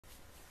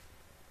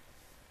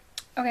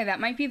Okay,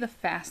 that might be the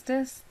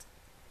fastest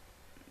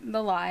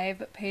the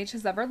live page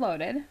has ever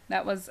loaded.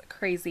 That was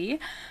crazy.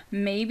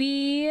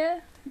 Maybe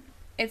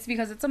it's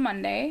because it's a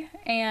Monday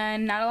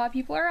and not a lot of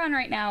people are on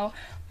right now,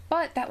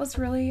 but that was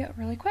really,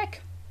 really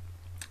quick.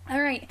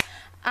 All right,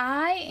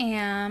 I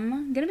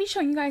am gonna be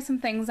showing you guys some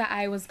things that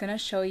I was gonna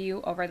show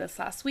you over this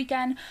last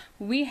weekend.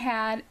 We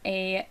had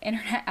a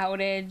internet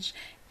outage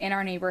in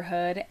our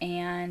neighborhood,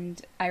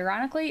 and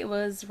ironically it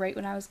was right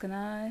when I was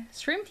gonna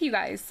stream to you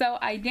guys, so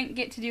I didn't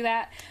get to do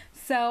that.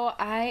 So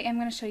I am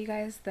going to show you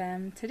guys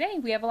them today.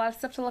 We have a lot of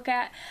stuff to look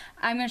at.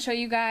 I'm going to show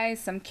you guys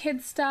some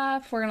kid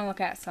stuff. We're going to look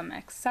at some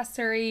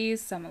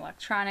accessories, some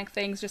electronic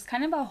things, just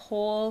kind of a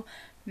whole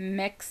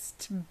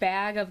mixed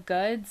bag of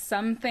goods.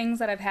 Some things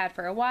that I've had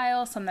for a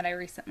while, some that I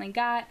recently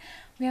got.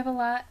 We have a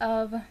lot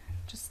of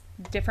just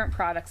different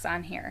products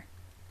on here.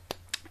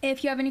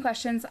 If you have any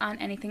questions on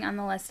anything on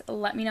the list,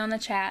 let me know in the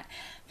chat.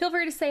 Feel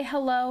free to say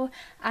hello.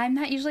 I'm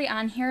not usually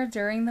on here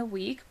during the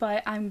week,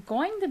 but I'm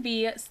going to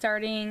be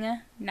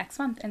starting next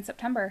month in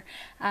September.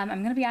 I'm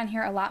going to be on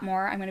here a lot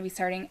more. I'm going to be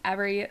starting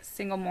every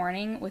single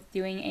morning with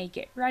doing a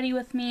get ready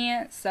with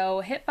me.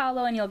 So hit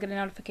follow and you'll get a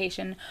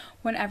notification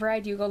whenever I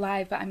do go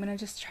live, but I'm going to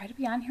just try to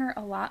be on here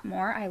a lot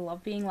more. I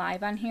love being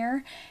live on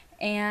here,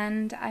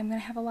 and I'm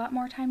going to have a lot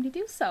more time to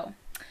do so.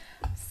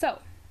 So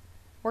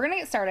we're going to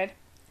get started.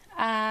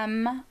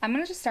 I'm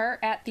going to just start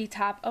at the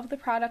top of the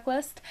product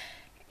list.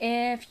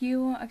 If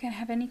you, again,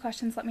 have any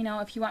questions, let me know.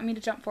 If you want me to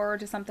jump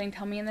forward to something,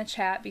 tell me in the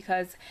chat,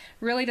 because it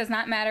really does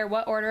not matter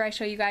what order I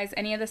show you guys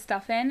any of this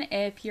stuff in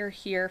if you're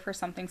here for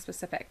something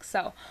specific.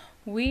 So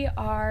we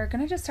are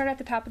going to just start at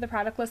the top of the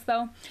product list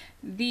though.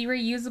 The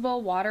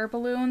reusable water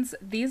balloons.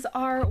 These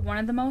are one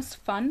of the most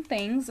fun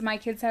things. My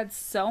kids had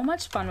so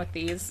much fun with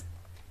these.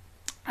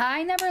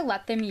 I never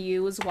let them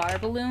use water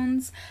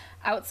balloons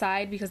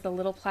outside because the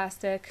little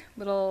plastic,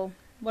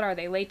 what are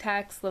they,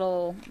 latex,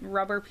 little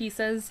rubber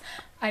pieces,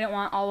 I don't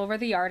want all over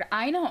the yard.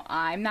 I know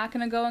I'm not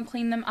going to go and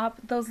clean them up.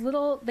 Those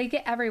little, they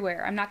get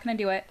everywhere. I'm not going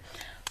to do it.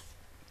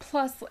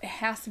 Plus, it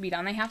has to be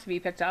done. They have to be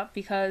picked up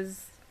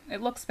because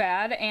it looks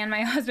bad, and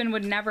my husband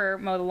would never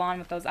mow the lawn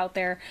with those out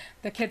there.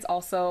 The kids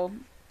also,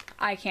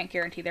 I can't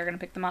guarantee they're going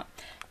to pick them up.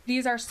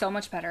 These are so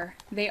much better.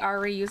 They are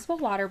reusable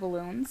water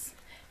balloons.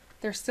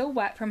 They're still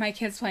wet from my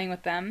kids playing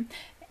with them,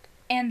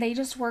 and they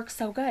just work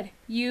so good.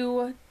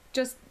 You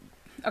just,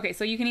 okay,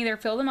 so you can either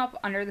fill them up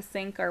under the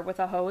sink or with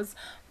a hose,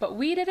 but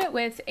we did it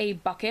with a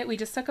bucket. We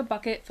just took a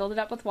bucket, filled it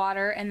up with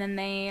water, and then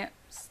they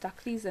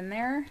stuck these in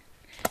there,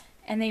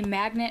 and they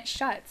magnet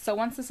shut. So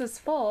once this is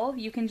full,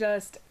 you can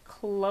just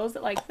close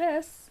it like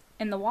this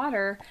in the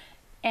water,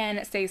 and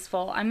it stays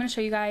full. I'm going to show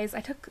you guys.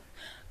 I took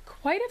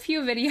quite a few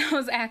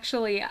videos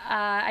actually.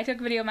 I took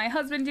a video of my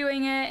husband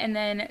doing it, and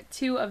then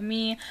 2 of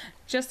me,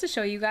 just to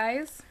show you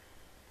guys.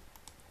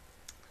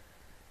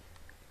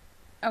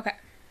 Okay,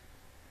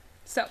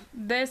 so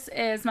this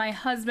is my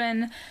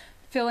husband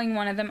filling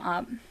one of them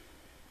up.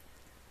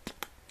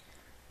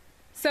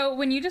 So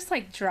when you just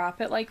like drop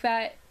it like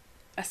that,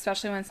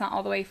 especially when it's not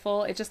all the way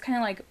full, it just kind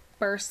of like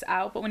bursts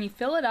out. But when you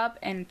fill it up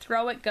and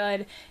throw it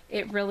good,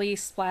 it really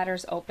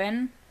splatters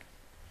open.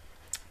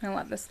 I'm gonna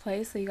let this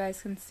play so you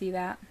guys can see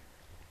that.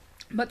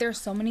 But there's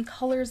so many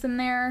colors in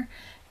there,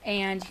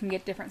 and you can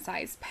get different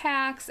size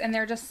packs, and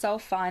they're just so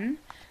fun.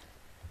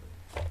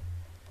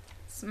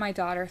 It's my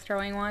daughter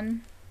throwing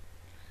one.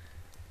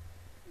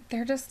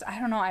 They're just, I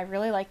don't know, I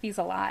really like these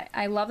a lot.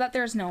 I love that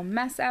there's no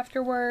mess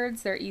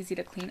afterwards. They're easy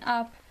to clean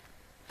up.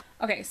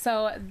 Okay,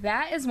 so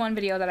that is one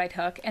video that I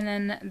took, and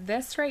then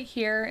this right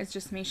here is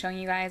just me showing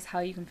you guys how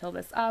you can fill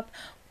this up.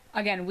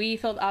 Again, we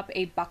filled up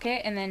a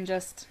bucket and then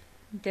just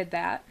did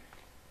that.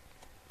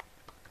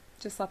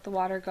 Just let the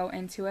water go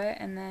into it,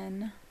 and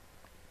then,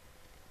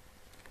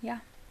 yeah,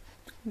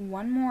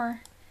 one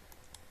more.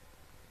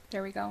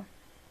 There we go.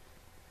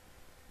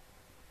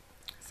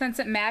 Since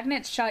it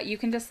magnets shut, you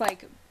can just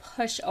like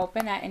push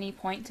open at any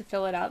point to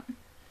fill it up.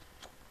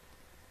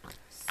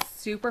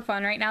 Super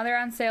fun. Right now they're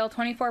on sale,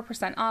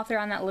 24% off. They're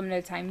on that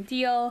limited time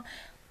deal.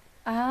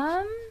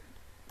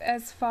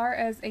 As far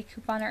as a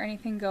coupon or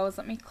anything goes,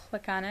 let me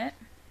click on it.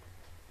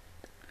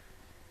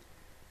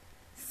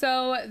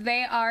 So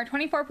they are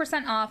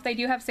 24% off. They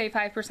do have save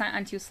 5%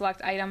 on 2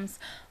 select items,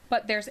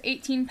 but there's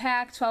 18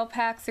 pack, 12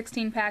 pack,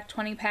 16 pack,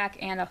 20 pack,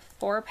 and a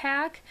 4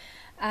 pack.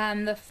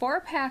 The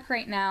 4 pack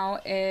right now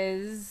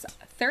is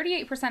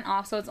 38%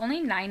 off, so it's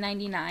only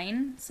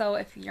 $9.99. So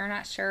if you're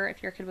not sure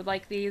if your kid would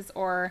like these,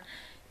 or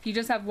if you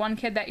just have one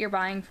kid that you're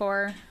buying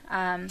for,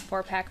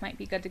 4 pack might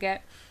be good to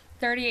get.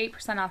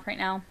 38% off right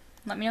now.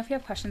 Let me know if you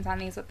have questions on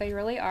these, but they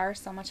really are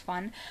so much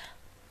fun.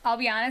 I'll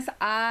be honest,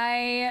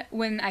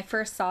 when I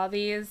first saw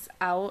these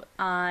out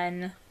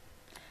on,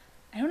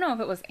 I don't know if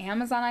it was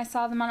Amazon I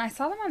saw them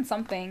on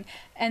something,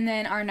 and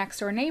then our next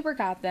door neighbor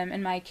got them,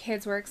 and my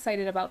kids were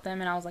excited about them,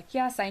 and I was like,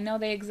 yes, I know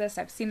they exist,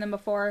 I've seen them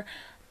before,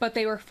 but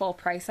they were full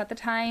price at the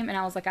time, and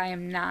I was like, I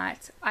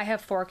have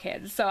 4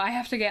 kids, so I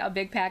have to get a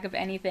big pack of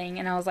anything,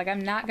 and I was like,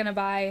 I'm not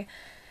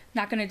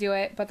gonna do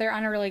it, but they're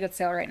on a really good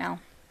sale right now.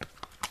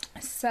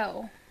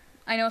 So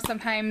I know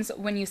sometimes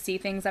when you see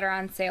things that are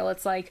on sale,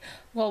 it's like,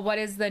 well, what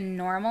is the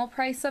normal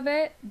price of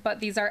it? But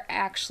these are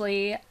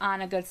actually on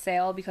a good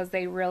sale because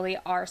they really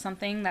are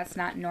something that's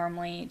not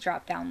normally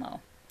dropped down low.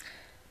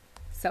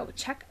 So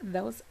check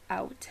those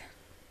out.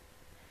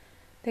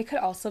 They could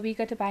also be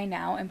good to buy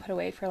now and put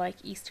away for like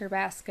Easter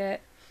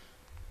basket.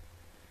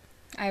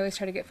 I always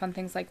try to get fun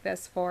things like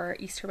this for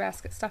Easter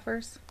basket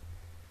stuffers.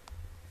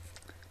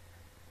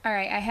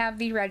 Alright, I have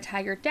the Red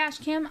Tiger dash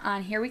cam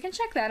on here. We can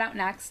check that out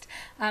next.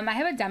 I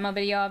have a demo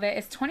video of it.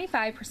 It's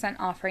 25%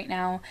 off right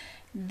now.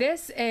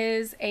 This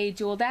is a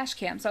dual dash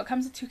cam. So it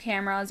comes with two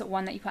cameras,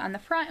 one that you put on the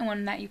front and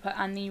one that you put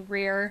on the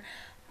rear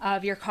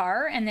of your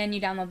car, and then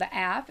you download the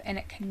app and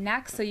it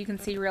connects so you can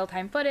see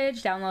real-time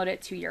footage, download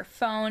it to your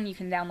phone, you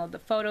can download the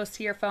photos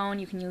to your phone,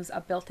 you can use a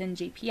built-in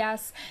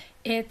GPS.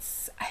 It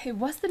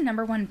was the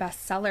 #1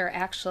 bestseller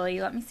actually.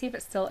 Let me see if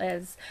it still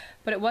is,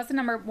 but it was the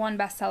 #1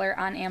 bestseller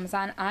on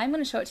Amazon. I'm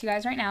going to show it to you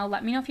guys right now.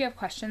 Let me know if you have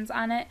questions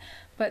on it,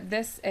 but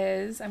this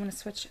is, I'm going to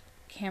switch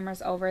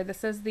cameras over.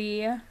 This is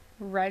the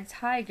Red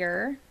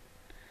Tiger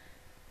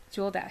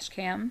dual dash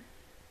cam.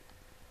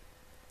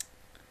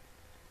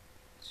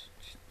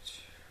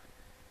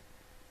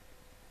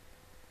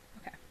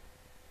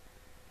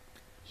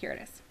 Here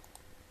it is.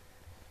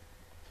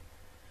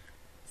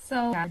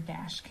 So, got a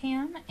dash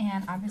cam,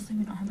 and obviously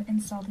we don't have it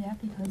installed yet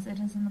because it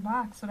is in the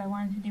box, but I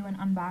wanted to do an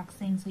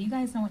unboxing so you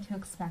guys know what to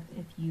expect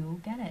if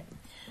you get it.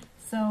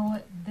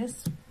 So,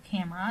 this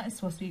camera is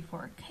supposed to be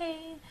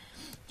 4K,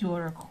 dual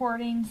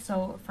recording,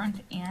 so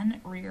front and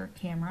rear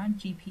camera,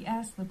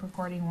 GPS, loop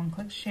recording,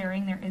 one-click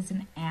sharing. There is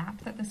an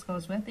app that this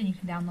goes with, and you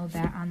can download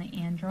that on the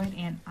Android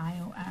and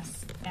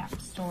iOS App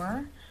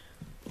Store.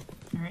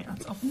 Alright,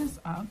 let's open this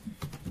up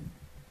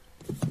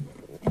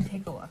and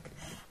take a look.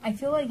 I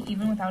feel like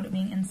even without it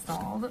being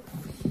installed,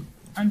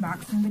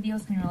 unboxing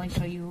videos can really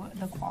show you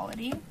the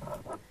quality.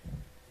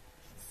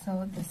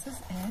 So this is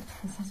it.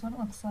 This is what it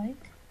looks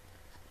like.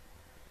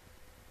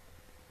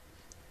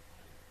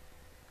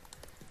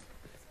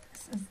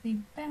 This is the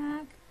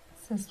back.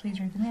 It says please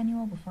read the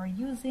manual before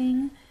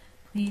using.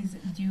 Please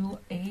do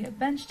a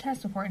bench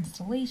test before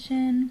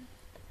installation.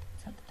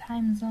 Set the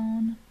time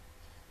zone.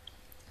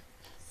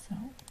 So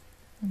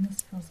when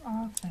this goes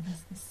off, that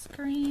is the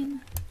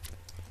screen.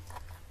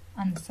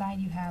 On the side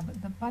you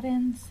have the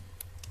buttons.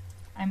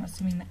 I'm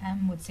assuming the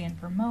M would stand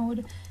for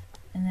mode,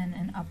 and then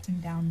an up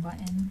and down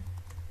button.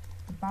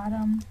 The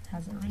bottom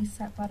has a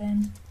reset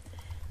button,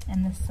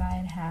 and this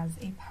side has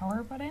a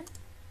power button.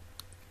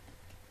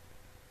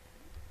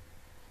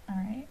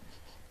 Alright.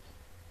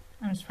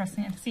 I'm just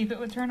pressing it to see if it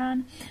would turn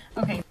on.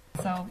 Okay,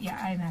 so yeah,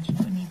 I imagine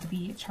it would need to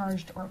be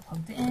charged or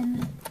plugged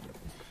in.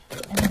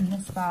 And then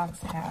this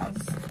box has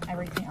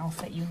everything else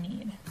that you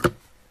need.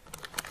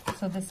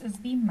 So this is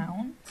the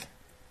mount.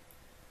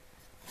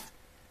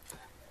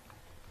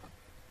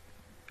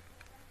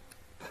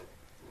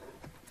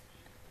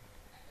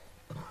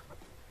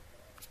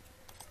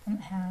 And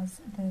it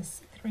has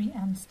this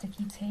 3M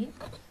sticky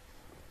tape.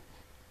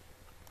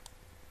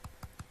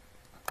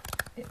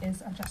 It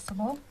is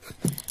adjustable.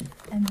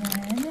 And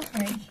then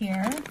right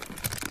here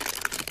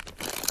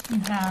you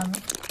have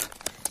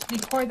the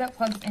cord that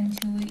plugs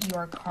into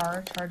your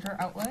car charger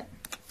outlet.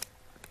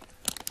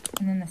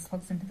 And then this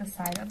plugs into the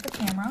side of the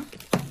camera.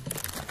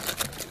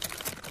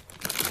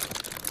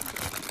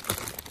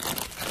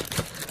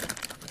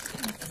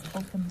 Let's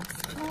open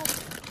this up.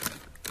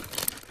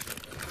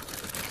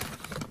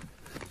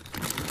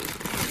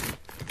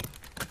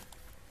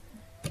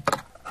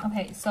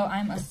 Okay, so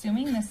I'm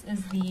assuming this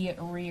is the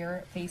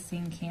rear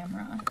facing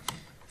camera.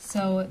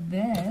 So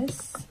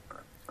this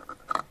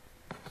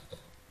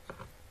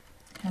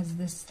has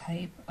this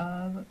type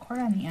of cord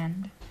on the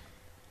end.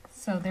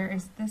 So there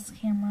is this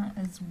camera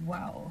as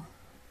well.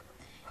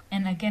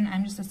 And again,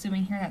 I'm just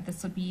assuming here that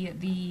this would be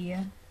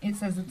it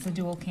says it's a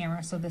dual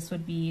camera, so this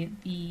would be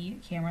the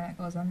camera that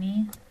goes on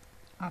the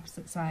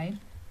opposite side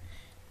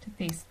to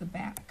face the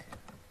back.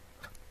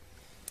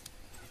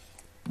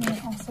 And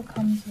it also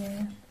comes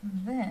with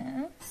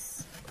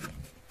this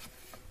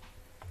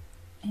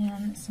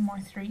and some more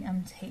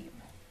 3M tape.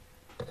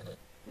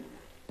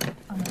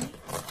 Alright.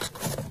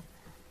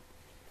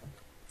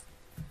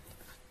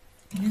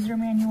 User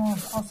manual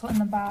is also in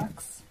the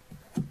box.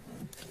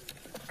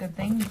 Good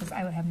thing, because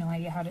I would have no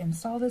idea how to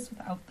install this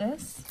without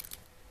this.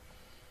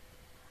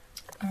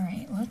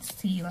 Alright, let's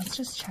see. Let's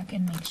just check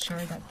and make sure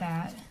that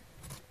that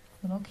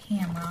little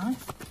camera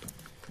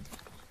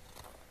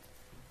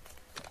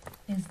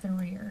is the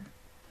rear.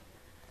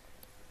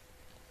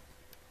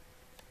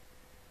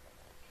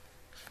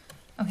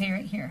 Okay,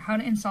 right here. How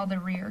to install the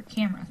rear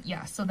camera.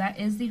 Yeah, so that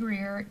is the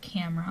rear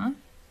camera.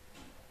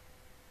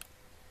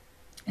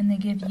 And they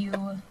give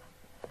you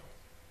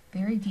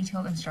very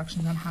detailed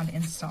instructions on how to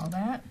install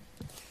that.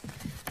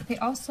 They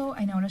also,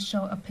 I noticed,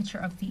 show a picture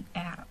of the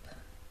app.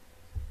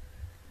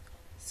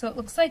 So it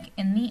looks like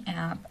in the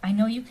app, I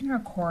know you can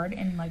record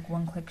and like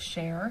one-click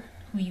share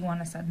who you want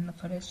to send the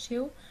footage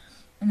to.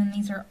 And then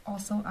these are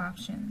also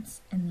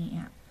options in the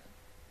app.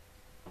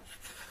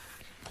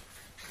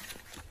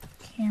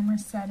 Camera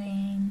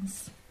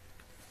settings.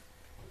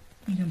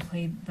 You can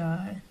play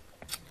the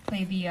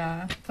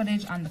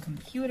footage on the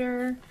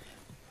computer,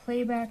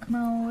 playback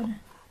mode.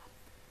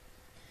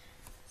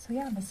 So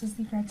yeah, this is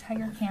the Red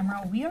Tiger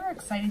camera. We are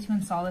excited to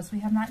install this. We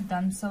have not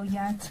done so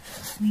yet.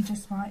 We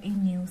just bought a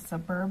new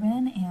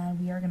Suburban and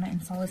we are going to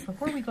install this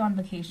before we go on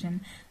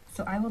vacation.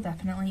 So I will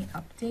definitely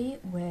update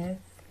with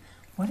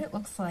what it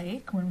looks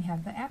like when we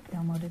have the app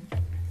downloaded.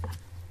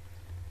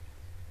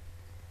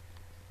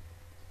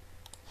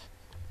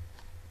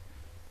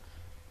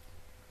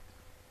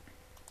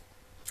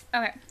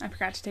 Okay, I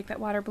forgot to take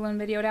that water balloon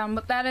video down,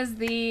 but that is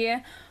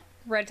the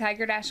Red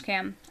Tiger dash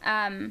cam.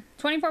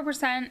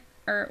 24%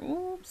 or,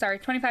 ooh, sorry,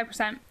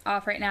 25%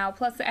 off right now.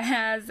 Plus it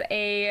has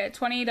a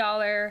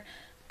 $20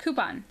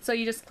 coupon. So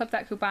you just clip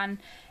that coupon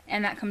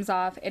and that comes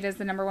off. It is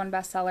the #1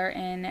 bestseller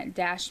in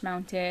dash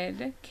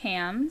mounted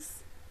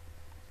cams.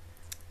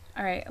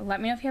 All right, let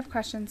me know if you have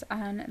questions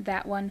on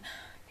that one.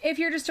 If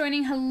you're just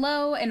joining,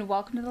 hello and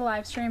welcome to the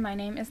live stream. My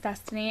name is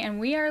Destiny and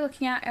we are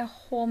looking at a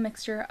whole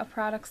mixture of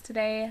products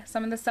today.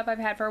 Some of the stuff I've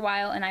had for a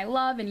while and I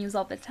love and use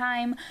all the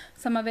time.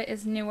 Some of it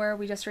is newer.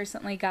 We just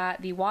recently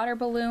got the water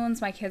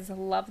balloons. My kids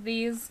love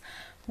these.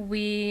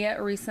 We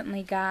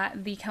recently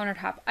got the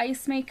countertop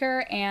ice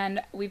maker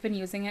and we've been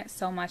using it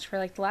so much for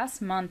like the last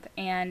month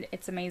and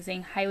it's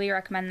amazing. Highly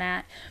recommend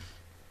that.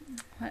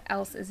 What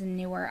else is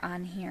newer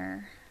on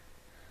here?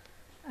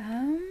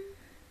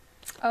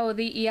 Oh,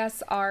 the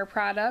ESR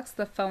products,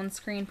 the phone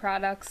screen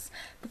products,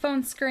 the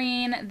phone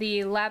screen,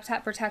 the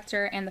laptop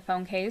protector, and the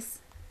phone case.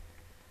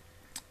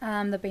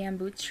 The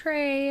bamboo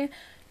tray,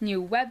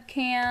 new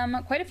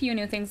webcam, quite a few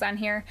new things on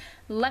here.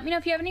 Let me know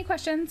if you have any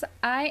questions.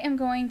 I am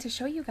going to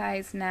show you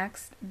guys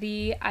next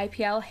the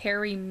IPL hair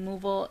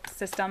removal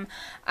system.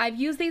 I've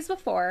used these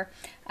before,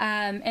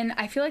 and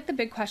I feel like the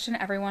big question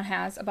everyone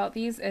has about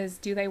these is,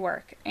 do they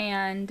work?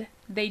 And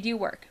they do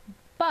work,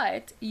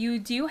 but you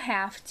do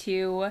have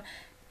to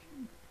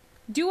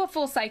do a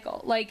full cycle.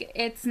 Like,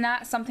 it's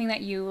not something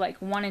that you like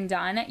one and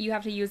done. You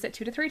have to use it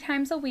 2 to 3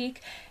 times a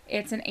week.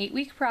 It's an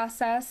 8-week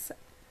process.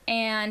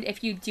 And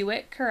if you do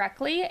it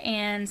correctly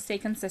and stay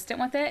consistent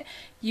with it,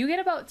 you get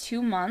about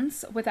 2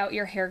 months without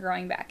your hair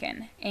growing back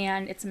in.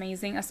 And it's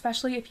amazing,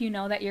 especially if you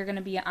know that you're going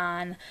to be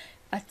on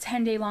a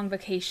 10-day long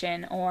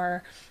vacation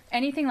or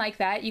anything like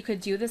that. You could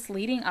do this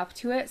leading up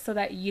to it so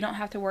that you don't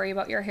have to worry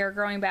about your hair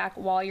growing back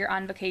while you're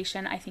on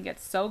vacation. I think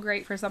it's so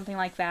great for something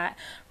like that.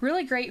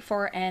 Really great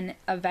for an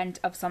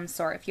event of some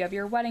sort. If you have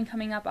your wedding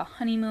coming up, a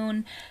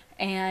honeymoon,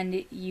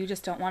 and you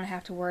just don't want to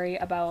have to worry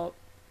about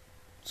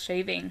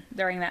shaving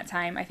during that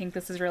time, I think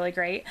this is really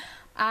great.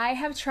 I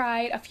have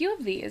tried a few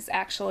of these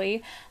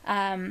actually,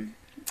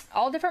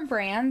 all different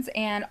brands,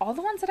 and all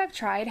the ones that I've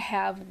tried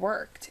have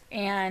worked,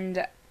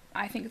 and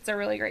I think it's a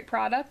really great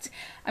product.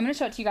 I'm going to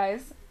show it to you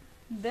guys.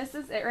 This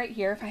is it right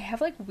here. If I have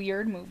like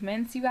weird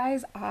movements, you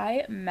guys,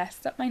 I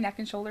messed up my neck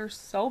and shoulders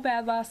so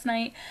bad last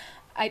night.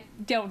 I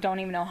don't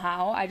even know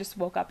how. I just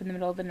woke up in the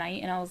middle of the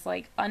night and I was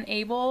like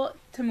unable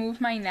to move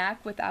my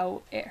neck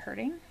without it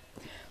hurting.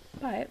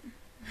 But,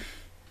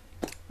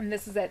 and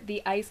this is it,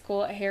 the Ice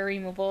Cool hair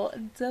removal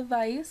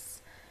device.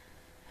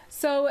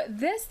 So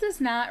this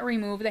does not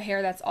remove the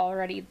hair that's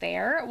already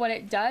there. What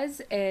it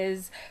does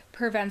is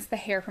prevents the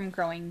hair from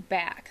growing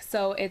back.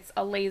 So it's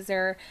a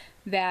laser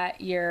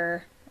that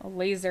you're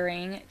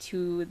lasering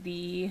to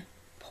the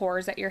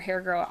pores that your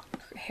hair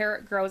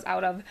grows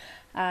out of.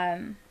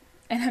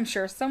 And I'm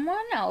sure someone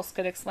else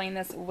could explain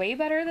this way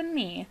better than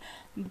me,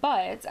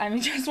 but I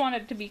just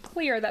wanted to be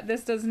clear that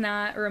this does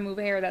not remove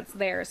hair that's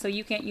there. So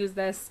you can't use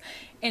this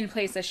in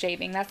place of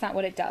shaving. That's not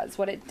what it does.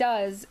 What it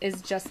does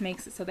is just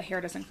makes it so the hair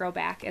doesn't grow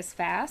back as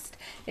fast.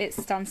 It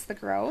stunts the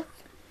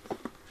growth. All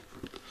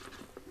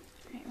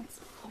right, let's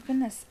open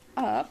this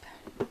up.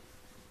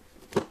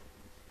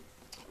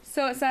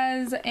 So it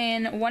says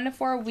in 1 to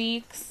 4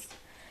 weeks,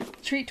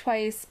 treat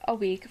twice a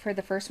week for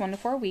the first 1 to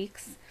 4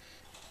 weeks.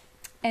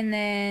 And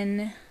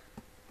then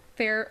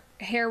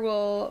hair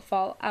will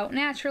fall out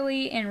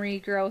naturally and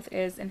regrowth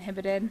is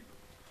inhibited.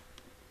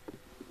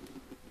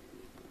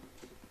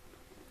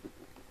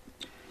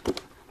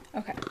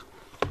 Okay.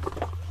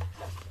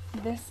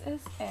 This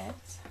is it.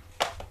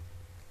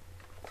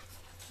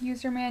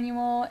 User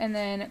manual and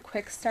then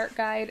quick start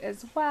guide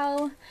as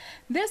well.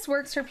 This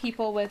works for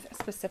people with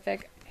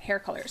specific hair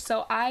colors.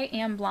 So I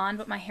am blonde,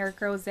 but my hair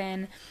grows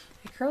in,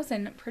 it grows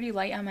in pretty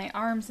light on my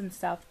arms and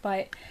stuff,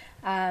 but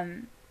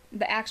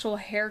the actual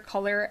hair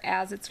color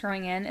as it's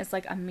growing in is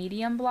like a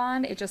medium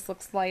blonde. It just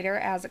looks lighter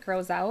as it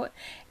grows out.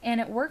 And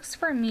it works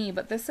for me,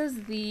 but this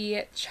is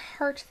the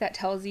chart that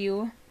tells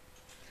you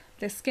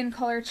the skin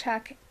color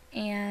check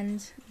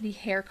and the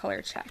hair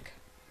color check.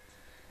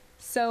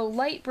 So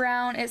light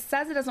brown, it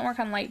says it doesn't work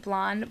on light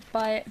blonde,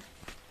 but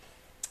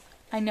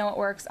I know it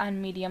works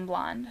on medium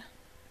blonde.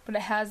 But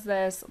it has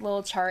this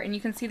little chart, and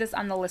you can see this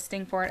on the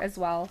listing for it as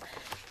well.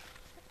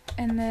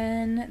 And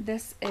then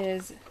this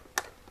is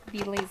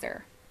the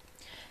laser.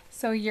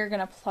 So you're going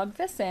to plug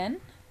this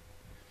in.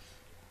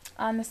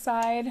 On the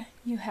side,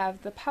 you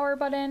have the power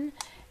button,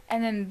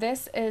 And then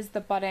this is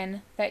the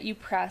button that you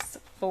press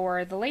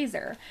for the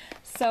laser.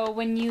 So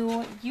when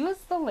you use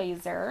the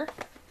laser,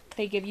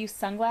 they give you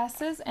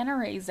sunglasses and a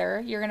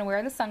razor. You're going to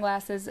wear the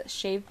sunglasses,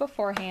 shave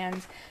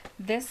beforehand.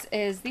 This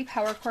is the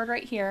power cord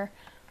right here,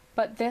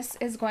 but this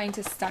is going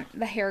to stunt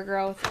the hair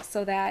growth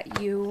so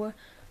that you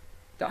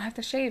don't have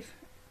to shave.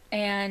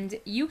 And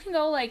you can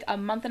go like a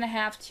month and a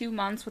half, 2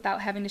 months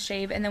without having to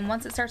shave, and then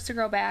once it starts to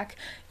grow back,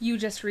 you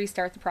just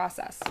restart the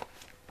process.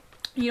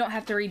 You don't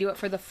have to redo it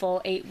for the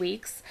full 8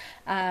 weeks.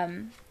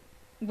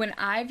 When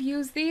I've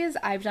used these,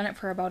 I've done it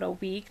for about a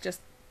week, just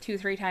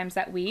 2-3 times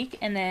that week,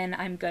 and then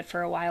I'm good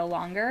for a while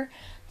longer.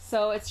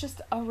 So it's just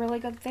a really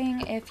good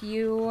thing if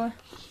you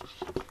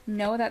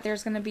know that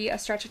there's going to be a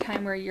stretch of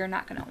time where you're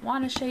not going to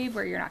want to shave,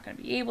 where you're not going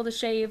to be able to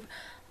shave.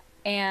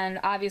 And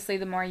obviously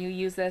the more you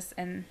use this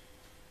and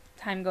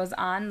time goes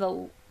on,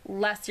 the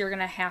less you're going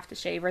to have to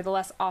shave, or the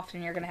less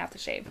often you're going to have to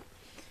shave.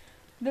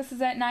 This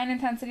is at 9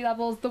 intensity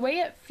levels. The way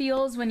it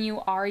feels when you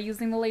are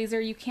using the laser,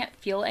 you can't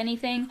feel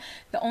anything.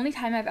 The only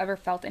time I've ever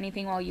felt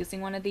anything while using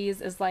one of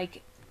these is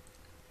like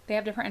they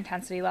have different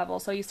intensity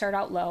levels. So you start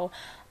out low.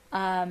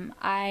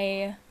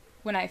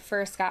 When I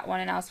first got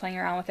one and I was playing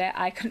around with it,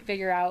 I couldn't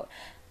figure out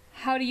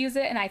how to use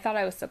it, and I thought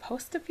I was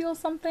supposed to feel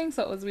something,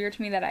 so it was weird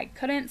to me that I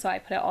couldn't, so I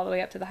put it all the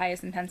way up to the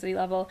highest intensity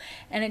level,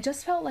 and it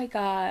just felt like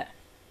a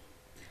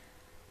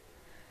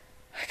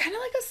kind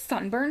of like a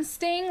sunburn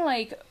sting,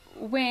 like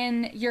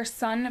when your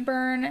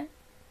sunburn,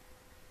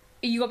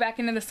 you go back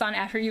into the sun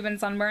after you've been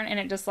sunburned, and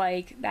it just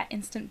like that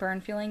instant burn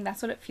feeling,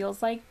 that's what it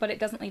feels like, but it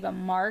doesn't leave a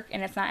mark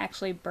and it's not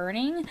actually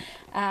burning.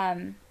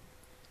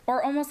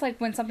 Or almost like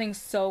when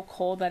something's so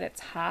cold that it's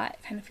hot,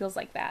 it kind of feels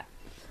like that.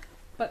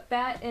 But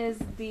that is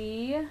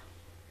the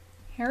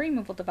hair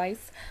removal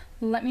device.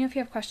 Let me know if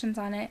you have questions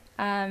on it.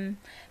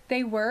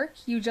 They work,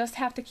 you just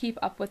have to keep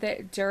up with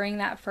it during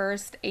that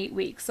first 8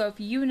 weeks. So if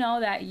you know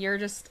that you're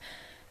just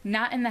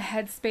not in the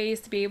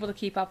headspace to be able to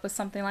keep up with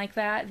something like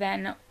that,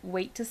 then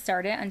wait to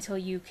start it until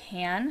you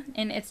can.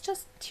 And it's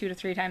just 2 to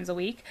 3 times a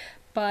week.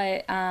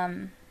 But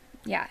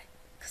yeah,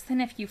 because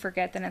then if you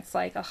forget, then it's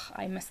like, ugh,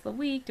 I missed the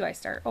week. Do I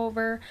start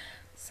over?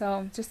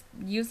 So just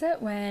use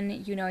it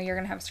when you know you're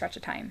going to have a stretch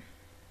of time.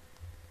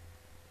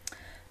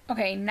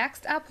 Okay,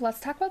 next up,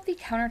 let's talk about the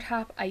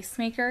countertop ice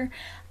maker.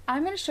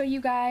 I'm going to show you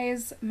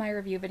guys my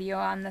review video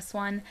on this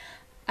one.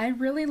 I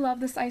really love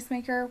this ice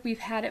maker.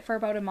 We've had it for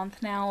about a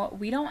month now.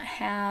 We don't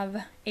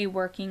have a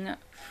working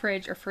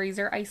fridge or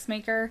freezer ice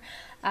maker.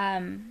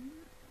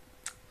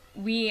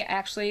 We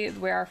actually,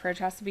 where our fridge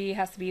has to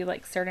be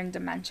like certain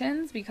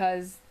dimensions,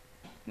 because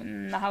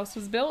when the house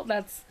was built,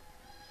 that's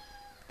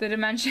the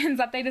dimensions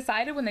that they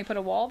decided when they put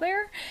a wall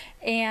there.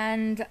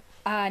 And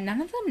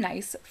none of the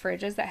nice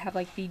fridges that have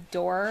like the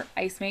door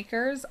ice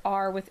makers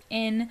are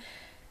within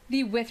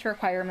the width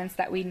requirements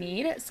that we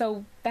need,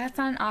 so that's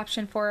not an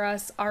option for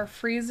us. Our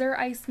freezer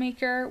ice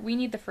maker, we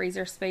need the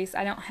freezer space.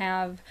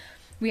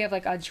 We have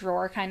like a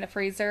drawer kind of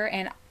freezer,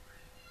 and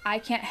I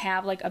can't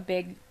have like a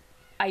big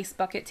ice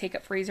bucket take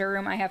up freezer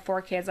room. I have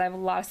 4 kids, I have a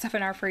lot of stuff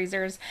in our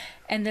freezers,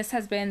 and this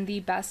has been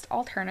the best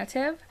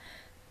alternative.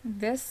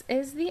 This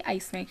is the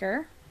ice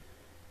maker.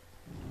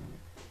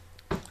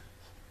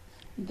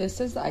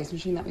 This is the ice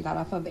machine that we got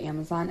off of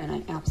Amazon, and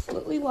I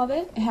absolutely love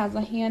it. It has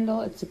a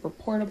handle, it's super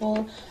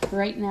portable.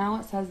 Right now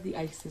it says the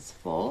ice is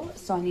full,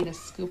 so I need to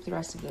scoop the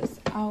rest of this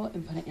out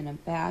and put it in a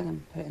bag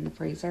and put it in the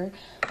freezer.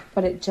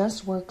 But it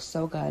just works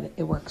so good.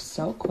 It works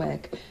so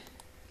quick.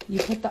 You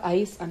put the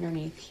ice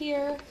underneath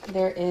here.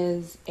 There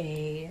is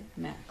a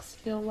max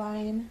fill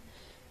line,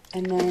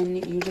 and then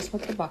you just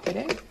put the bucket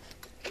in,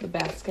 the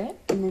basket,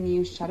 and then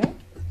you shut it.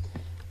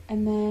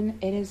 And then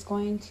it is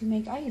going to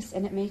make ice,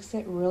 and it makes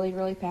it really,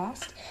 really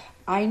fast.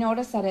 I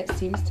notice that it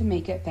seems to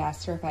make it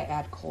faster if I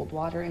add cold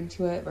water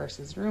into it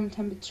versus room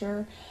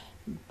temperature.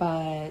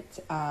 But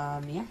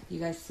yeah, you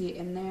guys see it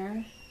in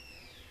there.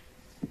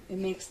 It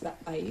makes the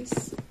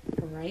ice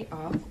right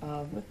off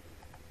of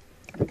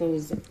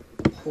those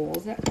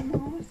holes that come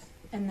off.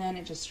 And then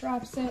it just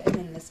drops it, and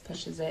then this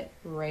pushes it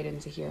right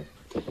into here.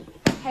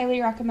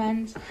 Highly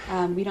recommend.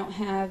 We don't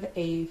have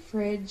a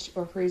fridge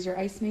or freezer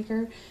ice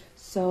maker,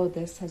 so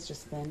this has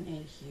just been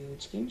a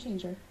huge game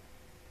changer.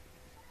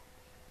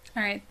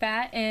 All right,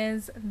 that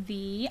is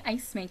the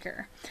ice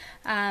maker.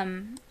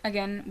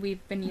 Again,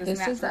 we've been using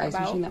that for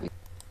about,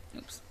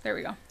 oops, there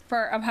we go,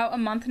 for about a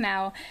month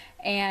now,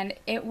 and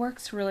it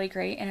works really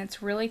great, and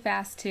it's really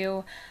fast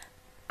too.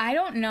 I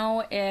don't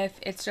know if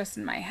it's just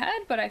in my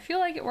head, but I feel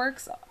like it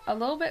works a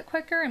little bit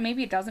quicker, and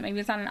maybe it doesn't. Maybe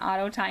it's not an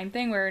auto time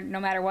thing where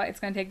no matter what, it's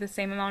going to take the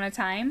same amount of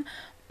time.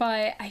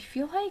 But I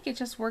feel like it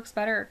just works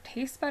better,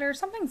 tastes better.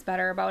 Something's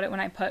better about it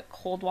when I put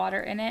cold water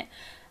in it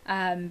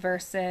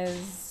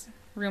versus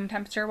room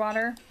temperature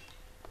water.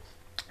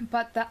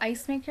 But the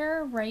ice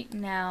maker right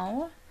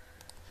now,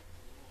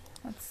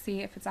 let's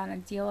see if it's on a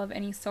deal of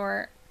any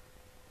sort.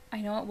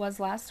 I know it was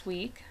last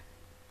week.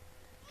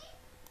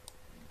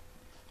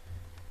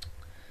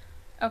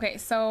 Okay,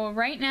 so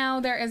right now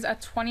there is a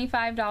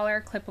 $25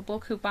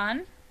 clippable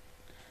coupon.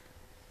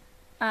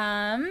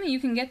 You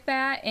can get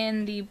that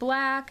in the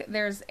black.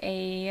 There's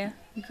a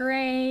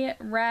gray,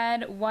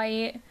 red,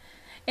 white.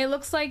 It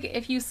looks like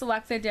if you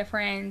select the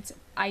different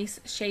ice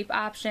shape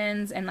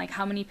options and like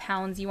how many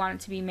pounds you want it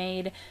to be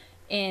made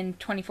in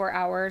 24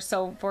 hours.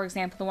 So for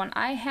example, the one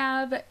I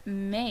have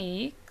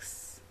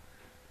makes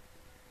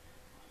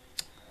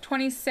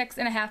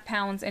 26.5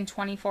 pounds in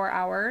 24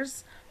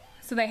 hours.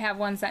 So they have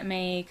ones that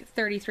make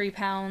 33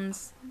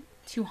 pounds,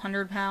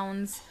 200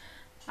 pounds.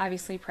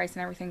 Obviously, price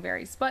and everything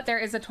varies. But there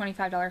is a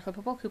 $25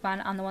 clippable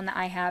coupon on the one that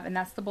I have, and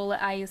that's the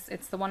Bullet Ice.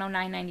 It's the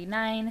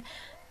 $109.99,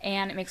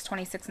 and it makes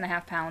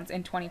 26.5 pounds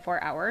in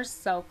 24 hours.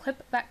 So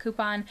clip that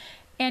coupon,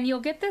 and you'll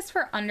get this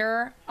for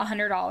under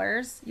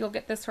 $100. You'll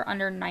get this for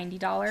under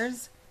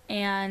 $90,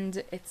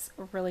 and it's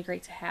really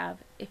great to have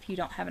if you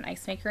don't have an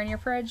ice maker in your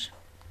fridge.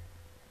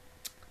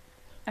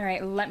 All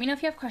right, let me know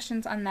if you have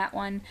questions on that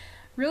one.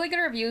 Really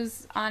good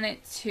reviews on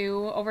it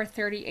too, over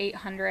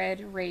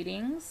 3,800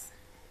 ratings.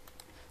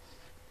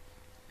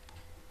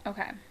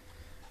 Okay,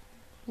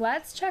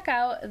 let's check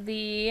out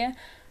the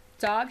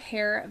dog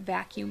hair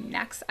vacuum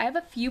next. I have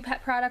a few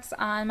pet products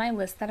on my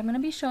list that I'm going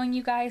to be showing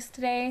you guys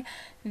today.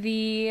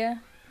 The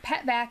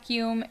pet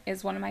vacuum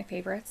is one of my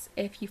favorites.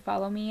 If you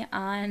follow me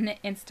on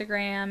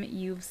Instagram,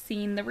 you've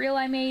seen the reel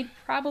I made,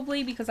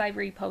 probably because I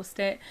repost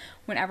it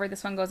whenever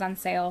this one goes on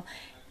sale.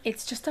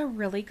 It's just a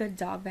really good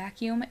dog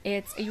vacuum.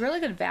 It's a really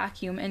good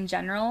vacuum in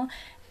general,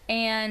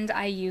 and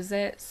I use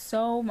it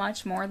so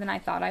much more than I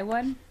thought I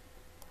would.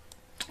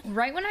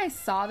 Right when I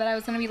saw that I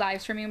was going to be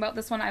live streaming about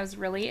this one, I was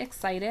really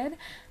excited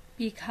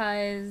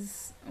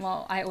because,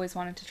 well, I always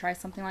wanted to try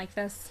something like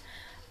this.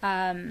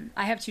 I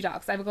have two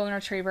dogs. I have a golden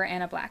retriever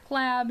and a black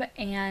lab,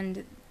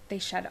 and they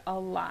shed a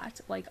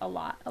lot, like a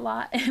lot.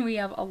 And we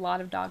have a lot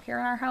of dog hair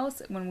in our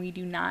house when we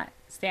do not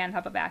stay on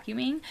top of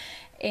vacuuming,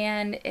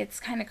 and it's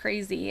kind of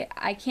crazy.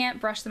 I can't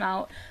brush them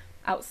out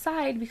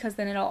outside because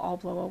then it'll all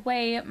blow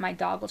away. My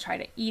dog will try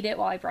to eat it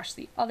while I brush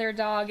the other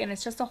dog, and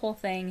it's just a whole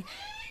thing.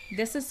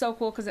 This is so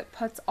cool because it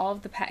puts all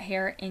of the pet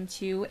hair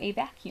into a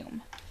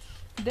vacuum.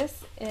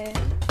 This is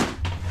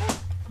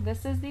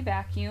the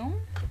vacuum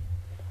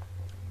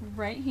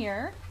right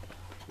here.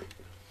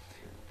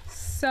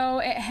 So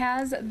it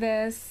has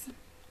this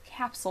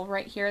capsule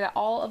right here that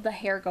all of the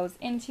hair goes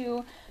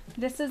into.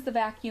 This is the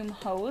vacuum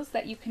hose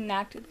that you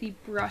connect the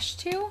brush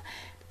to,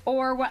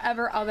 or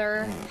whatever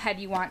other head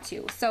you want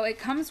to. So it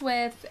comes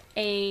with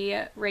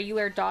a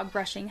regular dog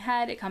brushing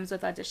head. It comes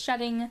with a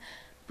shedding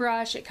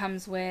brush. It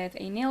comes with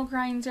a nail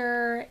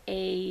grinder,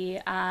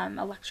 a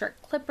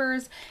electric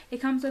clippers. It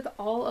comes with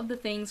all of the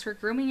things for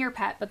grooming your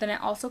pet, but then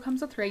it also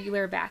comes with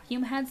regular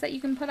vacuum heads that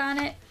you can put on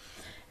it.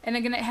 And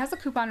again, it has a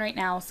coupon right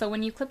now, so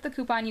when you clip the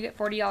coupon, you get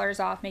 $40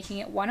 off, making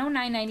it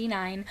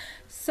 $109.99.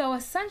 So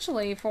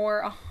essentially,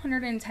 for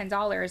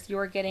 $110,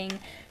 you're getting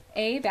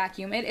a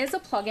vacuum. It is a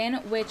plug-in,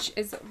 which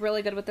is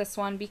really good with this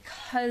one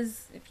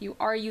because if you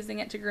are using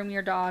it to groom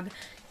your dog,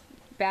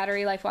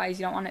 battery life-wise,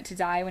 you don't want it to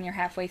die when you're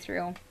halfway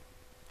through,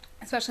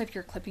 especially if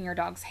you're clipping your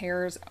dog's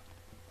hair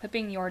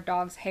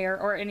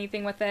or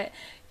anything with it.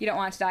 You don't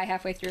want it to die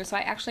halfway through. So I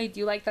actually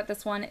do like that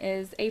this one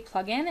is a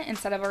plug-in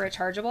instead of a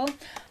rechargeable,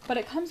 but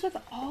it comes with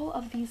all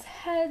of these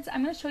heads.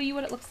 I'm going to show you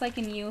what it looks like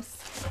in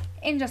use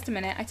in just a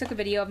minute. I took a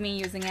video of me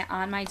using it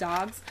on my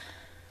dogs,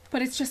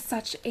 but it's just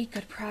such a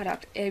good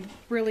product. I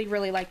really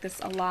like this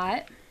a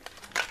lot.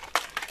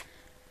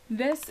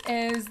 This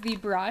is the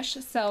brush.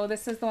 So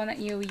this is the one that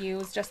you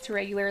use just to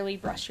regularly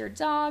brush your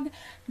dog.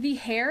 The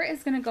hair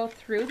is going to go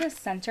through the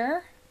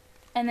center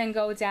and then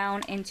go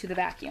down into the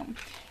vacuum.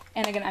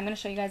 And again, I'm going to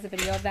show you guys a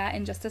video of that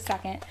in just a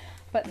second.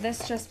 But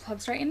this just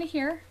plugs right into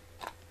here.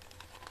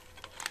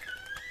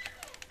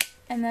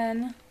 And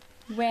then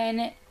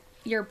when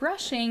you're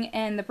brushing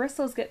and the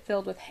bristles get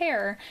filled with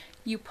hair,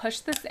 you push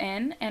this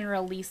in and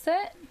release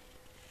it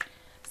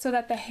so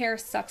that the hair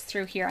sucks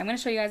through here. I'm going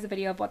to show you guys a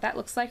video of what that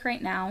looks like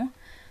right now.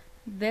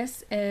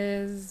 This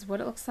is what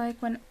it looks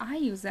like when I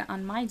use it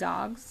on my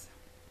dogs.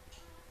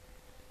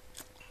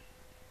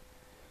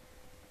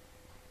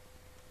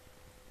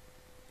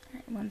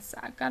 Alright, one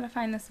sec. Gotta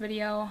find this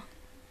video.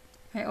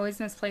 I always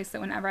misplace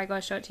it whenever I go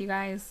to show it to you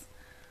guys.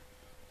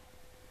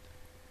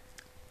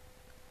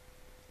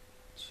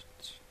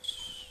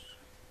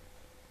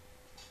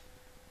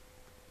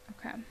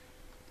 Okay.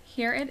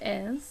 Here it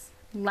is.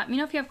 Let me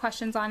know if you have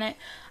questions on it.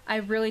 I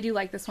really do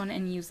like this one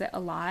and use it a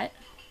lot.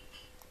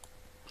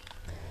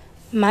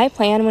 My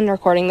plan when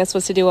recording this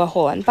was to do a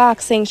whole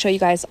unboxing, show you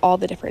guys all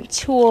the different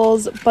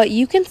tools, but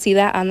you can see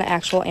that on the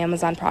actual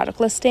Amazon product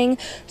listing.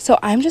 So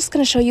I'm just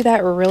going to show you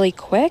that really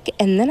quick,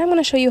 and then I'm going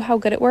to show you how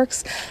good it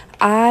works.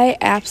 I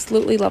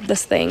absolutely love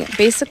this thing.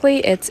 Basically,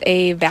 it's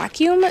a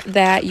vacuum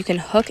that you can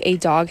hook a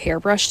dog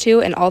hairbrush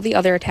to and all the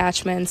other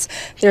attachments.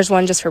 There's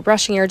one just for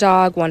brushing your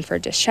dog, one for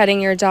just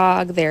shedding your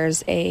dog.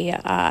 There's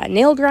a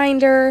nail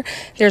grinder.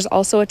 There's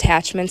also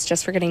attachments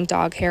just for getting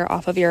dog hair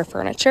off of your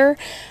furniture.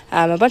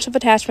 A bunch of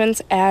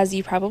attachments, as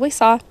you probably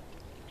saw.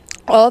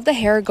 All of the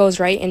hair goes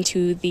right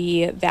into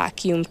the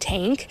vacuum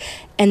tank,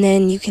 and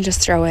then you can just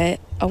throw it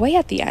away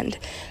at the end.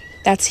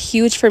 That's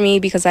huge for me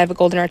because I have a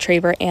golden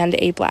retriever and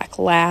a black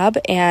lab,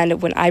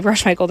 and when I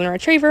brush my golden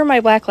retriever,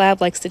 my black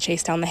lab likes to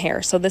chase down the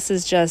hair. So this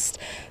is just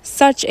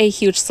such a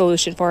huge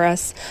solution for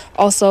us.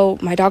 Also,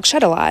 my dogs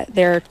shed a lot.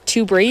 There are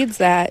two breeds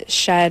that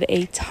shed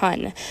a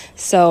ton.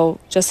 So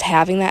just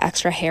having that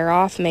extra hair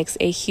off makes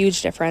a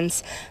huge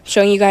difference. I'm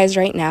showing you guys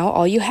right now,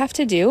 all you have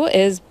to do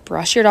is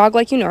brush your dog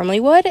like you normally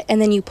would,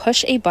 and then you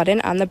push a button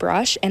on the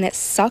brush and it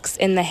sucks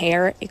in the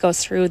hair. It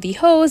goes through the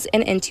hose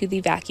and into the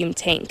vacuum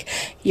tank.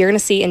 You're going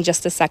to see in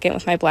just a second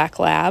with my black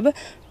lab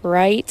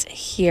right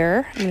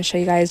here. I'm going to show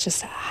you guys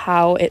just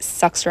how it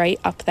sucks right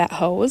up that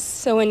hose.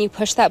 So when you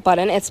push that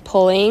button, it's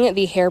pulling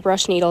the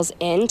hairbrush needles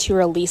in to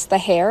release the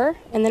hair,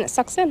 and then it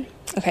sucks in.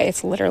 Okay,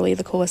 it's literally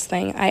the coolest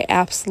thing. I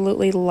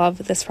absolutely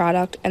love this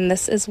product, and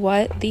this is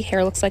what the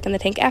hair looks like in the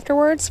tank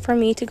afterwards for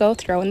me to go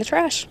throw in the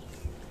trash.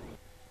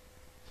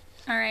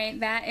 All right,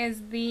 that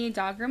is the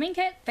dog grooming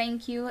kit.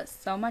 Thank you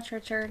so much,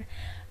 Richard.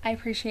 I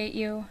appreciate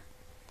you.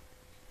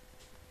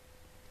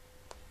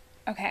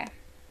 Okay,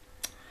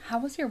 how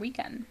was your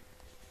weekend?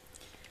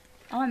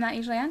 Oh, I'm not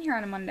usually on here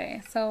on a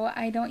Monday, so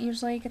I don't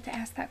usually get to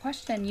ask that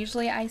question.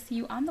 Usually I see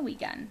you on the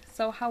weekend.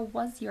 So how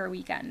was your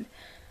weekend?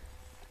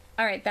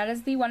 All right, that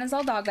is the One Is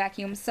All dog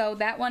vacuum. So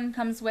that one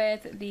comes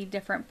with the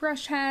different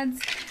brush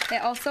heads.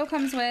 It also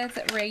comes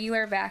with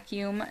regular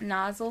vacuum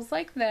nozzles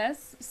like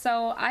this.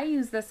 So I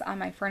use this on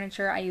my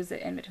furniture. I use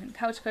it in between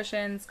couch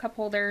cushions, cup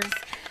holders,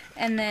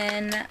 and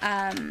then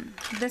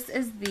this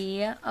is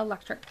the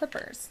electric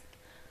clippers.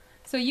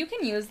 So you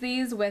can use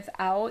these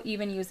without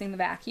even using the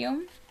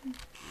vacuum.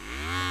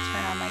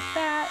 Turn on like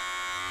that.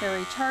 They're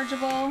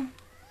rechargeable.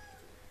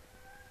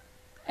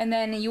 And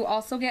then you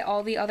also get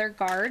all the other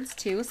guards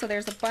too. So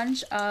there's a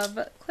bunch of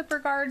clipper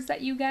guards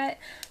that you get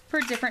for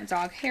different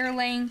dog hair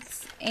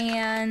lengths.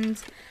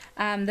 And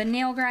the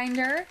nail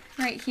grinder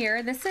right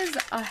here. This is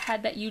a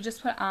head that you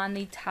just put on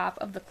the top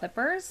of the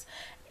clippers.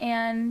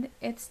 And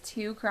it's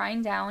to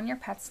grind down your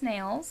pet's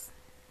nails.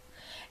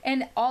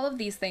 And all of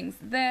these things.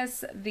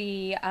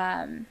 The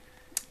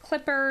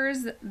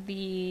clippers,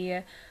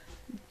 the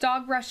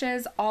dog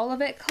brushes, all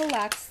of it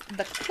collects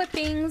the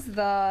clippings,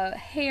 the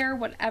hair,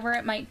 whatever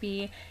it might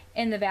be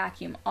in the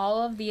vacuum.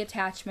 All of the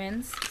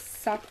attachments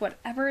suck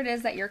whatever it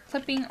is that you're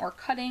clipping or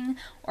cutting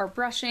or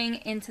brushing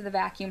into the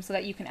vacuum so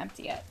that you can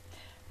empty it.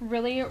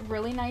 Really,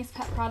 really nice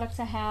pet product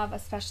to have,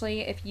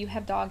 especially if you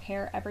have dog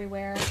hair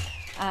everywhere.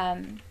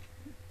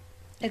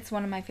 It's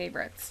one of my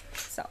favorites.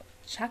 So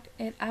check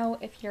it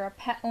out if you're a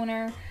pet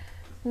owner.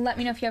 Let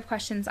me know if you have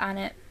questions on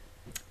it.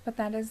 But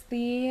that is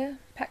the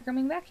pet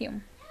grooming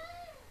vacuum.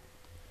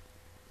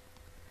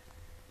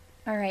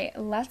 Alright,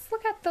 let's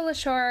look at the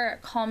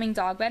LaSure Calming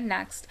Dog Bed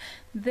next.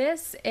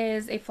 This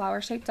is a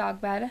flower-shaped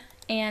dog bed,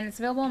 and it's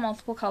available in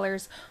multiple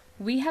colors.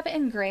 We have it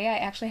in gray. I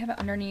actually have it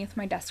underneath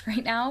my desk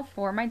right now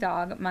for my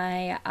dog,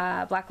 my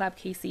Black Lab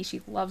Casey.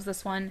 She loves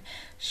this one.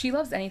 She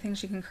loves anything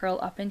she can curl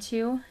up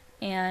into,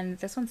 and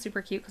this one's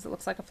super cute because it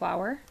looks like a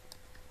flower.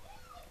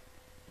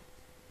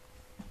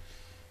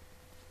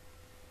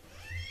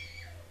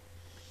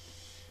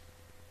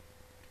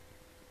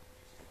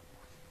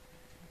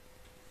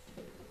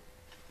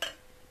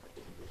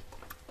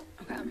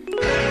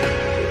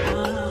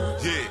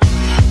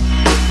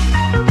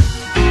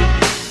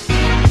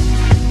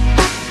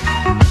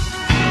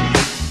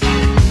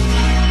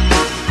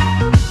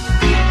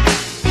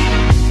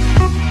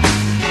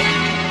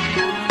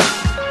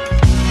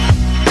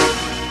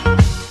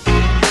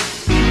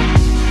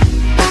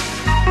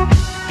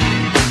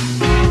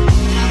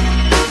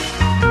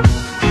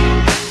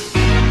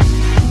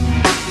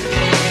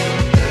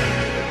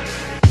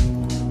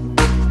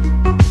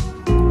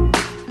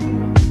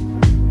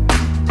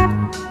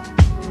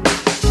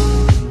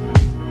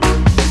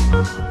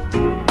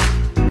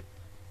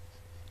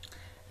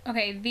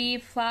 Okay, the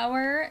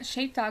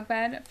flower-shaped dog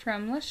bed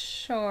from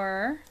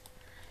LaSure,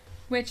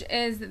 which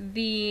is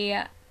the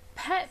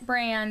pet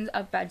brand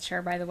of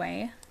Bedsure, by the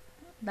way.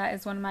 That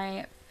is one of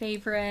my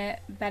favorite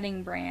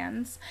bedding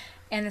brands,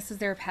 and this is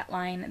their pet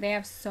line. They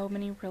have so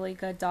many really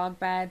good dog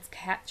beds,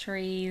 cat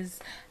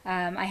trees.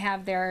 I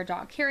have their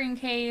dog carrying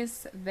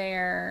case,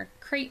 their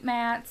crate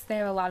mats. They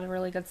have a lot of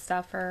really good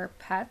stuff for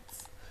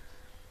pets.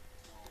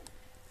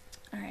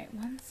 All right,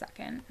 one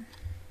second.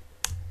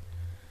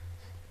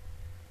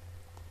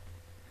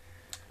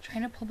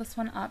 Trying to pull this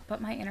one up,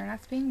 but my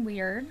internet's being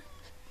weird.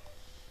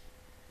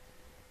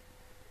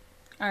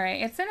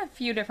 Alright, it's in a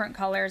few different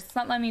colors. It's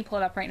not letting me pull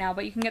it up right now,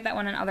 but you can get that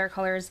one in other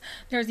colors.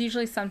 There's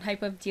usually some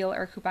type of deal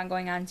or coupon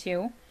going on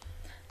too.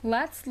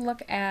 Let's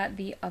look at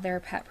the other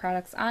pet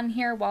products on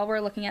here while we're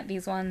looking at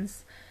these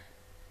ones.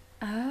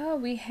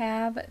 We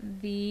have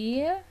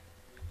the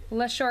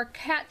LaSure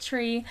Cat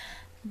Tree.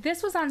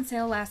 This was on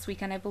sale last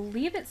weekend. I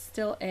believe it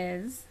still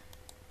is.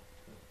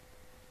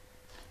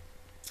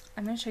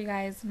 I'm going to show you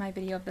guys my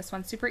video of this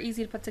one. Super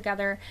easy to put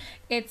together.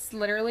 It's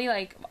literally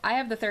like, I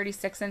have the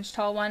 36-inch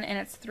tall one, and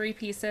it's 3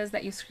 pieces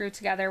that you screw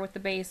together with the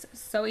base.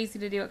 So easy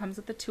to do. It comes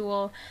with the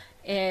tool.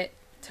 It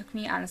took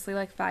me honestly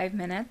like 5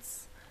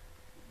 minutes.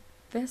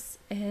 This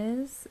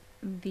is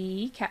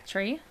the cat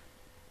tree.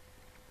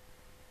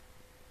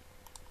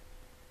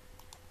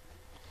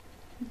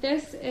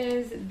 This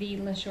is the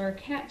Le Jour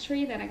cat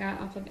tree that I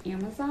got off of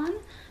Amazon.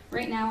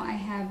 Right now I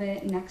have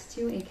it next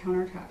to a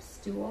countertop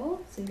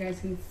stool, so you guys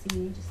can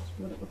see just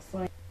what it looks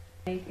like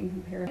in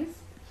comparison.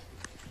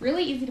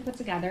 Really easy to put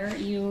together.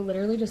 You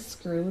literally just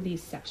screw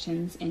these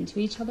sections into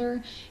each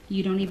other.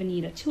 You don't even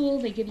need a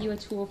tool. They give you a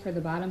tool for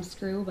the bottom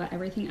screw, but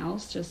everything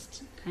else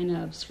just kind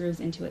of screws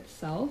into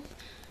itself.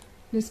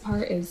 This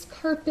part is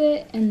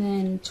carpet, and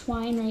then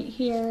twine right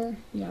here.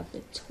 You have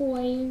the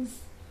toys,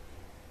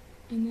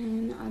 and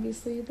then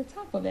obviously the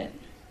top of it.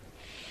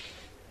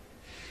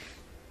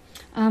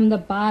 The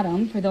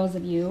bottom, for those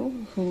of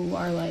you who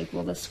are like,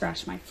 well, this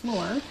scratched my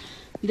floor,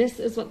 this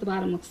is what the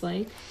bottom looks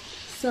like.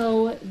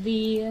 So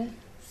the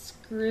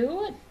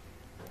screw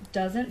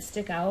doesn't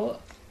stick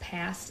out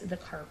past the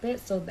carpet,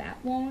 so that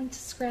won't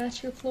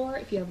scratch your floor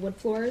if you have wood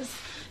floors,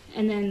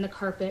 and then the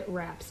carpet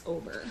wraps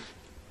over.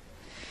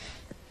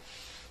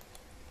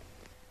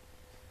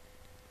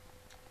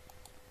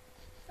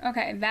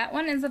 Okay, that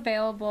one is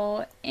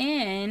available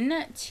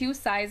in 2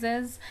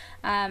 sizes.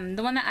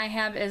 The one that I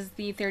have is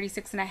the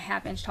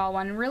 36.5-inch tall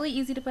one. Really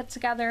easy to put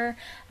together.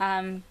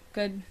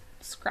 Good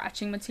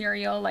scratching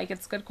material, like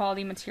it's good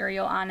quality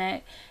material on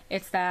it.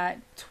 It's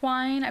that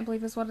twine, I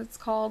believe is what it's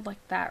called,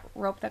 like that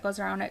rope that goes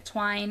around it,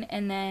 twine,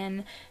 and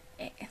then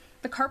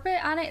the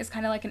carpet on it is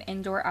kind of like an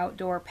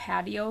indoor-outdoor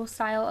patio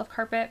style of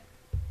carpet,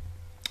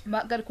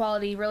 but good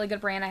quality, really good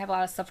brand. I have a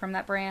lot of stuff from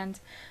that brand.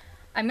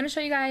 I'm going to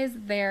show you guys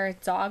their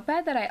dog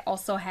bed that I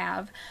also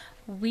have.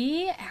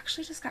 We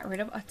actually just got rid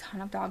of a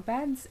ton of dog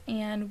beds,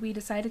 and we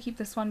decided to keep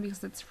this one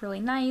because it's really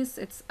nice.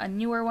 It's a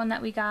newer one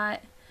that we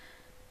got.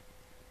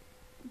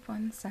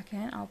 One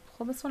second, I'll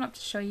pull this one up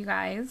to show you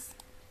guys.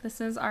 This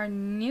is our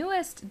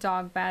newest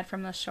dog bed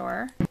from the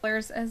Shore.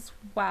 Colors as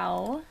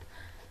well.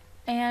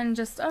 And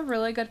just a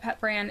really good pet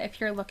brand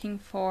if you're looking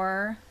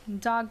for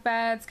dog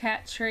beds,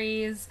 cat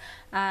trees,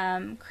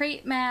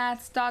 crate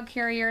mats, dog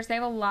carriers. They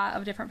have a lot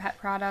of different pet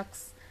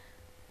products.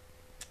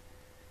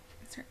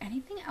 Is there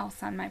anything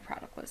else on my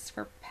product list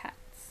for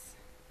pets?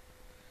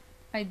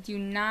 I do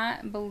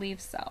not believe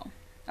so.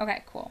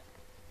 Okay, cool.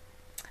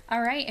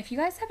 All right, if you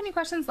guys have any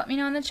questions, let me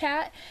know in the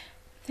chat.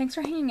 Thanks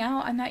for hanging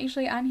out. I'm not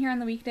usually on here on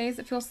the weekdays.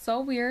 It feels so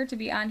weird to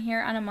be on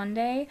here on a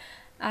Monday.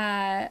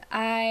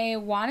 I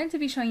wanted to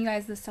be showing you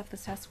guys this stuff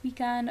this past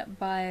weekend,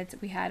 but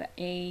we had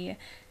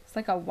it's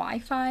like a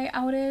Wi-Fi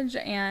outage,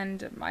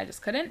 and I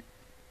just couldn't.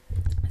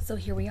 So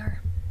here we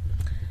are.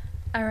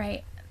 All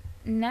right,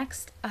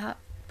 next up,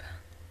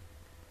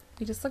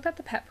 we just looked at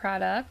the pet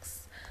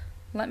products.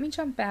 Let me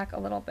jump back a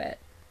little bit.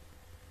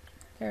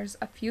 There's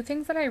a few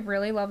things that I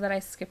really love that I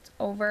skipped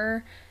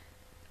over.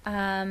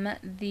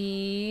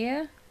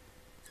 The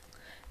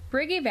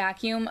Briggy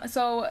vacuum.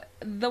 So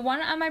the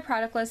one on my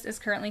product list is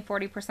currently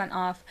 40%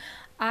 off.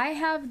 I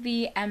have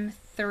the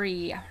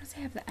M3. I want to say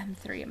I have the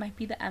M3. It might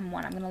be the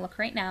M1. I'm going to look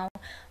right now.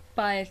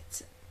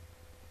 But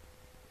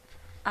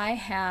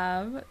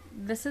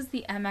this is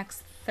the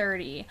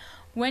MX30.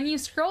 When you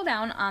scroll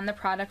down on the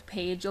product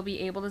page, you'll be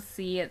able to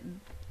see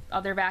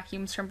other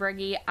vacuums from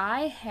Briggy.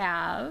 I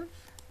have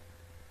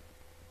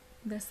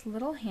this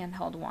little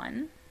handheld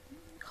one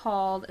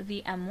called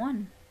the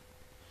M1.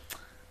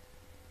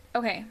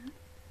 Okay,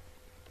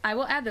 I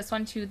will add this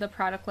one to the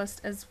product list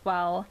as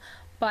well,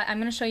 but I'm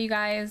going to show you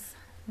guys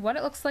what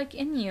it looks like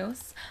in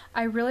use.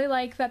 I really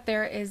like that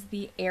there is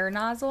the air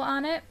nozzle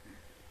on it.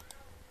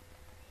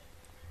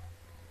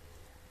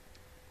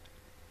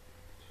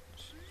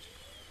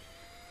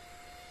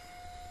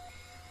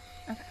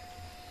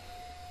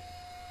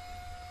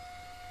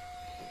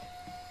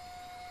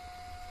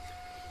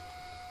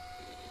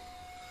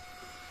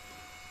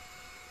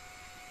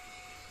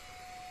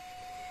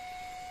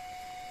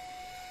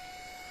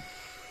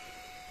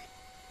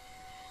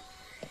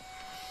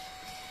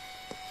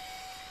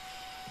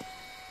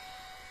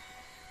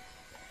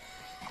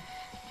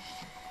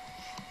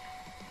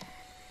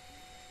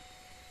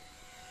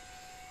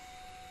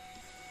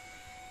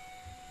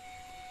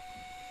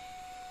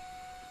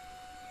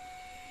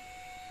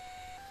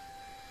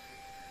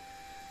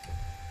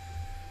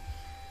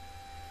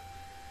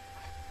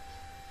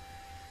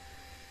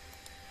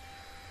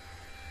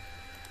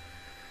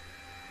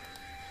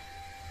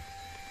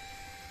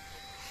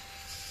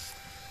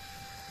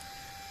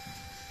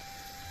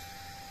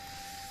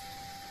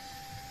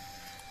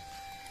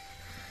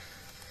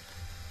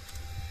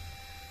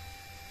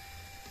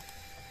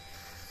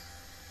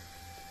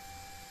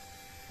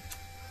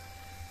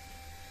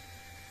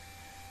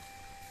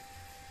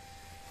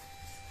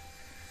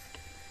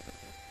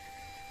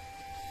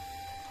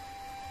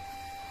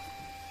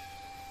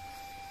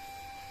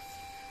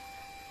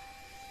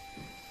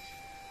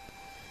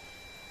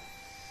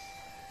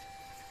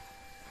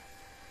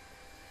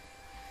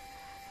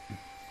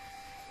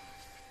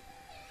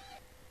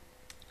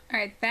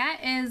 Alright,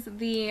 that is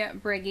the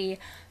Briggy.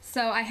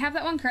 So I have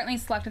that one currently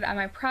selected on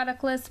my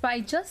product list, but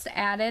I just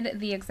added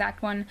the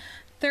exact one,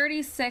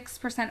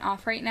 36%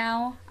 off right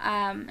now,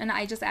 and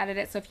I just added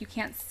it, so if you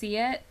can't see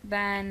it,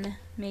 then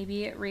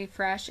maybe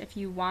refresh if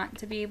you want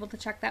to be able to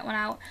check that one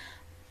out.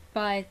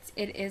 but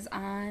it is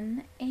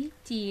on a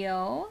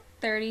deal,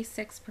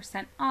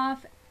 36%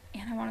 off,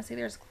 and I want to say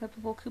there's a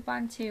clippable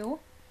coupon too.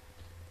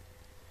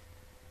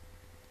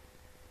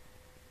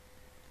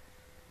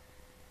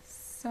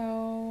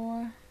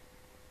 So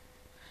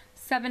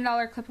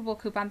 $7 clippable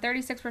coupon,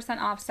 36%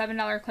 off,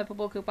 $7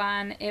 clippable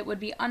coupon. It would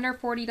be under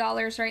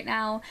 $40 right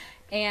now,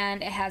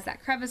 and it has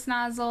that crevice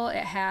nozzle,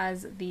 it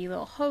has the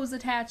little hose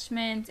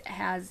attachment, it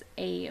has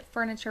a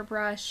furniture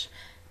brush.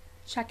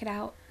 Check it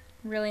out.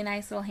 Really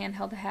nice little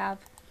handheld to have.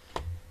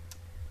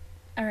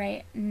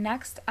 Alright,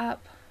 next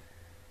up,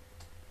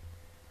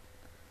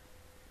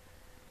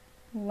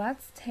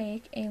 let's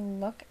take a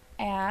look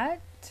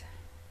at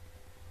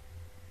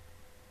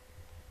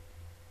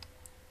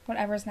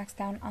whatever's next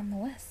down on the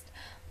list.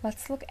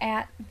 Let's look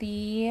at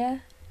the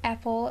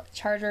Apple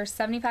chargers,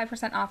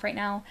 75% off right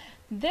now.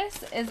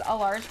 This is a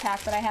large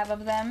pack that I have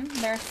of them.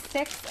 There's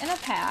 6 in a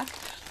pack.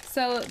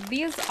 So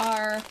these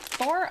are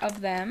 4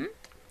 of them.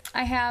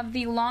 I have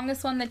the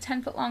longest one, the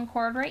 10-foot long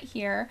cord right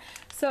here.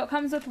 So it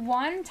comes with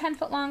one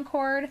 10-foot long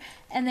cord,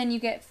 and then you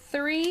get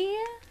 3,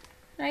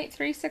 right?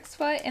 3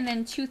 6-foot, and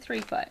then 2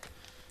 3-foot.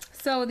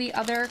 So the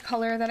other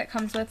color that it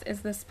comes with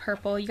is this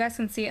purple. You guys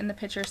can see it in the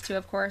pictures too,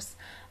 of course.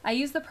 I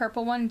use the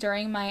purple one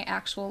during my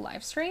actual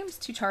live streams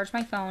to charge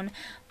my phone,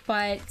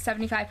 but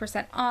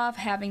 75% off,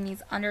 having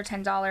these under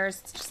 $10.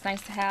 It's just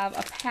nice to have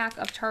a pack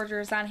of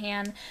chargers on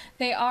hand.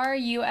 They are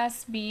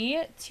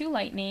USB to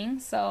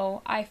Lightning,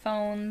 so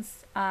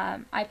iPhones,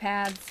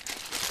 iPads.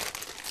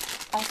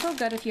 Also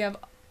good if you have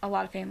a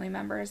lot of family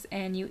members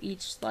and you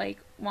each like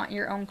want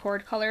your own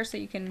cord color so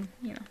you can,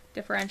 you know,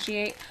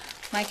 differentiate.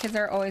 My kids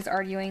are always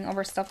arguing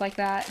over stuff like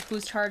that.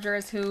 Whose charger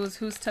is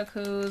whose took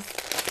whose,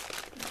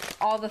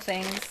 all the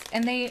things.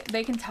 And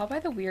they can tell by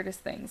the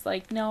weirdest things.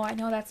 Like, no, I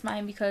know that's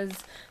mine because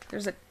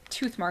there's a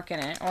tooth mark in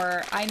it.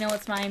 Or I know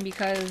it's mine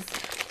because,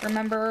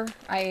 remember,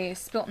 I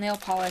spilt nail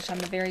polish on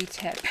the very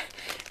tip.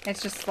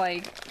 It's just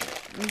like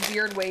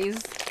weird ways.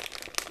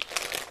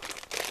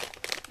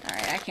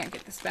 Alright, I can't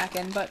get this back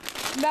in, but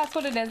that's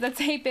what it is.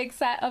 That's a big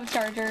set of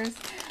chargers.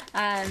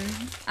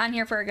 On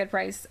here for a good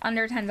price,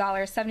 under $10,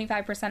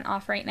 75%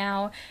 off right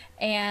now,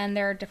 and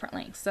there are different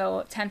lengths,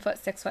 so 10-foot,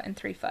 6-foot, and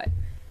 3-foot.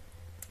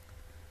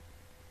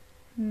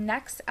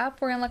 Next up,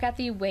 we're gonna look at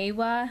the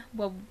Waweya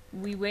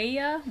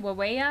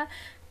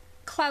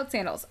cloud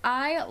sandals.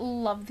 I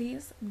love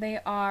these. They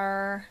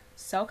are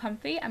so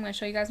comfy. I'm gonna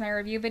show you guys my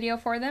review video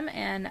for them,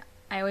 and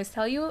I always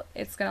tell you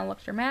it's gonna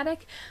look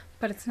dramatic,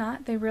 but it's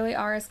not. They really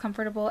are as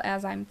comfortable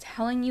as I'm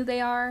telling you they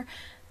are.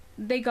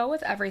 They go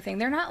with everything.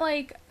 They're not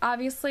like,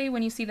 obviously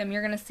when you see them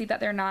you're gonna see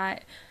that they're not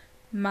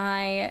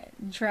my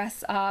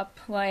dress up,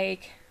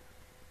 like,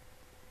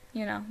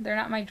 you know, they're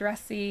not my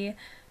dressy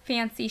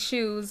fancy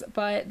shoes,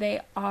 but they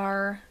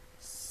are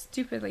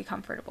stupidly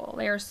comfortable.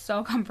 They are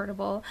so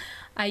comfortable.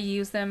 I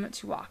use them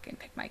to walk and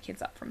pick my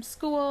kids up from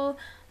school,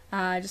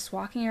 just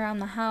walking around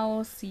the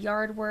house,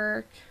 yard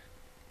work.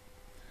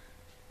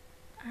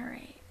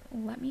 Alright,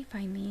 let me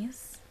find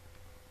these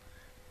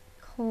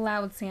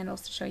cloud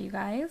sandals to show you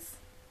guys.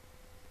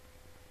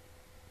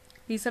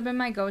 These have been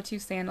my go-to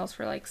sandals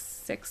for like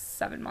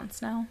 6-7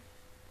 months now.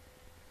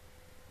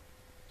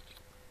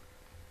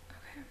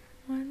 Okay,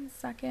 1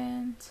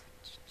 second.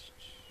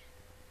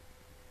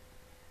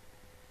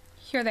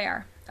 Here they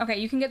are. Okay,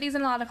 you can get these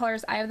in a lot of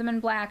colors. I have them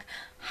in black.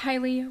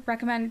 Highly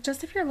recommend.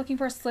 Just if you're looking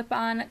for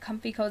slip-on,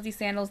 comfy, cozy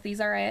sandals,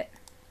 these are it.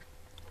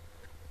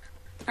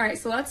 Alright,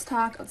 so let's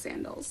talk about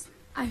sandals.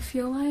 I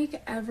feel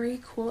like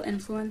every cool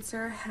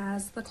influencer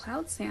has the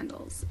cloud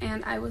sandals,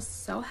 and I was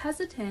so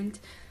hesitant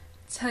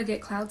to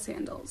get cloud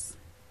sandals.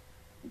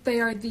 They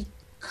are the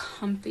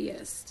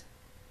comfiest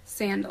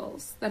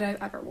sandals that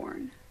I've ever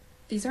worn.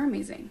 These are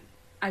amazing.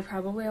 I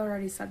probably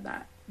already said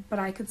that, but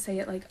I could say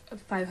it like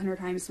 500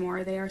 times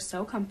more. They are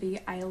so comfy.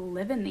 I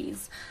live in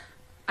these.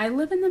 I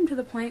live in them to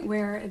the point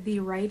where the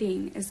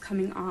writing is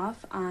coming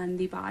off on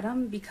the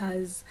bottom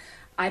because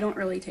I don't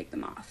really take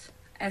them off.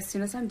 As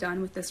soon as I'm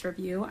done with this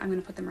review, I'm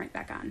gonna put them right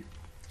back on.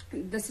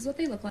 This is what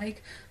they look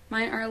like.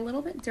 Mine are a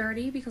little bit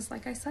dirty because,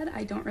 like I said,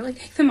 I don't really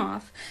take them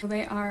off.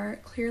 They are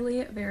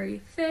clearly very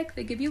thick.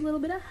 They give you a little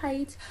bit of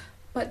height,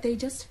 but they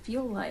just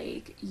feel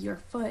like your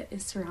foot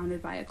is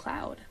surrounded by a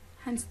cloud.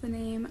 Hence the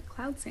name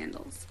cloud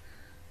sandals.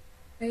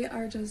 They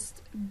are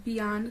just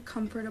beyond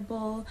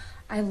comfortable.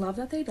 I love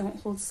that they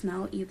don't hold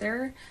smell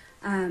either.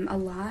 A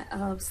lot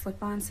of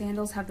slip-on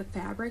sandals have the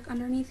fabric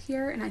underneath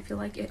here, and I feel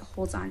like it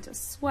holds on to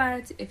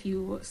sweat. If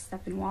you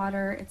step in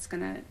water, it's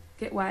gonna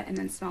get wet and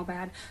then smell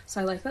bad.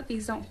 So I like that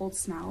these don't hold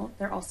smell.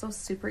 They're also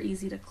super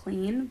easy to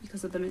clean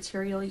because of the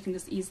material. You can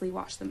just easily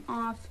wash them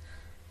off.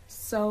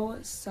 So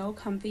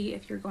comfy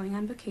if you're going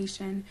on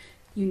vacation.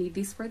 You need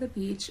these for the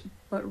beach,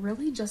 but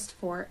really just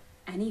for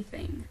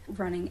anything.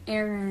 Running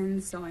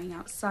errands, going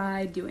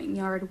outside, doing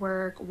yard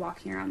work,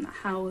 walking around the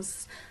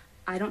house.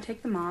 I don't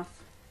take them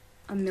off.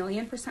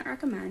 1,000,000%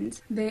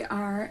 recommend. They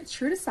are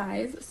true to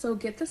size, so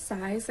get the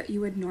size that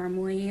you would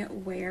normally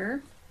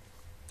wear.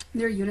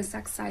 They're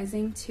unisex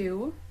sizing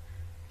too.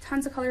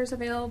 tons of colors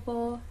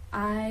available.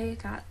 I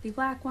got the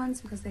black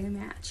ones because they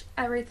match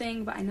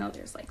everything, but I know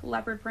there's like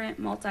leopard print,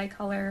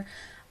 multicolor.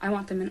 I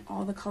want them in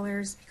all the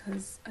colors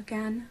because,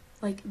 again,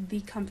 like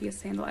the comfiest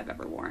sandal I've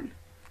ever worn.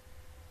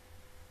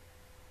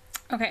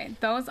 Okay,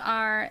 those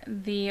are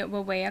the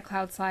Wawea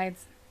Cloud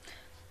Slides.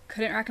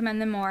 Couldn't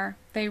recommend them more.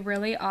 They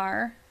really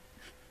are.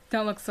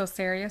 Don't look so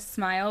serious.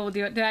 Smile.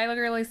 Did I look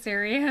really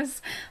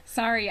serious?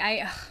 Sorry,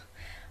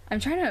 I'm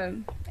trying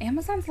to...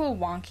 Amazon's a little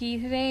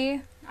wonky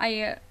today.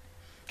 I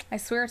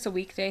swear it's a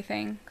weekday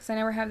thing because I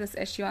never have this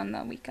issue on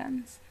the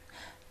weekends.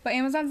 But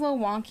Amazon's a little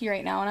wonky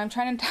right now, and I'm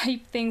trying to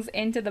type things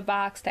into the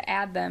box to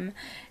add them,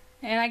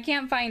 and I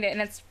can't find it, and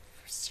it's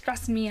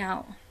stressing me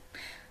out.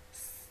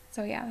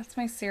 So yeah, that's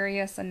my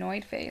serious,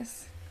 annoyed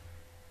face.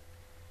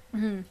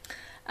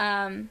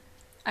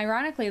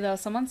 Ironically, though,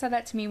 someone said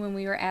that to me when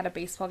we were at a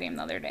baseball game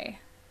the other day.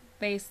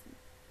 They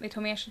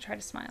told me I should try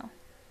to smile.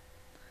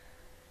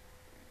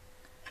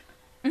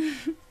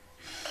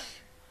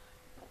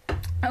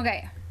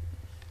 Okay.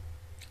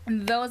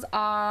 Those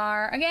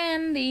are,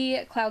 again,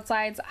 the Cloud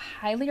Slides.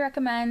 Highly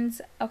recommend.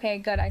 Okay,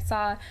 good. I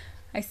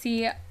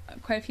see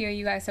quite a few of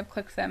you guys have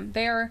clicked them.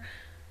 They're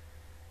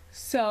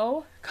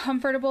so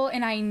comfortable,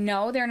 and I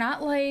know they're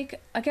not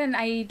like, again,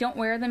 I don't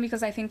wear them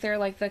because I think they're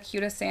like the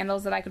cutest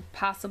sandals that I could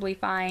possibly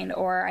find,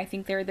 or I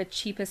think they're the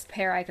cheapest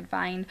pair I could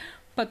find,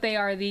 but they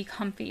are the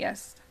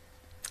comfiest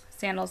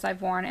sandals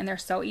I've worn, and they're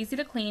so easy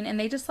to clean, and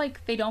they just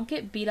like, they don't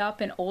get beat up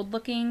and old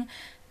looking.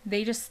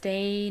 They just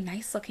stay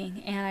nice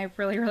looking, and I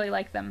really, really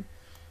like them.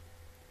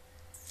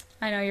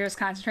 I know you're just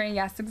concentrating.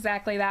 Yes,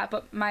 exactly that,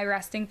 but my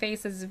resting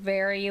face is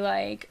very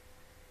like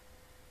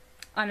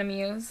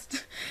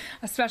unamused,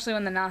 especially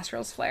when the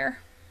nostrils flare.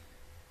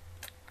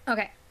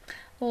 Okay,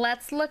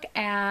 let's look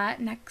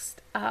at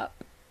next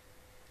up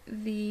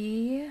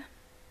I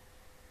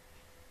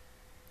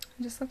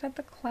just looked at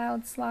the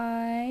Cloud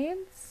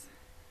Slides.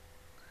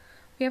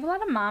 We have a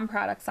lot of mom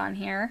products on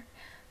here.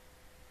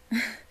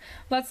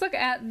 Let's look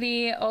at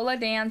the Ola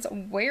Dance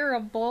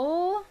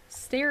wearable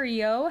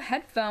stereo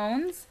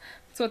headphones.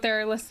 That's what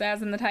they're listed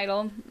as in the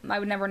title. I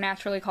would never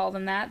naturally call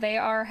them that. They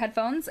are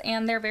headphones,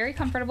 and they're very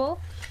comfortable.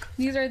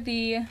 These are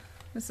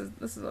this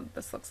is what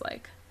this looks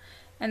like.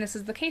 And this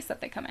is the case that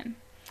they come in.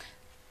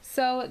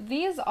 So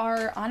these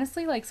are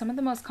honestly like some of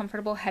the most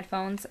comfortable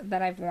headphones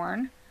that I've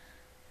worn.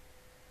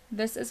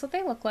 This is what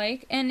they look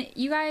like. And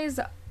you guys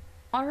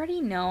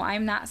already know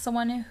I'm not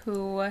someone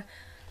who,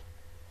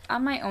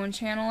 on my own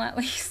channel at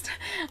least,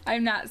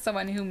 I'm not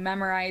someone who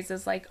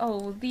memorizes like,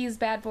 oh, these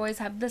bad boys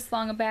have this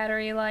long a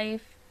battery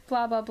life,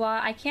 blah, blah, blah.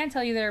 I can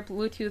tell you they're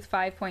Bluetooth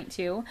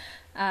 5.2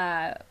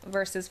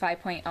 versus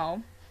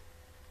 5.0.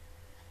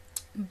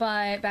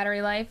 But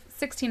battery life,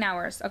 16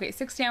 hours. Okay,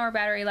 16-hour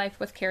battery life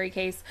with carry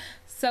case.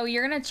 So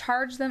you're going to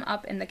charge them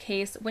up in the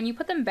case. When you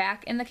put them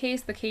back in the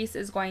case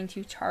is going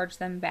to charge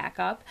them back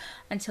up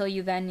until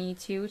you then need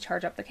to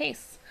charge up the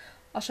case.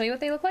 I'll show you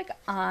what they look like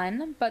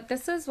on, but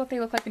this is what they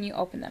look like when you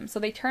open them. So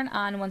they turn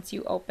on once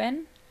you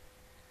open.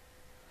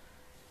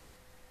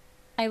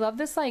 I love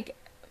this like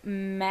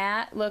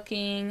matte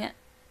looking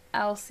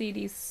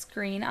LCD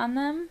screen on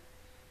them.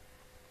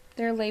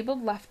 They're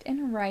labeled left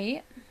and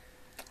right.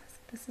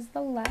 This is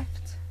the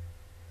left.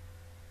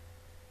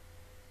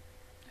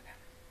 Okay.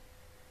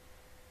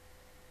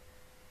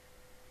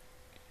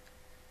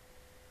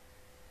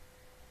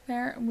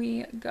 There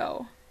we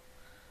go.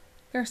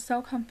 They're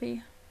so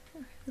comfy.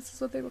 This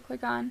is what they look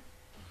like on.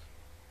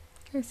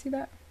 Can you see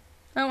that?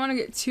 I don't want to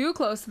get too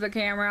close to the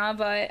camera,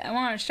 but I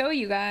want to show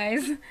you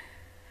guys.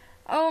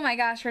 Oh my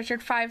gosh,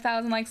 Richard,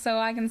 5,000 likes so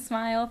I can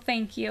smile.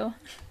 Thank you.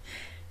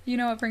 You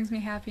know what brings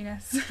me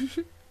happiness.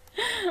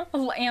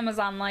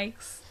 Amazon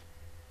likes.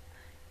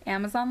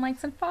 Amazon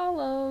likes and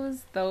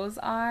follows. Those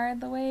are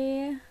the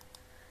way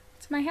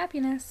to my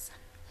happiness.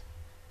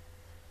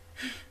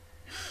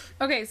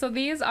 Okay, so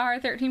these are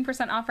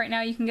 13% off right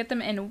now. You can get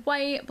them in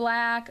white,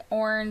 black,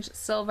 orange,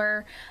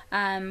 silver,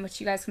 which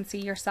you guys can see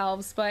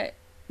yourselves, but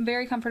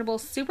very comfortable,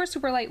 super,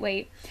 super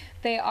lightweight.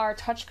 They are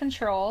touch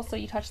control, so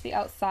you touch the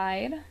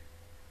outside,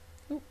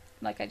 ooh,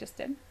 like I just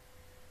did.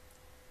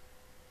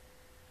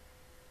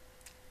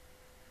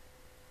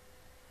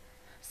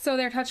 So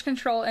they're touch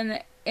control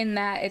in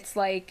that it's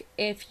like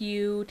if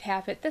you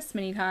tap it this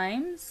many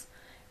times,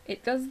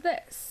 it does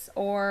this,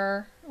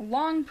 or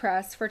long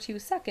press for 2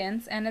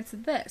 seconds and it's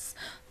this.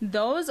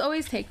 Those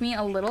always take me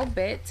a little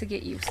bit to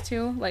get used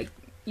to, like,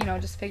 you know,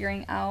 just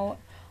figuring out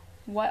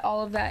what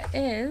all of that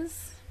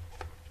is.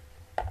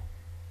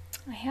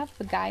 I have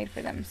the guide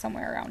for them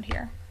somewhere around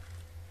here.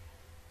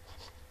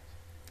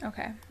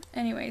 Okay,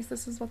 anyways,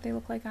 this is what they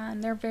look like on.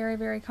 They're very,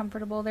 very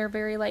comfortable. They're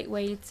very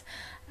lightweight.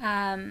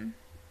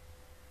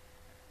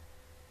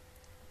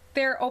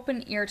 They're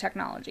open ear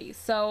technology.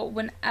 So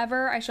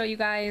whenever I show you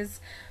guys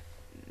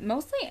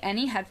mostly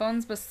any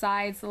headphones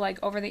besides the like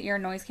over the ear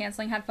noise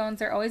canceling headphones,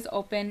 they're always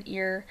open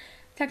ear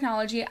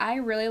technology. I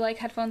really like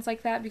headphones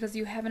like that because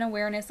you have an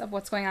awareness of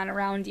what's going on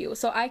around you.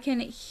 So I can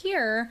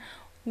hear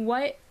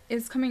what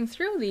is coming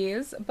through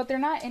these, but they're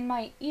not in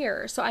my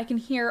ear, so I can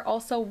hear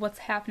also what's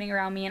happening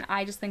around me, and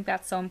I just think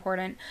that's so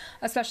important,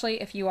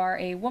 especially if you are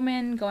a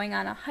woman going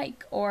on a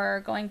hike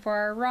or going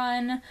for a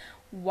run,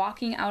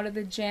 walking out of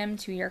the gym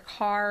to your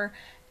car.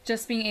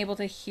 Just being able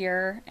to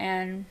hear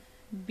and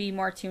be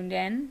more tuned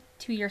in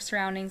to your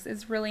surroundings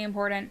is really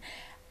important.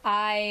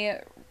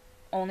 I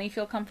only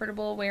feel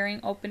comfortable wearing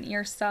open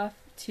ear stuff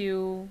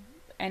to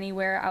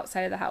anywhere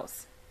outside of the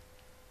house.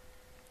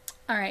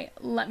 Alright,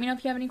 let me know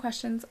if you have any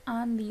questions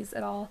on these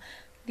at all.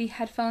 The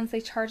headphones,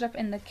 they charge up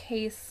in the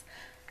case.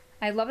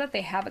 I love that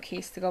they have a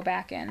case to go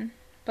back in,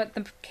 but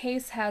the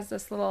case has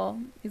these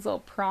little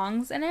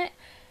prongs in it,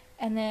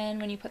 and then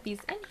when you put these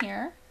in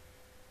here,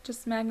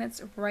 just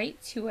magnets right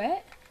to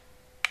it,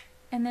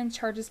 and then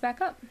charges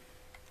back up.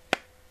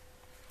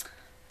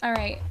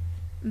 Alright,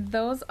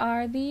 those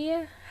are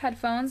the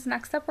headphones.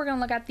 Next up, we're going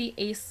to look at the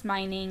Ace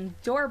Mining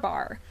door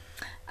bar.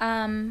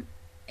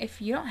 If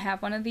you don't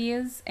have one of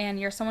these and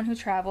you're someone who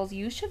travels,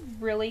 you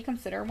should really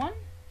consider one.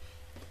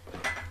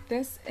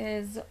 This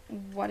is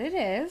what it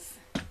is.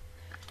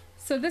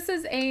 So this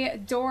is a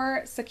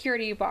door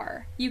security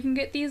bar. You can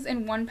get these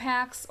in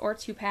 1-packs or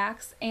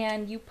 2-packs,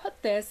 and you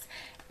put this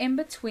in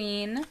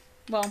between,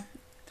 well,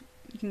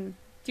 you can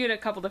do it a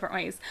couple different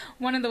ways.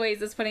 One of the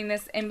ways is putting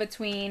this in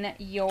between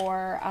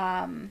your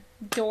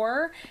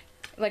door,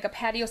 like a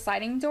patio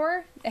sliding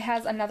door. It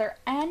has another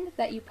end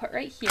that you put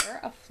right here,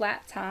 a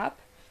flat top.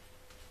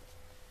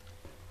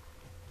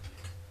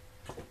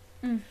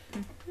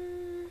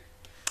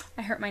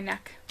 I hurt my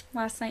neck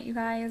last night, you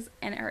guys,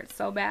 and it hurts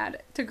so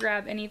bad to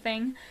grab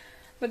anything.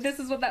 But this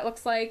is what that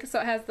looks like. So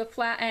it has the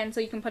flat end, so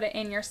you can put it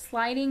in your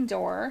sliding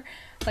door,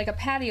 like a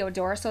patio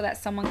door, so that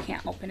someone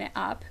can't open it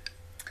up.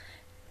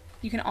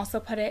 You can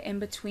also put it in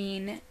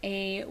between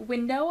a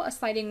window, a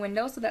sliding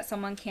window, so that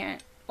someone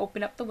can't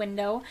open up the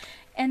window.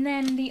 And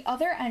then the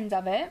other end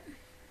of it,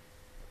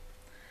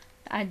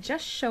 I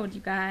just showed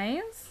you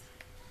guys,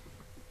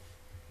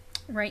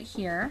 right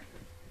here,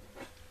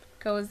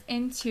 goes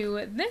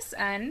into this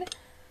end,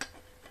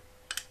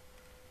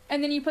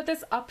 and then you put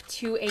this up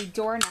to a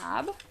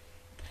doorknob,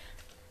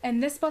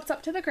 and this butts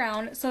up to the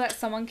ground so that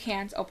someone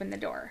can't open the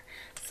door.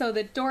 So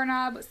the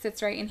doorknob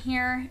sits right in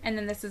here, and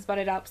then this is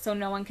butted up so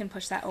no one can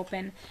push that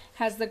open.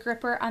 Has the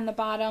gripper on the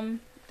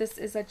bottom. This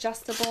is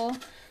adjustable,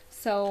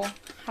 so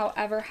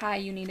however high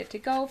you need it to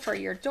go for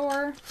your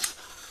door,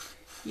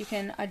 you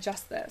can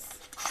adjust this.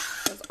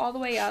 It goes all the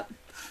way up.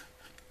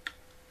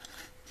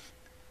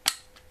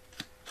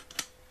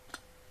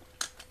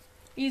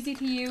 Easy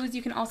to use.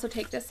 You can also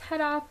take this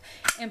head off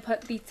and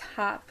put the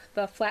top,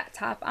 the flat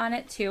top on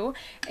it too.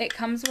 It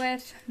comes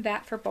with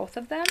that for both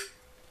of them.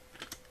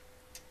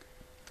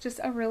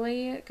 Just a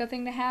really good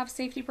thing to have,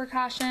 safety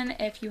precaution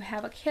if you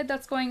have a kid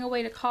that's going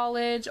away to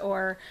college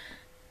or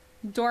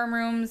dorm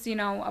rooms, you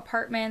know,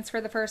 apartments for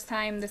the first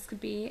time. This could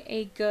be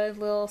a good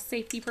little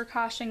safety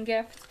precaution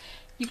gift.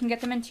 You can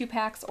get them in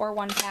 2-packs or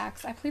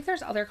 1-packs. I believe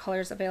there's other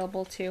colors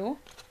available too.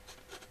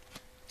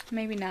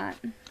 Maybe not,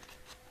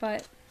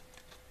 but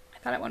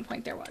I thought at one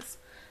point there was.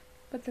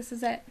 But this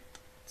is it.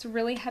 It's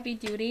really heavy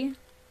duty,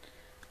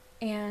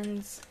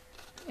 and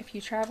if you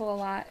travel a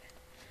lot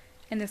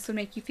and this would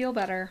make you feel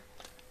better,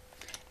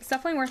 it's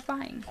definitely worth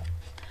buying.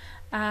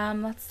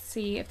 Let's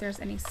see if there's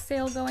any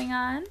sale going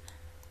on.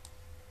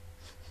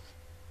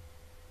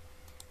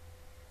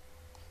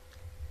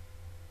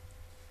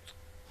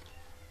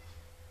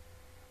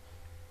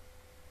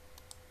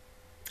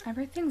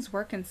 Everything's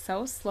working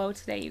so slow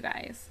today, you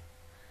guys.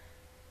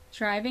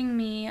 Driving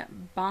me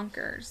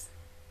bonkers.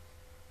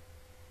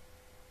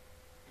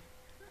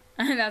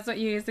 And that's what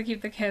you use to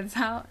keep the kids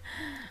out.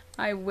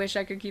 I wish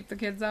I could keep the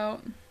kids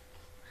out.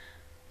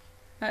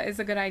 That is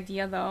a good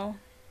idea though.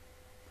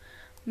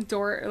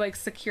 Door, like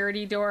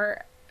security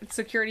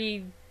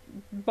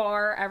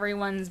bar,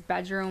 everyone's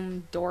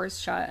bedroom doors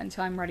shut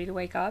until I'm ready to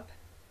wake up.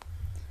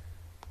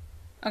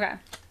 Okay.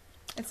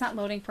 It's not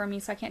loading for me,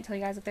 so I can't tell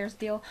you guys if there's a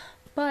deal.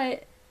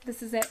 But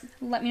this is it.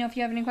 Let me know if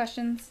you have any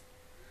questions.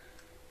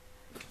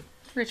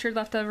 Richard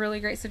left a really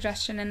great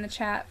suggestion in the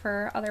chat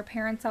for other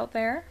parents out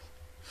there.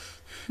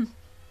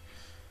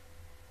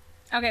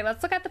 Okay,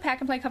 let's look at the pack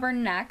and play cover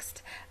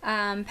next.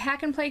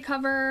 Pack and play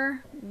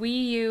cover,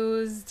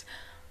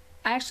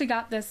 I actually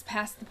got this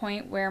past the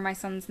point where my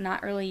son's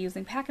not really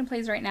using pack and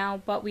plays right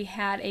now, but we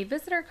had a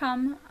visitor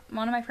come.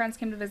 One of my friends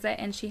came to visit,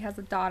 and she has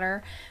a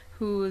daughter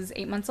who's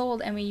 8 months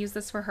old, and we used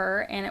this for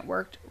her, and it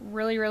worked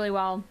really, really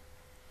well.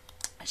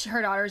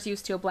 Her daughter's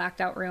used to a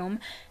blacked out room,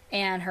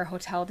 and her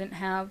hotel didn't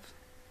have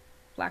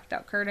blacked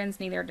out curtains,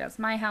 neither does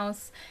my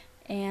house,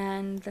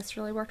 and this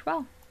really worked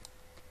well.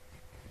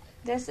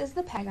 This is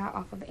the peg out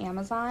off of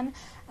Amazon.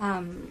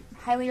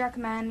 Highly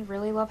recommend,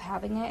 really love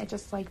having it. It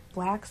just like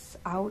blacks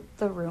out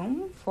the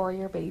room for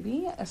your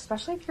baby,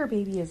 especially if your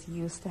baby is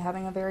used to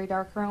having a very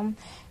dark room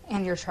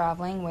and you're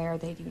traveling where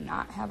they do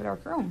not have a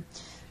dark room.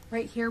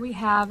 Right here we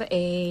have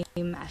a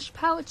mesh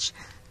pouch.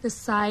 This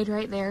side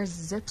right there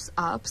zips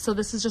up. So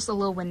this is just a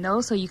little window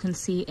so you can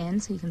see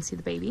in, so you can see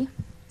the baby.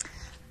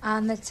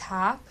 On the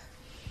top,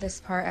 This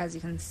part, as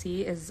you can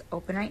see, is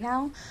open right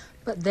now,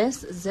 but this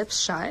zips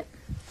shut.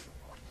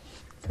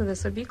 So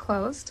this would be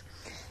closed.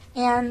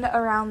 And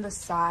around the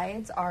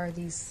sides are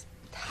these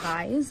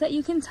ties that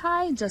you can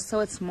tie just so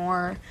it's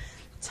more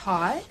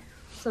taut.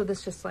 So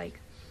this just like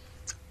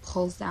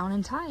pulls down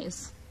and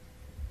ties.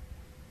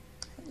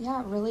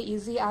 Yeah, really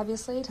easy,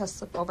 obviously, to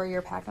slip over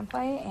your pack and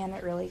play, and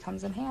it really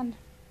comes in hand.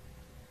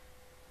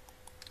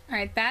 All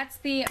right, that's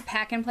the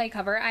pack and play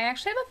cover. I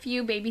actually have a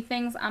few baby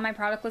things on my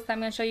product list that I'm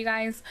going to show you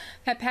guys.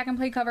 That pack and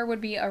play cover would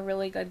be a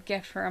really good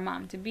gift for a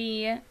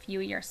mom-to-be. If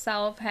you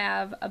yourself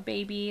have a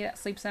baby that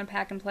sleeps in a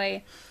pack and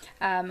play,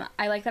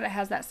 I like that it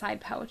has that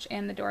side pouch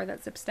and the door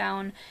that zips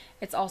down.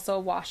 It's also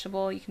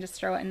washable. You can just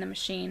throw it in the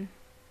machine.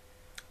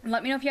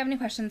 Let me know if you have any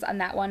questions on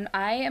that one.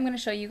 I am going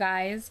to show you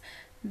guys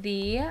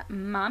the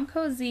Mom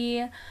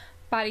Cozy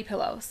body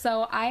pillow.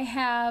 So I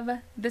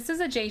have, this is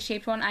a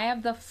J-shaped one. I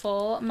have the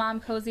full Mom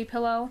Cozy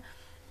pillow.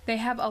 They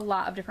have a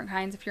lot of different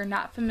kinds. If you're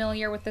not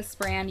familiar with this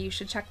brand, you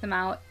should check them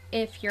out.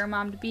 If you're a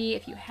mom-to-be,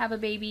 if you have a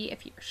baby,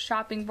 if you're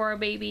shopping for a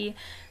baby,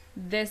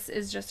 this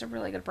is just a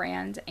really good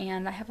brand,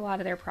 and I have a lot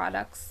of their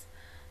products.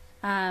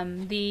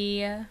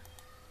 The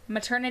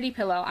maternity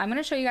pillow, I'm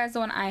going to show you guys the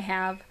one I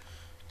have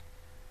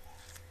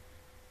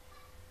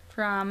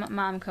from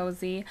Mom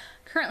Cozy.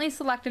 Currently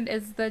selected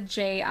is the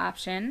J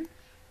option.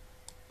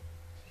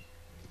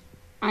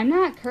 I'm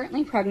not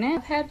currently pregnant.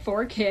 I've had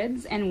 4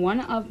 kids, and one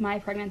of my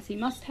pregnancy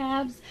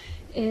must-haves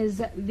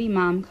is the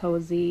Mom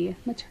Cozy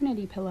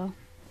maternity pillow.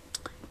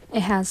 It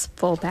has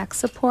full back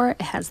support,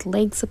 it has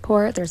leg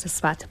support, there's a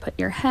spot to put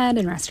your head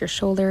and rest your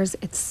shoulders.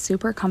 It's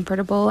super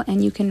comfortable,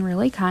 and you can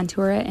really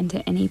contour it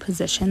into any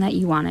position that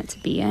you want it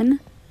to be in.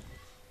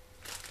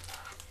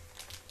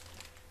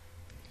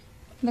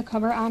 The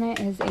cover on it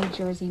is a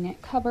jersey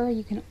knit cover.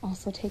 You can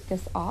also take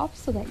this off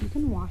so that you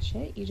can wash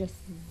it. You just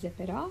zip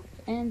it off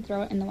and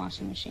throw it in the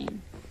washing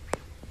machine.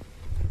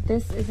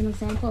 This is an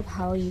example of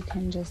how you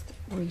can just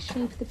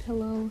reshape the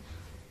pillow.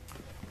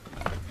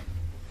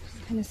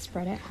 Just kind of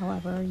spread it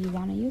however you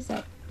want to use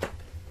it.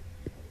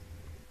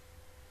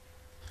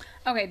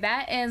 Okay,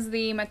 that is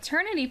the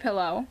maternity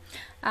pillow.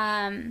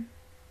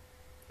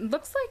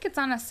 Looks like it's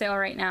on a sale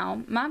right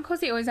now. Mom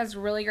Cozy always has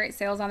really great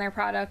sales on their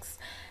products.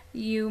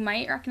 You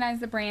might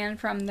recognize the brand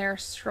from their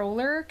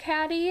stroller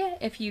caddy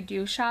if you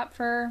do shop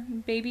for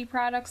baby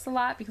products a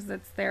lot, because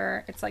it's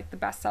like the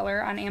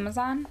bestseller on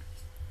Amazon.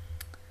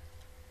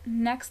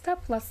 Next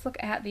up, let's look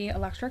at the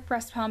electric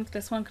breast pump.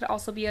 This one could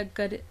also be a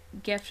good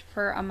gift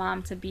for a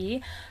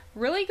mom-to-be.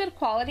 Really good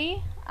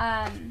quality.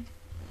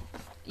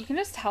 You can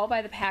just tell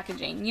by the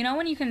packaging. You know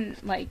when you can,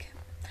 like,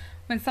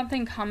 when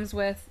something comes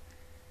with,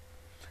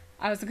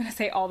 I was going to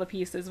say all the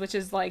pieces, which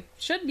is like,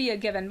 should be a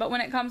given, but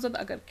when it comes with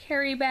a good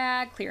carry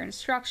bag, clear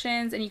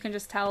instructions, and you can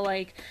just tell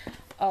like,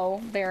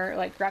 oh, they're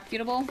like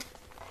reputable.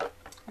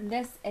 And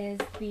this is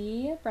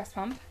the breast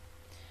pump.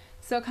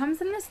 So it comes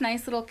in this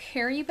nice little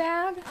carry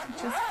bag,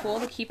 which is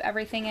cool to keep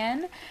everything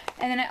in.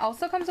 And then it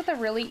also comes with a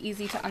really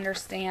easy to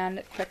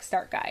understand quick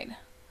start guide.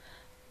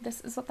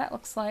 This is what that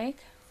looks like.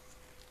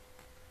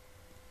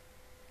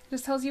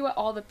 Just tells you what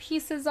all the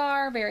pieces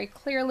are very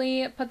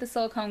clearly. Put the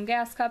silicone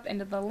gas cup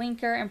into the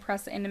linker and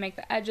press it in to make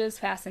the edges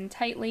fasten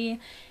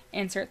tightly.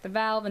 Insert the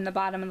valve in the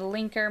bottom of the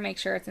linker. Make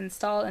sure it's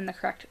installed in the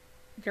correct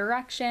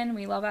direction.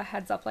 We love a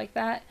heads up like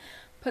that.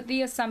 Put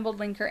the assembled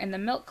linker in the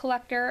milk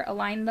collector.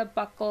 Align the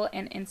buckle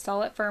and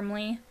install it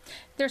firmly.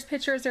 There's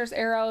pictures, there's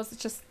arrows.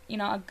 It's just, you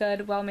know, a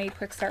good, well-made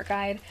quick start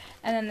guide.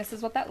 And then this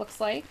is what that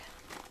looks like.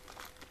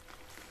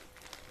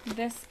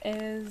 This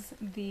is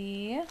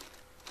the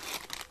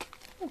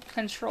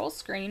control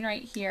screen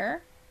right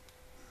here.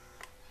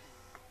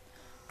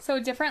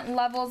 So different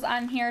levels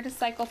on here to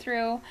cycle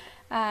through.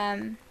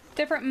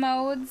 Different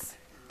modes.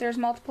 There's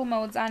multiple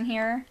modes on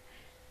here.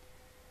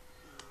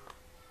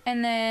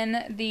 And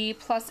then the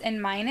plus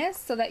and minus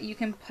so that you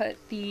can put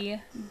the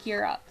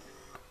gear up.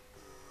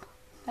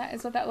 That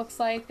is what that looks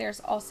like. There's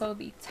also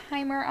the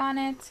timer on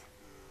it.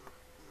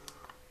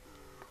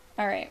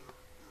 Alright.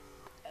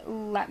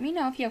 Let me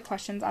know if you have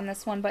questions on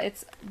this one, but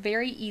it's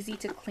very easy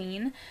to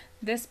clean.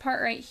 This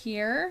part right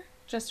here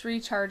just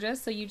recharges,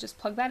 so you just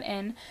plug that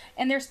in.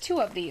 And there's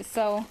 2 of these,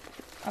 so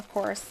of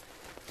course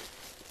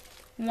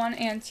 1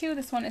 and 2.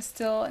 This one is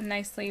still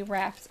nicely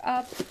wrapped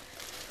up.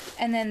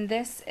 And then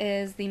this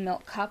is the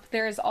milk cup.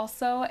 There is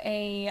also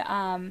a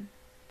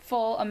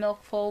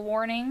milk full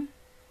warning.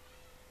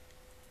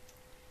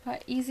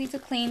 But easy to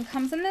clean.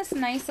 Comes in this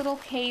nice little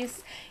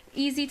case,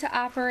 easy to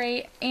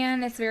operate,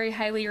 and it's very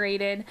highly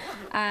rated.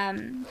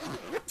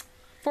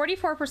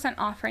 44%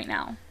 off right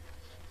now.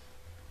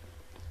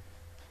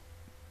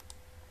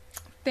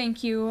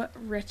 Thank you,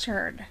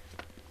 Richard.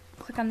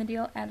 Click on the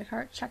deal, add to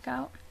cart,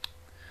 checkout.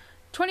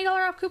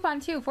 $20 off coupon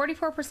too.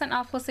 44%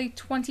 off plus a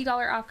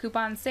 $20 off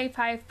coupon. Save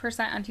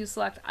 5% on 2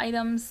 select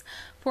items.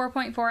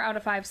 4.4 out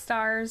of 5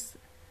 stars.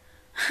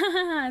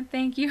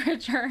 Thank you,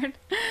 Richard.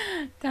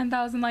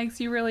 10,000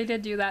 likes. You really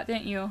did do that,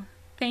 didn't you?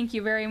 Thank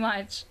you very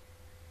much.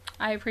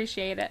 I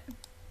appreciate it.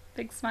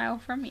 Big smile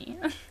from me.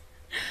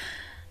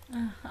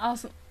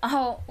 Also,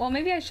 well,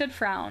 maybe I should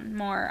frown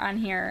more on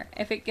here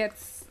if it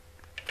gets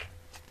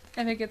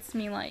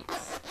me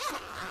likes.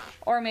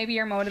 Or maybe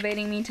you're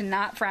motivating me to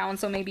not frown,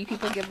 so maybe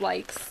people give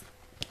likes.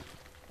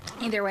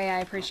 Either way, I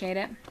appreciate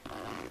it.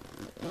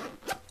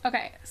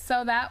 Okay,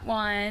 so that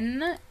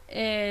one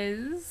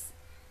is,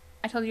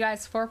 I told you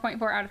guys,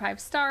 4.4 out of 5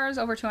 stars,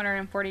 over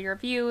 240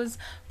 reviews,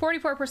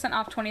 44%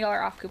 off,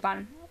 $20 off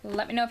coupon.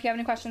 Let me know if you have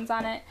any questions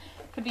on it.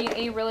 Could be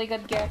a really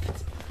good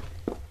gift.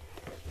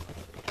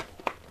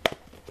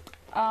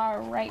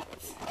 Alright.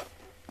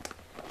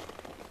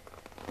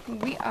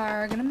 We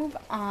are going to move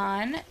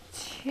on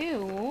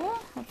to,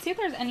 let's see if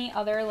there's any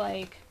other,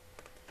 like,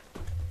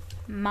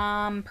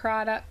 mom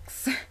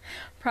products.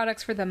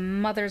 Products for the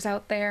mothers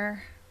out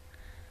there.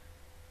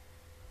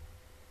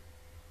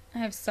 I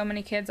have so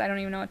many kids, I don't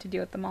even know what to do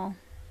with them all.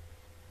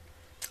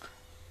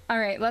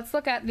 Alright, let's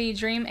look at the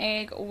Dream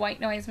Egg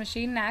white noise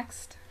machine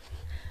next.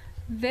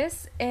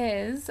 This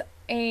is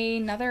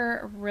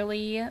another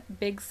really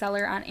big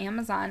seller on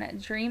Amazon.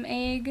 Dream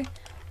Egg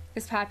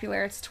is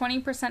popular. It's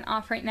 20%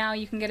 off right now.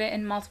 You can get it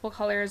in multiple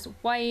colors: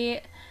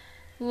 white,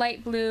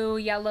 light blue,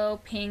 yellow,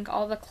 pink,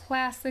 all the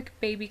classic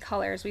baby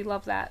colors. We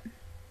love that.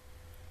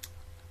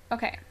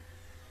 Okay.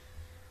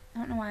 I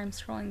don't know why I'm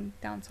scrolling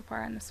down so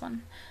far on this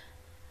one.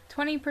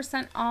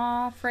 20%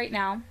 off right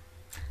now.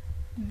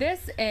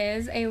 This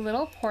is a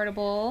little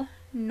portable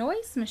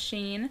noise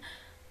machine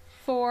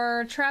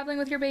for traveling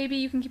with your baby.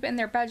 You can keep it in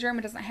their bedroom.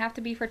 It doesn't have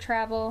to be for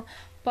travel,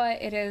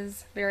 but it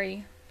is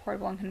very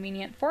portable and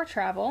convenient for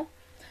travel.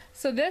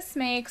 So this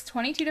makes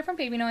 22 different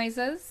baby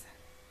noises.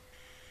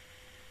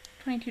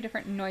 22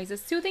 different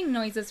noises. Soothing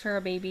noises for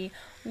a baby.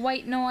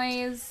 White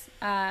noise,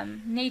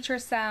 nature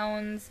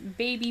sounds,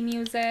 baby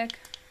music.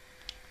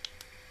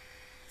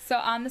 So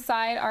on the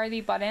side are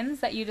the buttons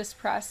that you just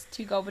press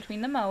to go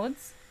between the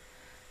modes.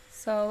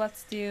 So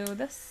let's do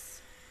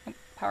this. Oh,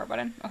 power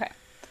button. Okay.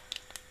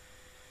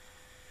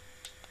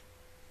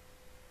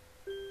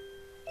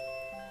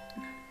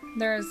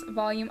 There's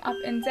volume up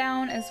and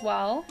down as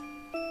well.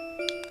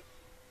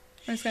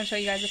 I'm just going to show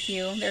you guys a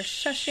few. There's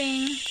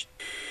shushing.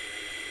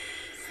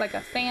 It's like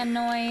a fan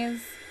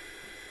noise.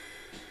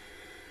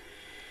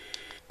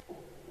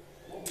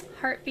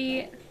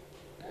 Heartbeat.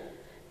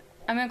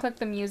 I'm going to click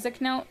the music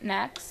note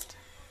next.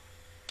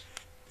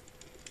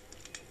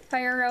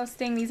 Fire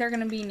roasting. These are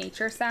going to be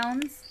nature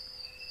sounds.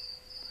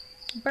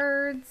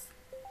 Birds.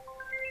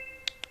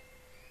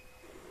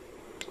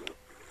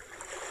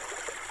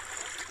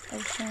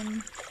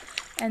 Ocean.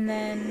 And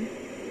then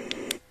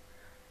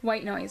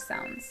white noise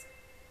sounds.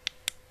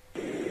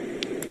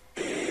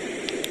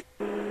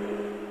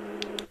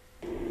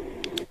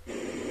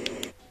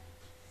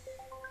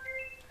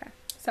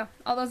 So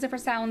all those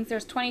different sounds,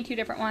 there's 22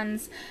 different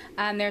ones.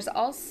 There's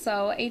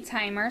also a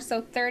timer,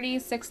 so 30,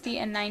 60,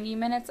 and 90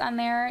 minutes on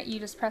there. You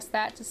just press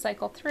that to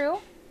cycle through.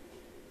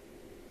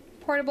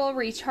 Portable,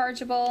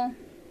 rechargeable.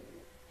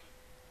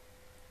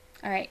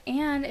 Alright,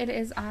 and it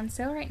is on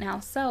sale right now,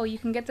 so you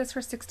can get this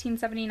for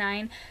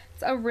 $16.79.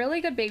 It's a really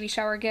good baby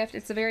shower gift.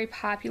 It's a very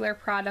popular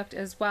product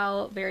as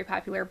well, very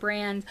popular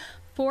brand.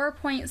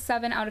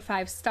 4.7 out of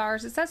 5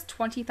 stars. It says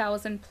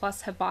 20,000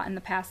 plus have bought in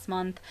the past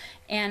month,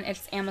 and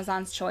it's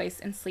Amazon's choice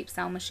in sleep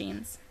sound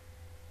machines.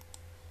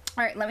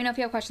 Alright, let me know if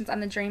you have questions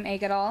on the Dream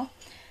Egg at all.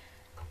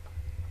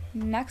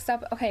 Next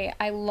up, okay,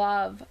 I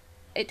love,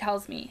 it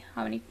tells me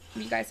how many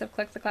of you guys have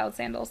clicked the cloud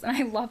sandals, and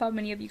I love how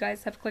many of you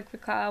guys have clicked the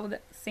cloud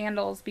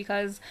sandals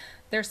because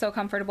they're so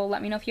comfortable.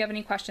 Let me know if you have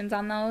any questions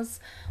on those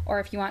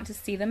or if you want to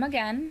see them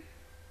again.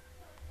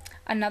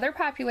 Another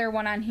popular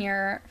one on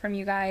here from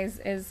you guys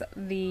is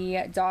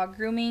the dog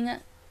grooming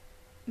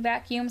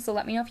vacuum, so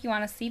let me know if you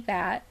want to see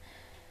that.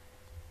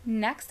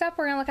 Next up,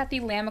 we're going to look at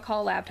the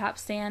Lamicall laptop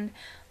stand.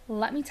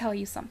 Let me tell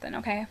you something,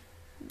 okay?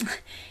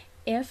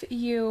 If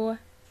you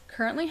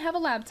currently have a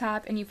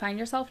laptop and you find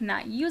yourself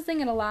not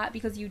using it a lot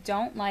because you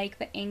don't like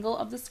the angle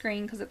of the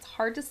screen because it's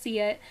hard to see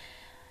it,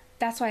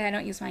 that's why I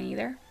don't use mine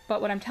either.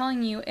 But what I'm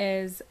telling you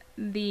is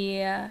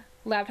the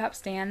laptop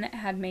stand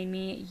had made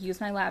me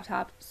use my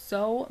laptop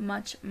so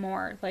much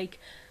more, like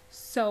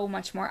so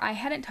much more. I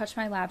hadn't touched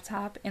my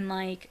laptop in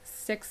like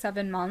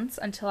 6-7 months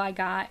until I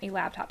got a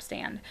laptop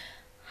stand.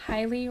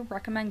 Highly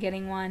recommend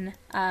getting one.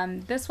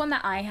 This one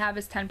that I have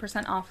is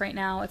 10% off right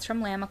now. It's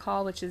from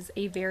Lamicall, which is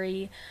a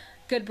very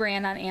good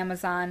brand on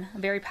Amazon, a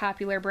very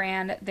popular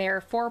brand. They're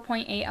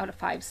 4.8 out of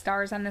 5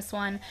 stars on this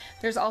one.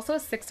 There's also a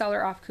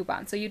 $6 off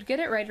coupon, so you'd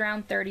get it right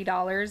around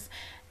 $30.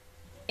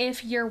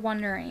 If you're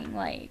wondering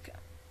like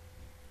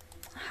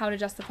how to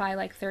justify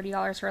like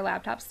 $30 for a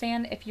laptop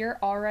stand, if you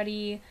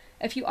already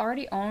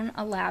own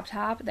a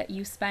laptop that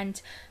you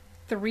spent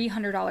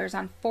 $300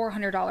 on,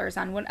 $400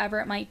 on, whatever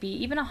it might be,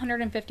 even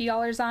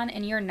 $150 on,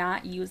 and you're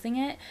not using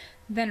it,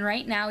 then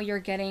right now you're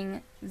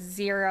getting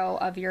zero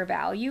of your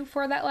value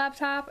for that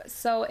laptop.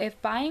 So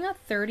if buying a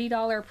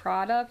 $30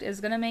 product is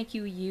going to make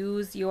you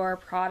use your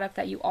product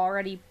that you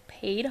already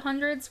paid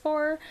hundreds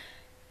for,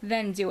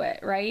 then do it,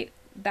 right?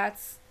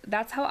 That's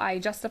how I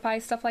justify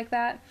stuff like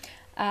that.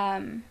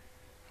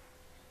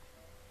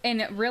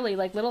 And really,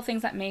 like, little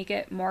things that make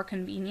it more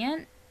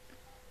convenient,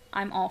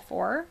 I'm all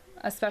for,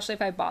 especially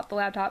if I bought the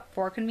laptop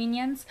for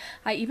convenience.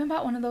 I even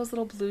bought one of those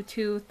little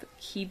Bluetooth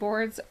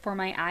keyboards for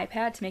my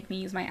iPad to make me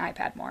use my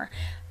iPad more.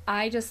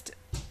 I just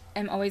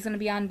am always going to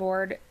be on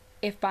board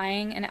if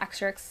buying an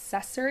extra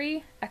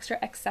accessory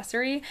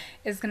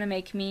is going to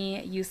make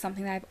me use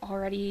something that I've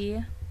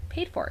already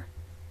paid for.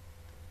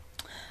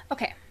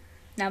 Okay,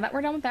 now that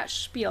we're done with that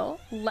spiel,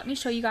 let me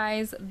show you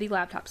guys the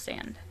laptop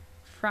stand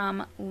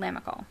from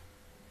Lamical.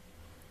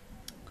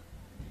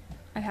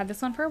 I've had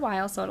this one for a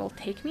while, so it'll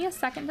take me a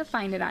second to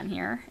find it on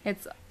here.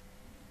 It's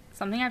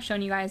something I've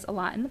shown you guys a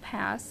lot in the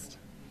past.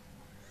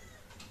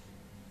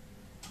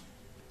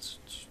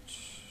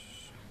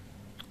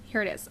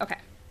 Here it is. Okay.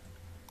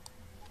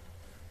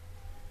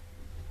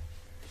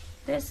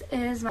 This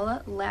is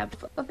my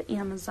laptop of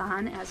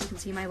Amazon. As you can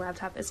see, my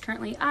laptop is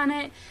currently on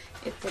it.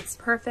 It fits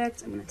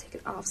perfect. I'm going to take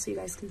it off so you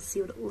guys can see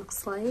what it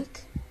looks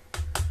like.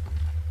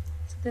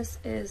 So this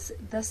is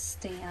the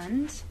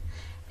stand.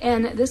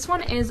 And this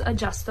one is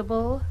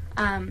adjustable.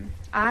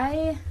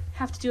 I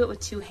have to do it with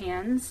two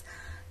hands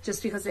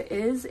just because it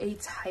is a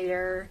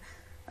tighter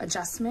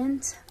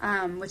adjustment,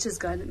 which is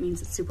good. It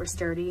means it's super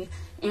sturdy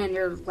and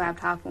your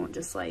laptop won't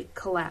just like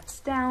collapse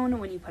down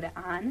when you put it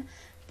on.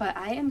 But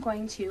I am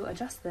going to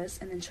adjust this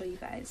and then show you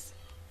guys.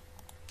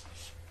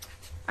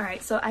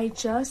 Alright, so I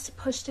just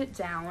pushed it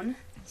down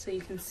so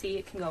you can see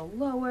it can go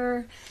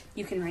lower.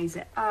 You can raise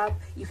it up.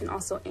 You can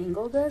also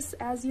angle this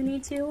as you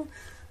need to.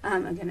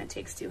 Again, it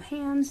takes two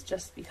hands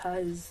just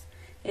because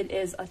it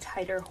is a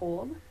tighter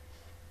hold.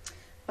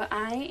 But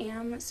I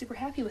am super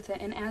happy with it.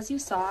 And as you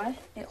saw,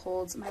 it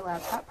holds my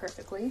laptop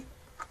perfectly.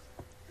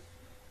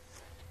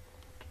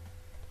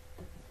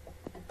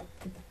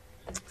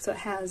 So it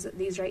has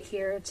these right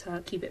here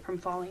to keep it from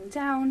falling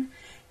down.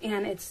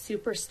 And it's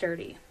super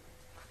sturdy.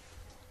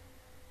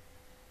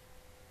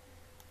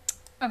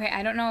 Okay,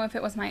 I don't know if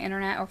it was my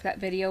internet or if that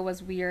video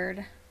was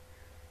weird.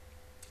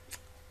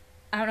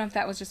 I don't know if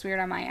that was just weird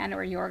on my end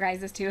or your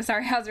guys' too.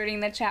 Sorry, I was reading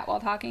the chat while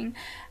talking.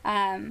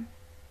 I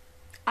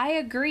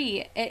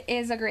agree. It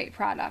is a great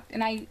product.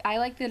 And I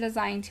like the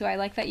design too. I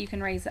like that you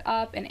can raise it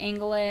up and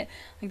angle it.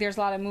 Like there's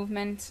a lot of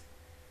movement,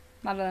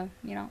 a lot of,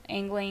 you know,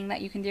 angling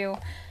that you can do.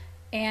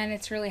 And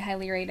it's really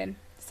highly rated.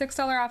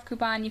 $6 off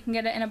coupon. You can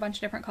get it in a bunch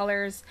of different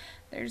colors.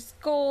 There's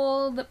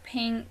gold,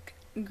 pink,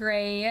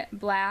 gray,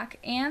 black,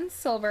 and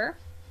silver.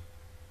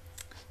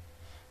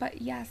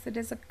 But yes, it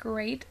is a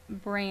great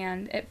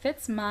brand. It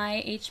fits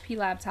my HP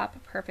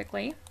laptop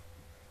perfectly.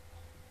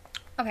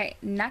 Okay,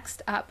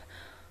 next up,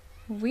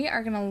 we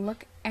are going to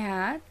look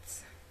at,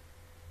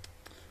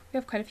 we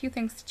have quite a few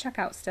things to check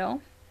out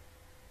still.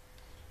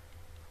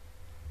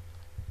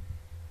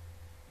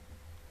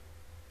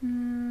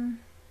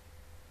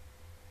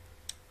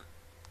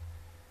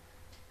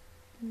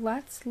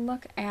 Let's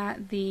look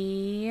at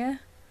the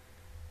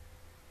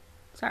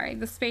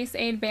Space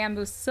Aid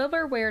Bamboo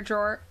Silverware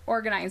Drawer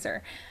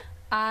Organizer.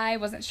 I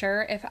wasn't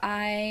sure if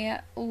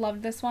I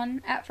loved this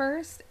one at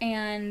first,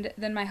 and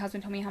then my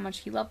husband told me how much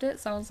he loved it,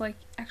 so I was like,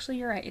 actually,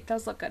 you're right. It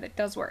does look good. It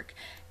does work.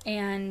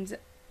 And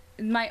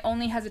my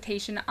only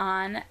hesitation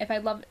on if I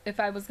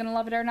was going to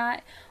love it or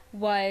not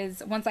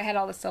was once I had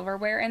all the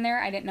silverware in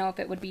there, I didn't know if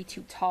it would be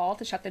too tall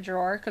to shut the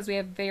drawer because we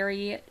have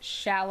very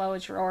shallow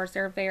drawers.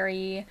 They're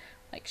very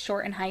like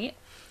short in height.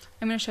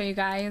 I'm going to show you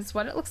guys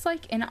what it looks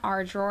like in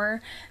our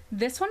drawer.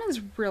 This one is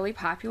really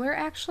popular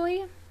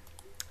actually.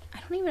 I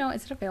don't even know,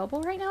 is it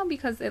available right now?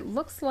 Because it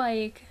looks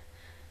like,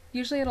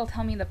 usually it'll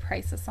tell me the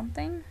price of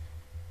something.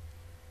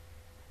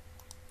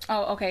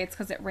 Oh, okay, it's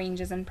because it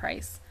ranges in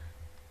price.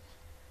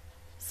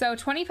 So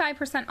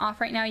 25% off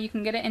right now. You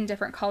can get it in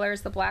different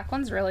colors. The black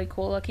one's really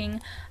cool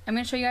looking. I'm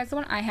going to show you guys the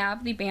one I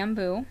have, the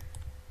bamboo.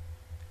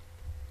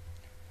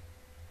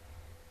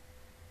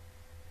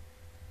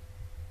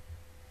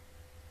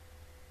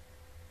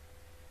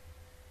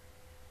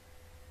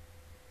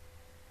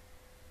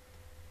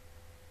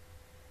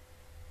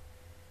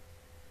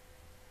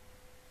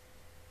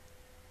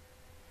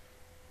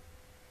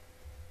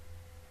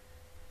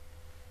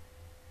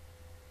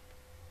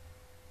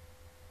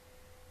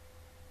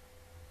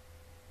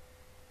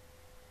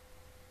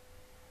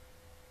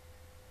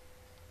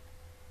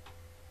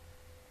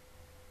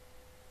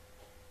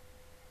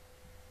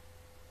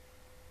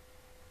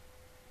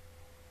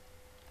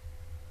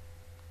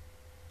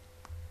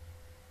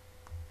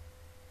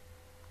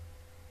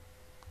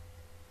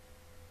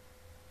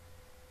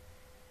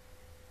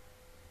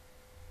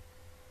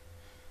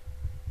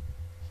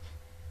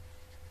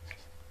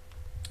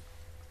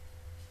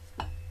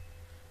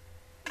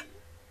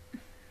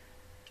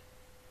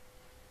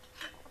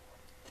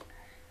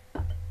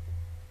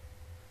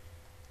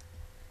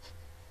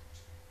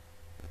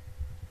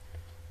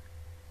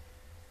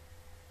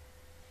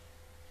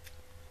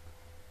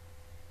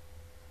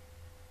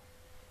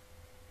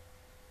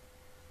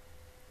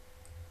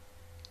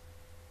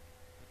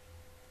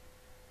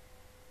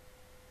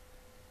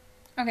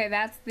 Okay,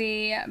 that's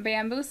the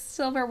bamboo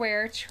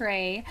silverware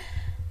tray.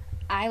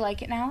 I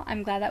like it now.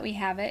 I'm glad that we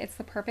have it. It's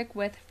the perfect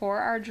width for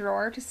our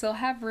drawer to still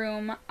have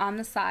room on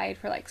the side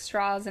for like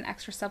straws and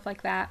extra stuff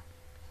like that.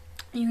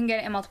 You can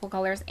get it in multiple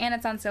colors, and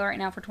it's on sale right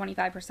now for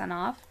 25%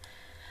 off.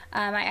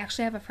 I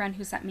actually have a friend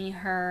who sent me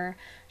her,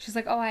 she's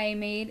like, oh, I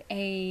made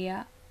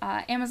a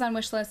Amazon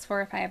wish list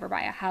for if I ever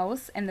buy a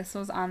house, and this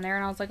was on there,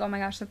 and I was like, oh my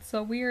gosh, that's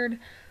so weird,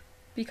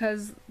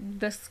 because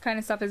this kind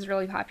of stuff is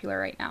really popular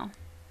right now.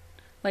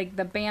 Like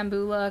the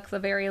bamboo look, the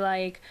very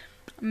like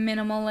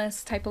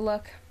minimalist type of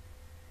look.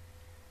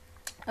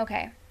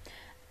 Okay,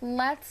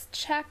 let's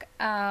check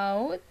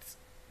out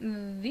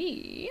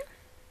we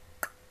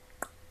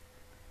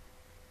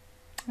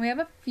have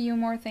a few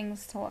more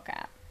things to look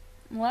at.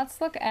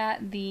 Let's look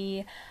at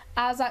the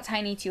Ozot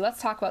Tiny 2.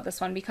 Let's talk about this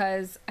one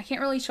because I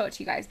can't really show it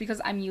to you guys because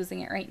I'm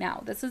using it right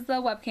now. This is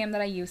the webcam that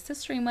I use to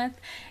stream with,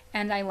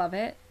 and I love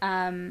it.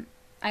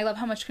 I love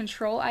how much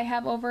control I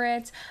have over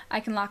it. I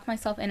can lock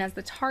myself in as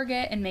the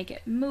target and make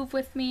it move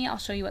with me. I'll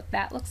show you what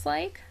that looks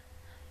like.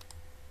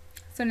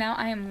 So now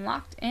I am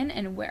locked in,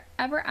 and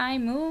wherever I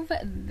move,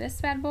 this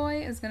bad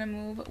boy is going to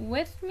move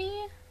with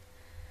me.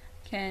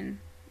 Can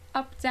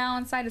up,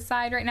 down, side to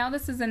side. Right now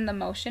this is in the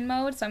motion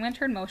mode, so I'm going to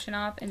turn motion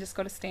off and just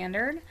go to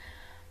standard.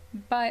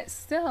 But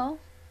still,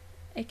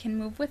 it can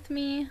move with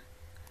me.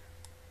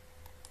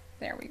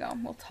 There we go.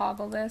 We'll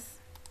toggle this.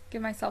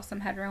 Give myself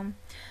some headroom.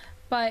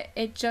 But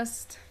it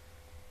just,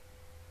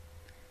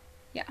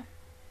 yeah.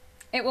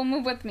 It will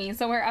move with me.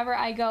 So wherever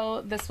I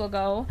go, this will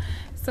go,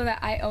 so that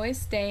I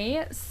always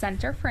stay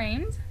center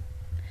framed.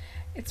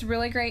 It's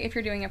really great if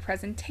you're doing a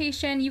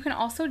presentation. You can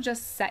also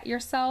just set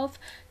yourself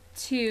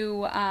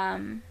to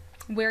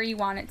where you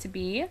want it to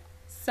be.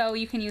 So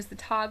you can use the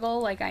toggle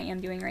like I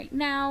am doing right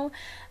now.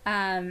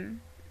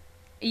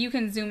 You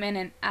can zoom in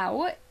and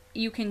out.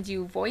 You can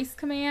do voice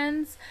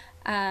commands.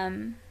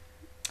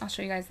 I'll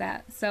show you guys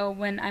that. So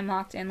when I'm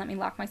locked in, let me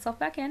lock myself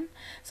back in.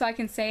 So I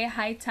can say,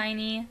 hi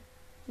Tiny,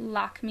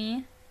 lock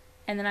me,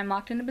 and then I'm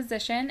locked into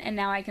position, and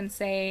now I can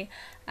say,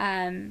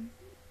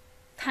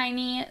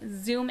 Tiny,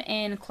 zoom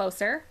in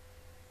closer.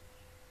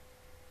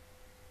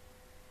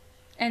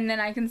 And then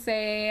I can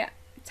say,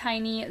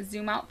 Tiny,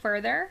 zoom out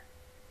further.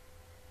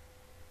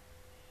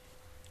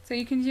 So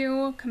you can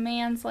do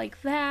commands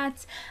like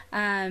that.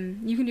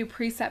 You can do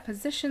preset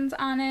positions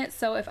on it.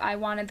 So if I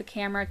wanted the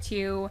camera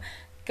to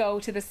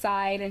go to the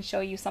side and show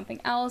you something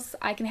else,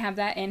 I can have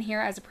that in here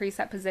as a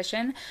preset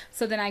position.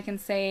 So then I can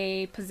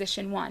say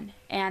position 1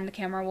 and the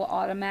camera will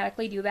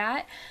automatically do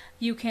that.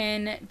 You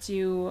can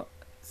do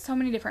so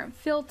many different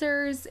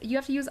filters. You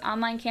have to use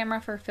online camera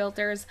for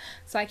filters,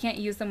 so I can't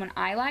use them when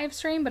I live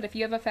stream, but if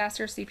you have a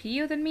faster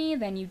CPU than me,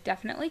 then you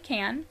definitely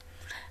can.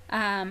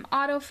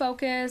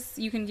 Autofocus,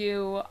 you can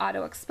do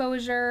auto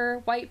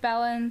exposure, white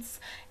balance,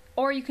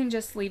 or you can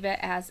just leave it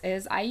as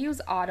is. I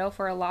use auto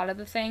for a lot of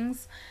the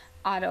things.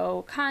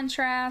 Auto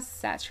contrast,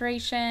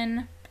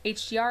 saturation,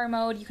 HDR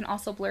mode. You can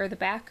also blur the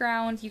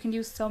background. You can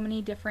do so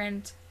many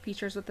different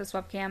features with this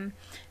webcam.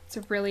 It's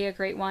really a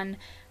great one.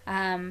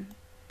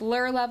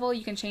 Blur level,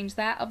 you can change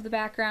that of the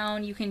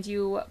background. You can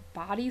do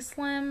body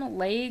slim,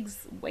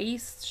 legs,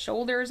 waist,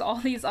 shoulders, all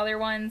these other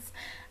ones.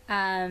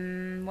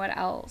 What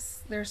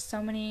else? There's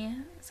so many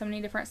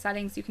different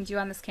settings you can do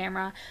on this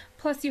camera.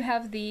 Plus you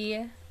have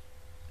the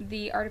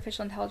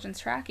artificial intelligence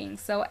tracking.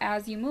 So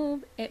as you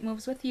move, it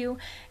moves with you.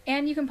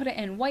 And you can put it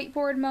in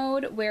whiteboard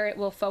mode where it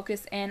will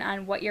focus in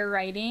on what you're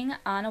writing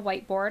on a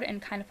whiteboard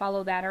and kind of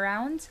follow that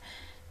around.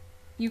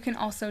 You can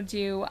also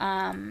do,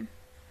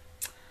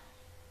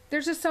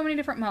 there's just so many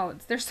different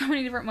modes. There's so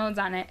many different modes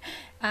on it.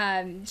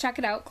 Check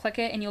it out, click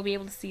it, and you'll be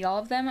able to see all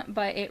of them.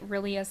 But it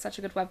really is such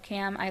a good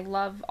webcam. I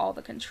love all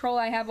the control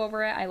I have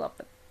over it. I love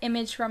the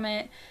image from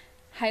it.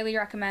 Highly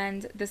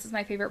recommend. This is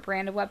my favorite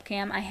brand of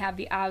webcam. I have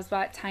the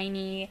Ozot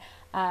Tiny,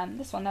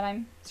 this one that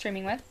I'm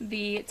streaming with,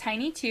 the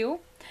Tiny 2.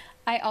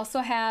 I also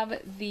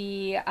have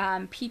the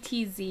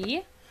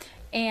PTZ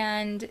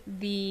and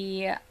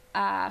the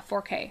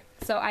 4K.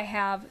 So I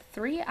have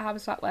 3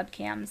 Ozot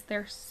webcams.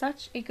 They're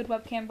such a good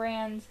webcam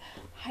brand.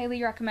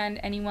 Highly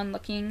recommend anyone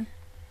looking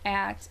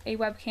at a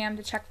webcam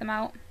to check them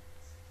out.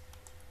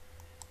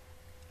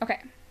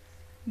 Okay,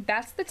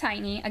 that's the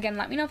Tiny. Again,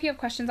 let me know if you have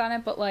questions on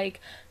it, but like,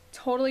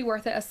 totally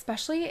worth it,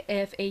 especially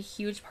if a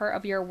huge part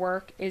of your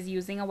work is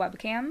using a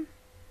webcam.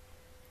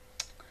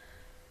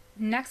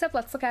 Next up,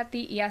 let's look at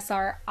the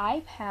ESR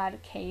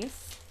iPad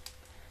case.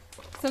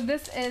 So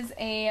this is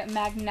a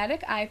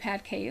magnetic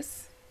iPad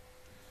case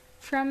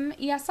from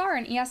ESR,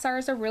 and ESR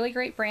is a really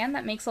great brand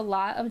that makes a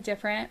lot of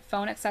different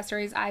phone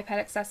accessories, iPad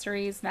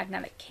accessories,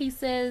 magnetic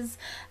cases,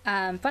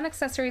 fun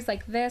accessories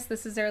like this.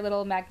 This is their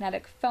little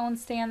magnetic phone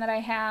stand that I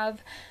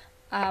have.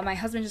 My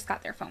husband just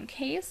got their phone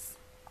case.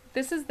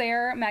 This is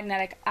their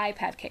magnetic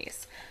iPad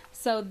case.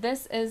 So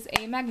this is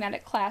a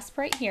magnetic clasp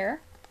right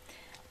here.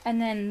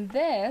 And then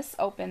this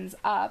opens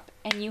up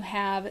and you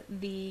have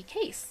the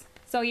case.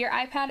 So your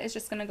iPad is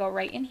just going to go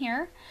right in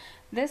here.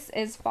 This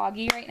is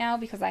foggy right now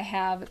because I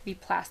have the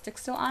plastic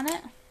still on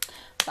it.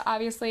 But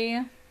obviously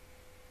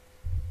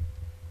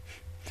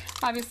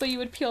you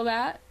would peel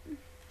that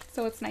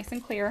so it's nice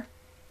and clear.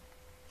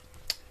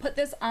 put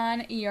this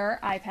on your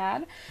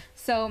iPad.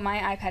 So my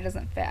iPad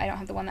doesn't fit. I don't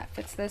have the one that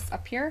fits this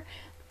up here,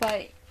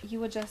 but you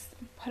would just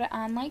put it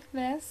on like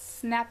this,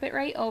 snap it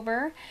right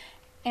over,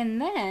 and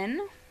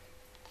then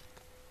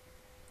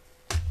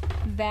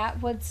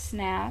that would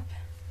snap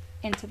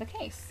into the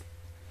case.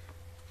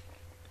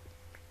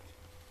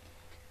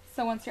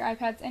 So once your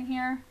iPad's in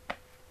here,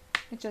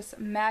 it just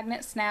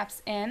magnet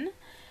snaps in.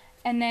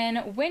 And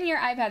then when your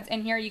iPad's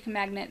in here, you can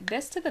magnet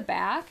this to the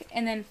back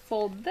and then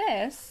fold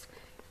this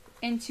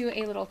into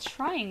a little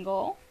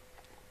triangle,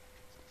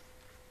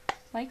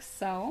 like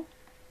so.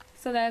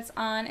 So that it's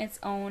on its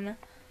own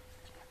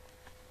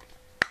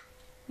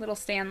little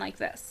stand like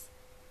this.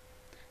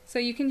 So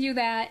you can do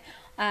that,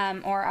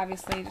 or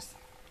obviously just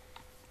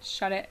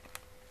shut it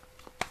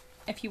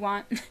if you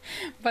want.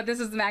 But this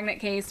is the magnet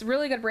case.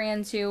 Really good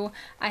brand too.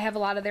 I have a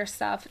lot of their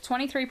stuff.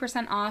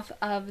 23% off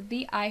of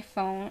the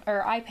iPhone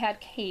or iPad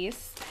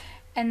case.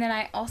 And then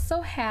I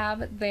also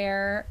have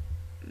their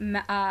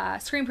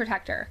screen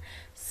protector.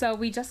 So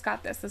we just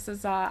got this. This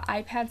is a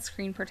iPad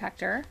screen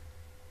protector.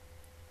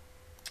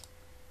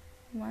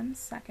 One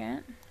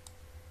second.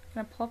 I'm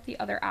gonna pull up the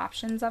other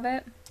options of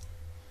it.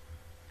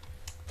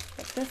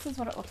 But this is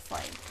what it looks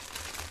like.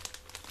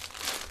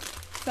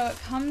 So it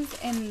comes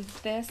in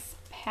this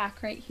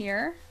pack right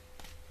here.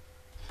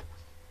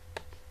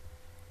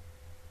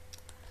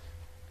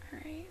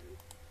 Alright,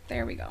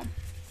 there we go.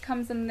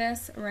 Comes in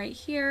this right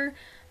here.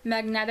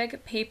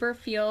 Magnetic paper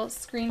feel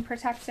screen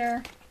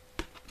protector.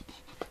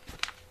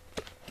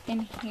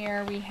 In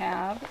here we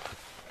have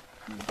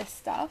this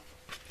stuff.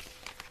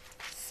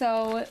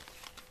 So,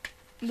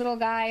 little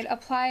guide,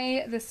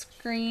 apply the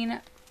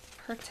screen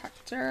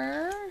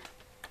protector.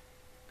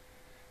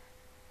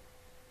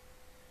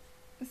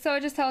 So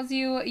it just tells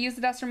you use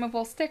the dust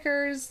removal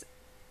stickers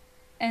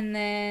and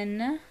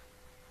then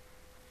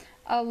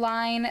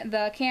align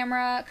the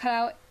camera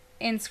cutout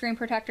in screen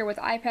protector with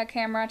iPad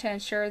camera to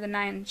ensure the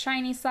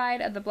non-shiny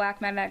side of the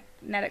black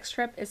magnetic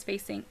strip is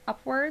facing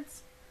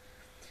upwards.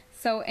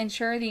 So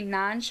ensure the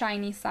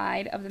non-shiny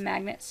side of the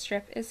magnet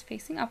strip is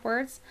facing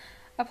upwards.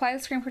 Apply the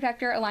screen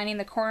protector, aligning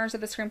the corners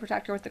of the screen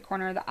protector with the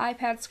corner of the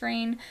iPad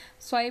screen.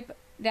 Swipe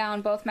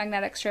down both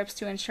magnetic strips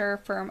to ensure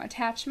firm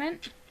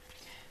attachment.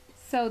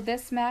 So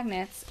this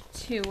magnets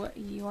to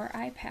your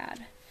iPad.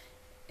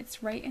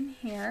 It's right in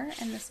here,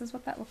 and this is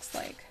what that looks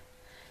like.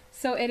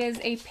 So it is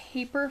a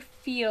paper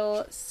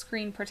feel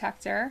screen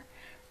protector.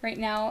 Right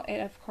now it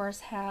of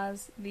course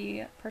has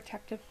the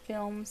protective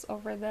films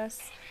over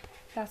this.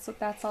 That's what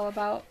that's all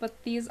about.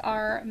 But these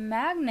are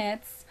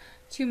magnets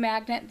to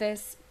magnet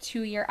this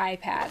to your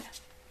iPad.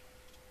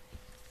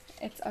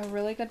 It's a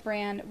really good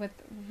brand with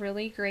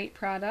really great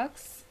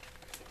products.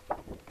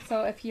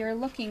 So if you're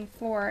looking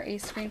for a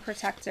screen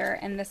protector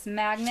and this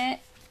magnet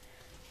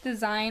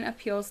design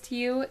appeals to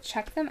you,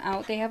 check them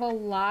out. They have a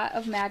lot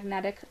of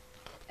magnetic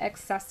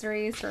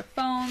accessories for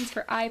phones,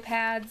 for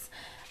iPads.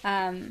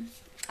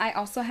 I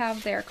also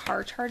have their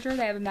car charger.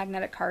 They have a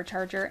magnetic car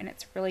charger and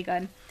it's really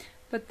good.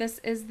 But this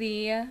is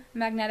the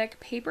magnetic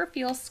paper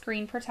feel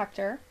screen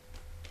protector.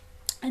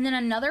 And then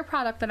another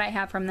product that I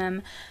have from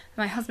them,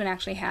 my husband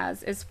actually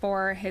has, is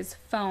for his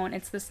phone.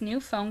 It's this new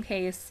phone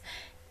case,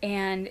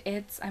 and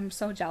I'm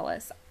so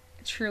jealous,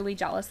 truly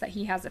jealous that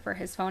he has it for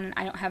his phone and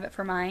I don't have it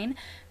for mine.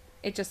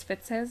 It just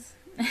fits his.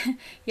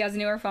 He has a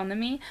newer phone than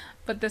me,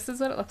 but this is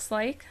what it looks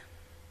like.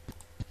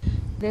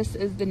 This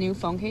is the new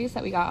phone case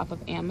that we got off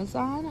of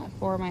Amazon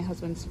for my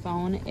husband's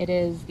phone. It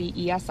is the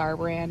ESR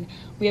brand.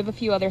 We have a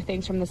few other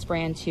things from this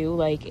brand too,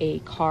 like a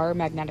car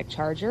magnetic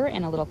charger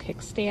and a little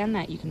kickstand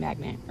that you can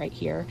magnet right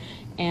here.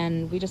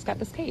 And we just got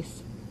this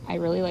case. I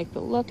really like the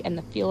look and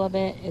the feel of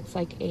it. It's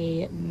like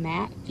a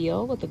matte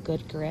feel with a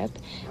good grip.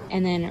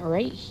 And then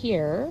right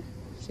here,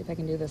 see if I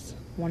can do this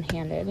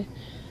one-handed,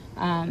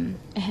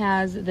 it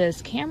has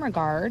this camera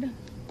guard,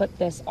 but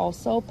this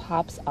also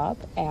pops up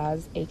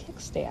as a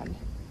kickstand.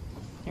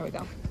 There we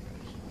go.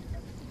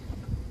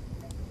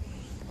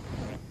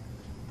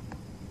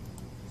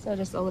 So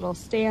just a little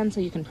stand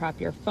so you can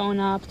prop your phone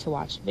up to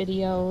watch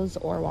videos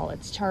or while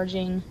it's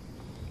charging.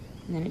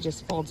 And then it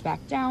just folds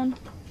back down.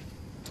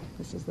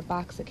 This is the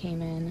box it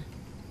came in.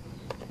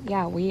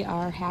 Yeah, we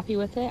are happy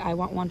with it. I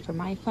want one for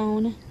my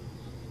phone.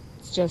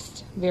 It's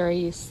just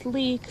very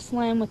sleek,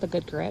 slim with a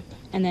good grip.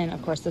 And then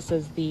of course this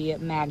is the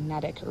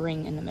magnetic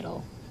ring in the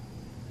middle.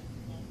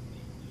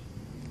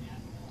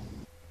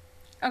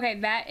 Okay,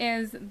 that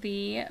is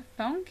the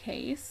phone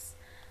case.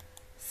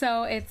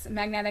 So it's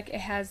magnetic, it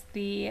has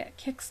the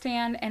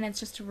kickstand, and it's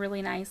just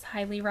really nice.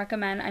 Highly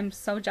recommend. I'm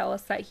so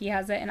jealous that he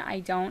has it and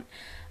I don't.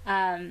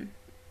 And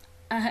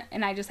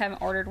I just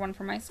haven't ordered one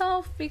for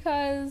myself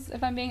because,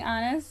 if I'm being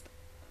honest,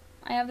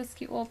 I have this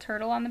cute little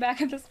turtle on the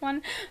back of this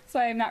one, so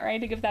I'm not ready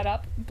to give that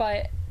up.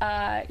 But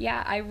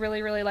yeah, I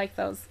really, really like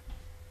those.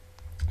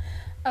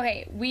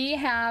 Okay, we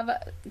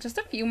have just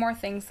a few more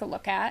things to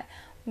look at.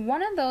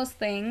 One of those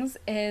things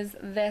is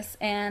this,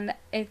 and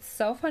it's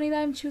so funny that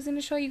I'm choosing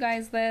to show you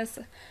guys this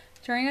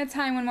during a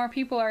time when more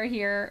people are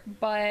here,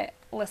 but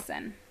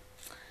listen.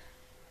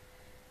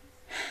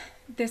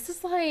 This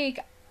is like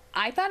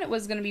I thought it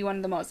was going to be one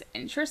of the most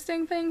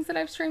interesting things that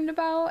I've streamed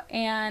about,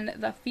 and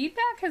the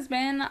feedback has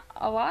been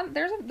a lot.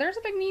 There's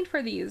a big need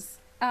for these.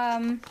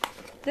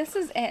 This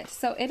is it.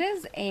 So it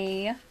is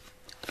a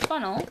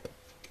funnel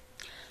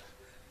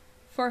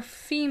for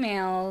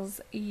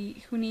females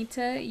who need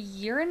to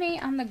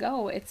urinate on the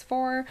go. It's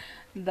for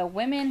the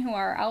women who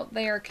are out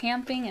there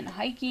camping and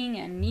hiking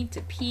and need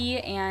to pee,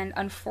 and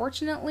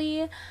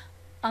unfortunately,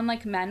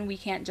 unlike men, we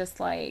can't just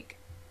like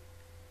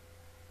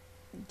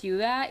do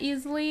that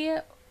easily.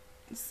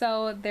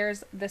 So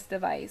there's this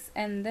device,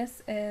 and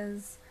this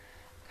is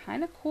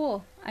kind of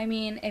cool. I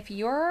mean, if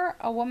you're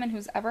a woman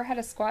who's ever had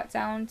to squat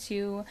down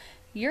to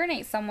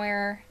urinate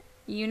somewhere,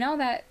 you know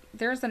that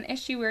there's an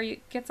issue where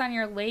it gets on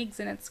your legs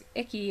and it's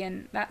icky,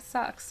 and that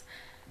sucks.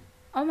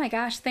 Oh my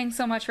gosh, thanks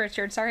so much,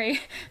 Richard. Sorry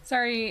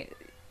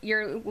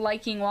you're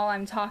liking while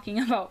I'm talking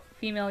about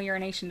female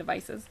urination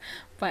devices,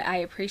 but I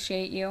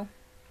appreciate you.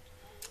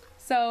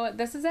 So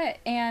this is it,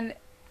 and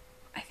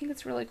I think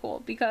it's really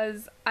cool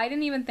because I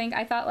didn't even think,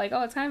 I thought like,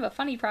 oh, it's kind of a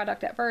funny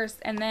product at first,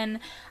 and then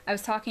I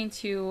was talking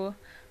to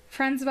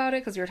friends about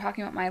it because we were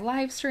talking about my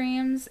live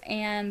streams,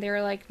 and they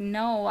were like,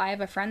 no, I have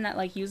a friend that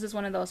like uses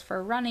one of those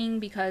for running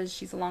because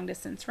she's a long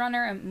distance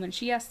runner, and when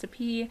she has to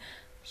pee,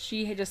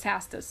 she just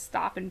has to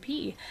stop and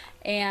pee.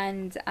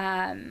 And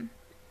so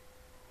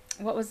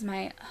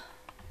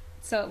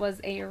it was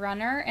a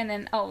runner, and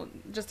then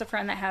just a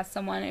friend that has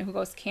someone who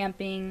goes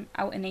camping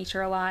out in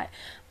nature a lot.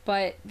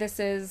 But this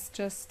is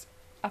just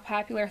a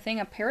popular thing.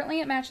 Apparently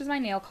it matches my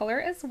nail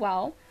color as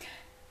well.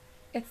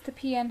 It's the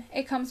pee in.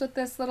 It comes with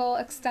this little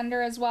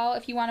extender as well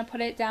if you want to put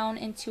it down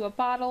into a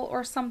bottle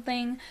or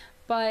something.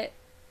 But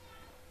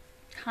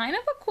kind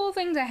of a cool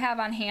thing to have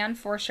on hand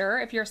for sure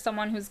if you're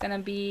someone who's going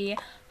to be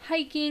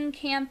hiking,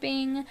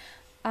 camping,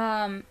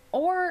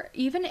 or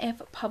even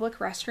if public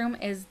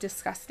restroom is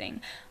disgusting.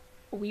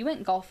 We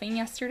went golfing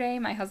yesterday,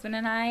 my husband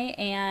and I,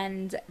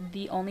 and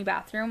the only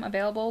bathroom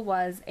available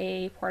was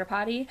a porta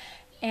potty.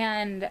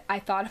 And I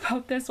thought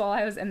about this while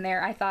I was in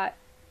there. I thought,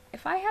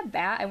 if I had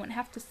that, I wouldn't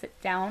have to sit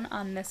down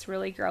on this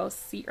really gross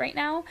seat right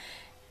now.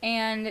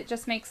 And it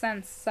just makes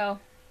sense. So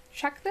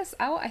check this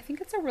out. I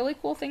think it's a really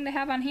cool thing to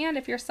have on hand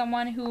if you're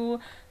someone who,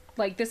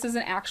 like, this is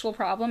an actual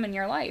problem in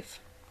your life.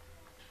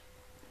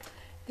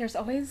 There's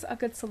always a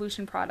good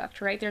solution product,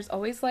 right? There's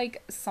always,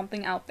 like,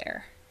 something out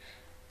there.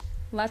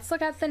 Let's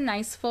look at the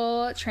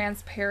Niceful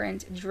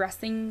transparent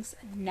dressings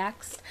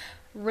next.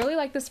 Really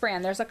like this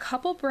brand. There's a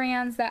couple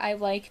brands that I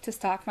like to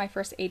stock my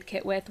first aid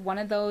kit with. One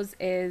of those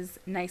is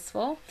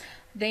Niceful.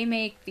 They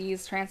make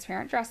these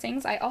transparent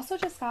dressings. I also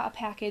just got a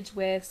package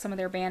with some of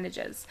their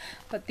bandages,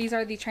 but these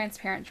are the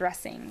transparent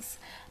dressings.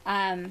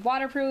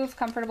 Waterproof,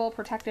 comfortable,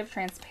 protective,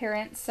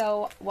 transparent.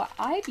 So what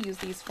I've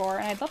used these for,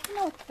 and I'd love to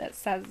know what that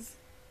says.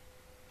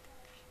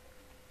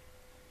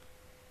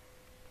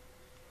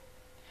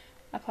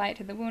 Apply it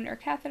to the wound or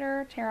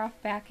catheter, tear off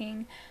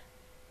backing.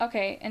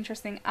 Okay,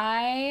 interesting.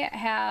 I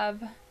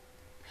have,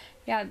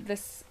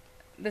 this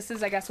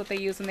is, I guess, what they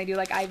use when they do,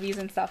 like, IVs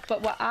and stuff.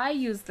 But what I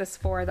used this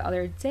for the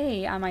other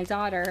day on my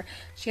daughter,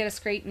 she had a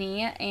scraped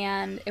knee,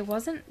 and it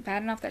wasn't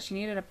bad enough that she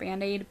needed a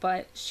Band-Aid,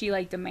 but she,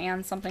 like,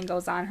 demands something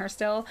goes on her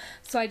still.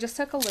 So I just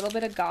took a little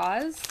bit of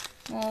gauze,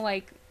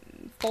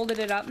 folded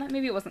it up.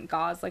 Maybe it wasn't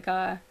gauze, like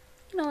a,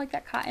 like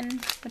that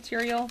cotton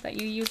material that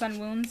you use on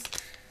wounds.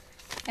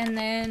 And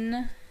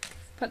then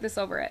put this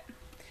over it.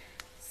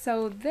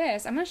 So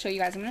this, I'm going to show you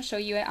guys. I'm going to show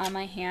you it on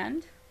my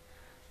hand.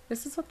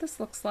 This is what this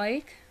looks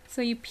like.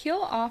 So you peel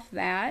off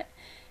that,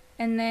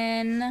 and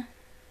then,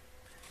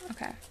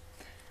 okay, I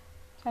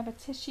have a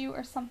tissue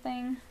or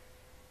something.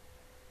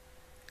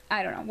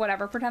 I don't know,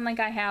 whatever. Pretend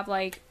like I have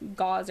like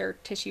gauze or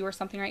tissue or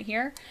something right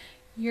here.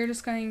 You're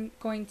just going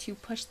to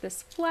push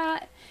this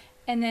flat,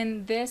 and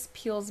then this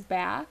peels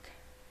back.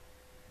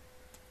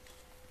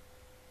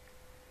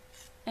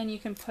 And you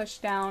can push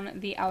down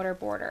the outer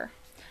border.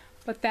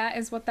 But that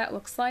is what that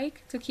looks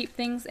like to keep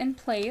things in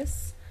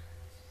place.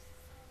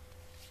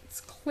 It's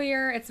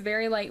clear, it's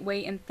very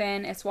lightweight and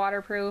thin, it's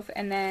waterproof,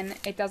 and then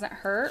it doesn't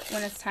hurt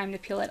when it's time to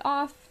peel it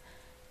off.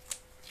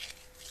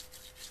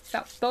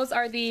 So those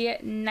are the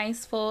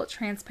Niceful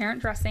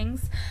transparent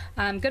dressings.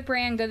 Good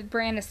brand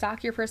to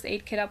stock your first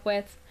aid kit up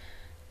with.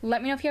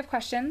 Let me know if you have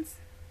questions.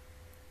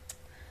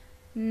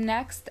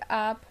 Next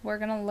up, we're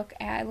going to look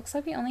at, it looks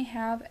like we only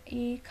have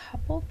a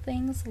couple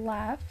things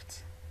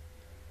left.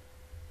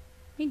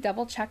 Let me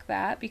double check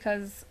that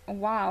because,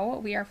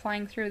 wow, we are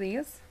flying through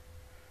these.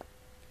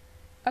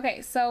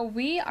 Okay, so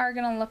we are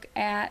going to look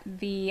at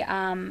the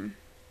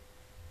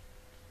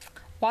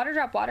water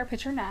drop water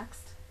pitcher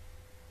next.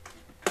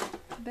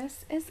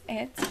 This is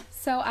it.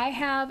 So I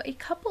have a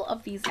couple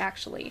of these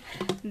actually.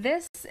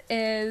 This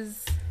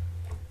is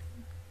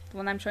the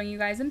one I'm showing you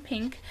guys in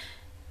pink.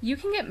 You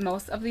can get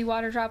most of the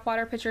water drop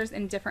water pitchers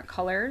in different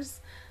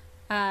colors.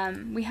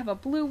 We have a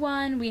blue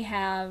one. We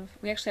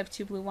actually have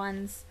two blue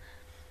ones.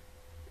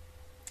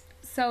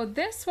 So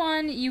this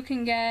one you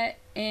can get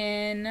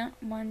in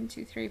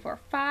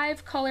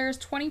 5 colors,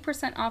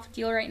 20% off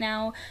deal right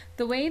now.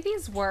 The way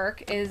these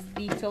work is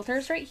the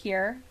filters right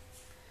here.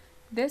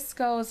 This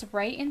goes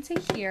right into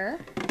here.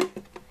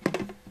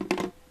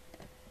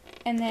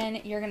 And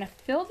then you're gonna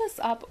fill this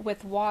up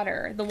with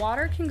water. The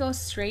water can go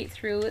straight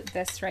through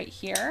this right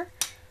here.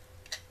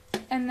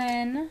 And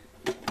then,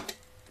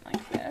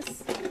 like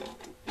this.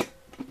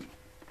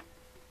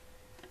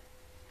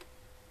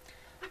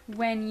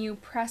 When you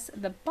press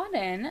the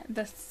button,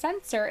 the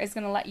sensor is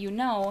going to let you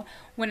know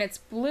when it's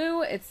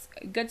blue, it's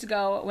good to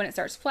go. When it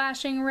starts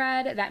flashing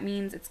red, that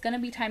means it's going to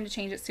be time to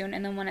change it soon.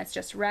 And then when it's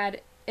just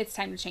red, it's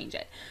time to change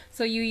it.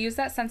 So you use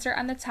that sensor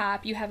on the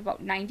top. You have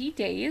about 90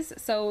 days.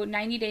 So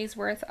 90 days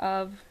worth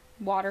of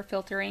water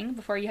filtering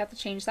before you have to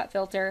change that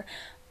filter.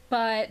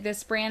 But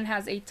this brand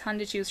has a ton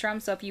to choose from.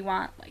 So if you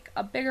want like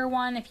a bigger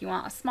one, if you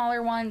want a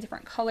smaller one,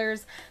 different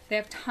colors, they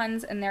have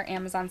tons in their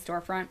Amazon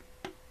storefront.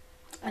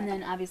 And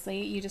then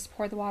obviously you just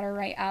pour the water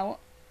right out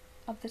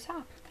of the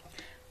top.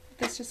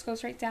 This just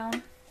goes right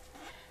down.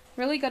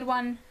 Really good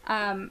one.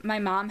 My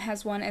mom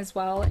has one as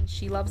well and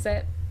she loves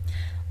it.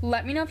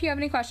 Let me know if you have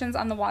any questions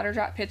on the water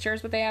drop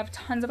pitchers, but they have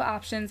tons of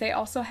options. They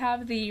also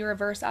have the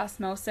reverse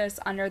osmosis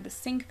under the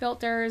sink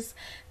filters.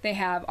 They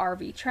have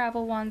RV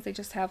travel ones. They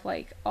just have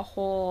like a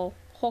whole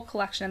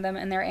collection of them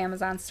in their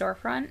Amazon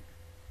storefront.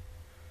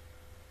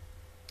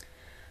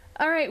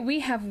 Alright,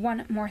 we have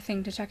one more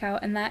thing to check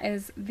out, and that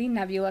is the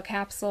Nebula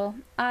capsule.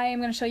 I am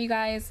going to show you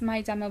guys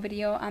my demo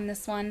video on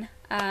this one.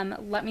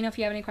 Let me know if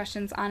you have any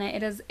questions on it.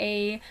 It is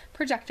a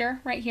projector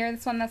right here,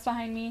 this one that's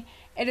behind me.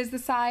 It is the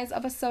size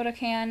of a soda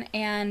can,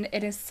 and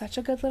it is such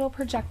a good little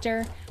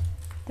projector.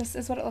 This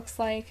is what it looks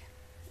like.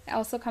 It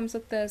also comes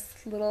with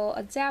this little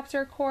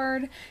adapter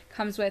cord,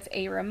 comes with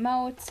a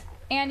remote,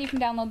 and you can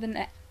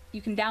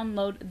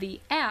download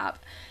the app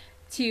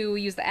to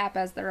use the app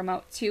as the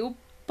remote too.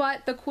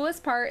 But the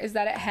coolest part is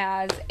that it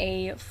has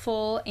a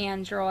full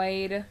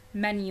Android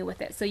menu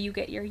with it. So you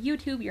get your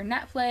YouTube, your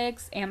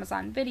Netflix,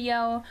 Amazon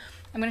Video.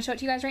 I'm going to show it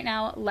to you guys right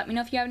now. Let me know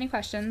if you have any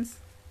questions.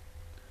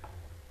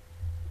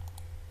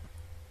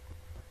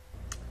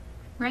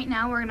 Right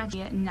now we're going to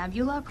get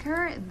Nebula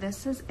here.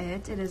 This is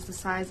it. It is the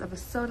size of a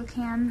soda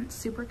can,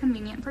 super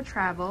convenient for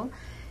travel.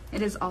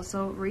 It is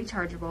also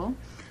rechargeable.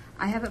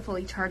 I have it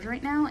fully charged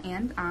right now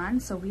and on,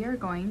 so we are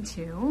going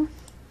to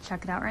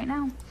check it out right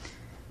now.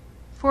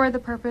 For the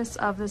purpose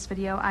of this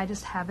video, I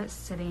just have it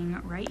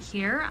sitting right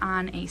here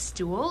on a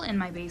stool in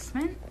my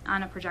basement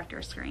on a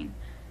projector screen.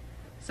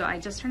 So I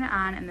just turn it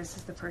on and this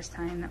is the first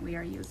time that we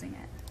are using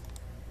it.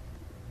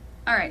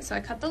 Alright, so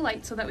I cut the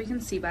light so that we can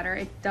see better.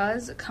 It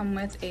does come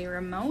with a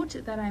remote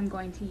that I'm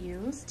going to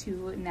use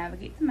to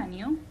navigate the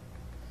menu.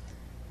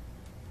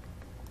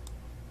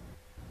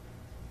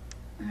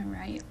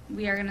 Alright,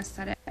 we are going to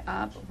set it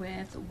up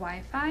with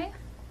Wi-Fi.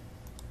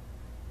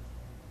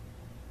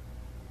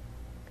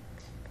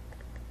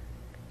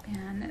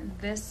 And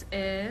this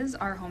is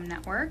our home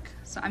network.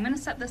 So I'm going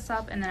to set this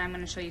up and then I'm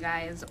going to show you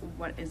guys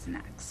what is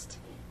next.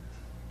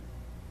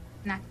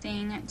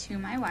 Connecting to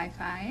my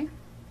Wi-Fi.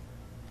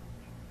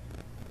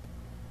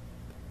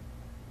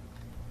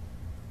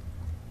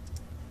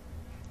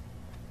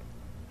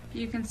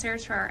 You can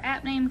search for our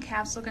app name,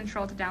 Capsule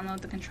Control, to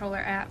download the controller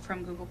app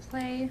from Google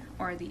Play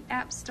or the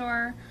App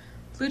Store.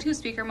 Bluetooth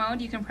speaker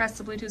mode, you can press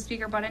the Bluetooth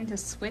speaker button to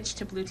switch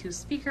to Bluetooth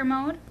speaker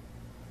mode.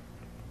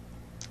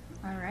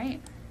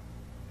 Alright.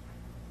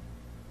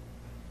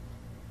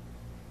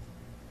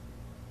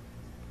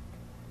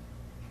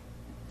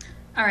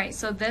 Alright,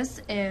 so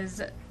this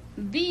is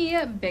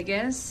the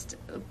biggest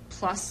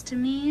plus to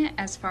me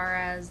as far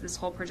as this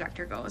whole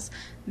projector goes.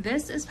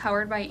 This is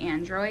powered by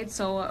Android,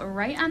 so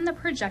right on the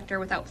projector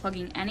without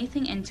plugging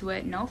anything into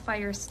it, no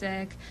Fire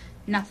Stick,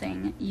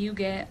 nothing, you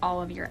get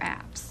all of your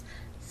apps.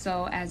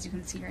 So as you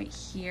can see right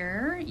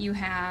here, you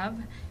have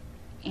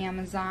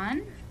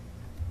Amazon,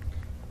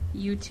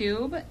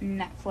 YouTube,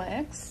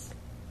 Netflix,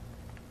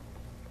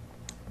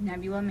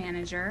 Nebula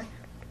Manager,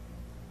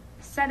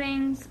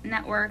 Settings,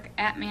 Network,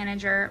 App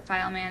Manager,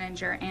 File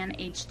Manager, and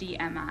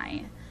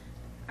HDMI.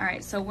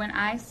 Alright, so when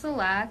I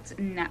select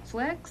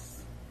Netflix,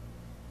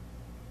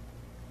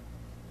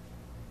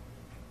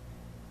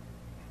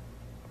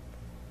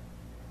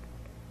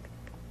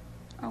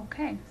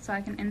 okay, so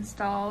I can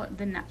install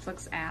the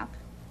Netflix app.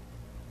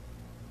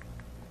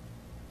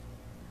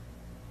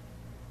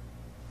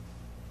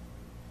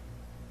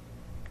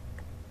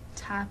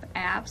 Top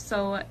apps,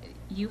 so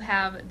you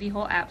have the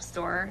whole app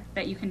store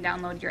that you can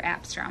download your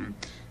apps from.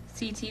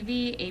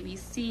 CTV,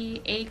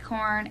 ABC,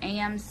 Acorn,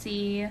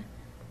 AMC,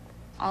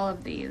 all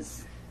of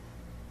these.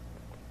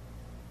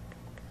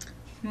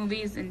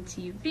 Movies and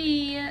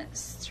TV,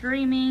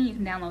 streaming, you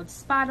can download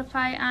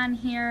Spotify on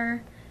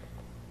here,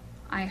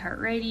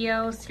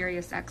 iHeartRadio,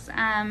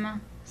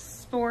 SiriusXM,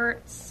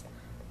 sports,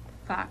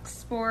 Fox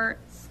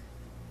Sports,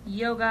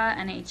 yoga,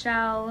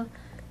 NHL,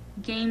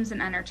 games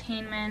and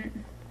entertainment.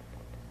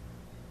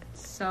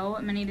 So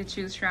many to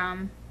choose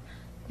from.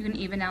 You can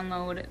even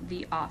download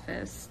the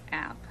Office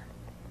app.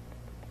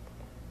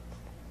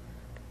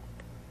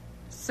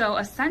 So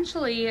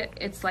essentially,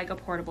 it's like a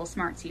portable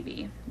smart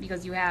TV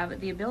because you have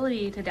the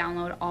ability to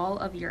download all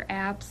of your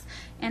apps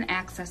and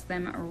access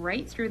them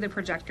right through the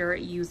projector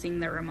using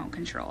the remote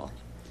control.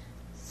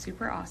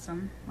 Super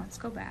awesome. Let's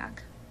go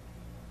back.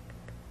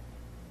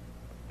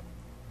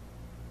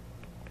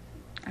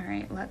 All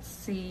right, let's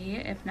see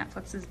if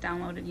Netflix is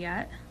downloaded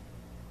yet.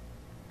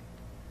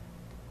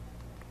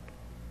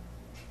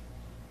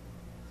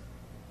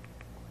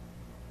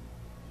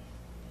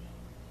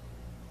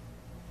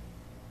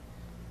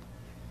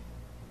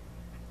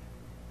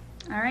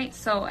 All right,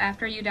 so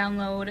after you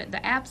download the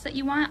apps that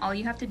you want, all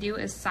you have to do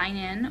is sign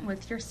in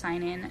with your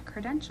sign-in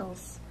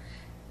credentials.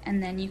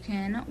 And then you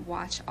can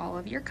watch all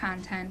of your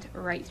content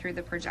right through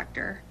the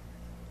projector.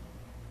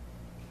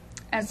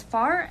 As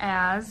far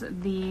as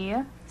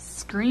the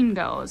screen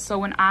goes, so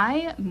when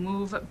I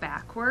move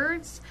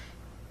backwards,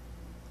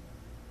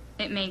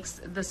 it makes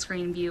the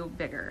screen view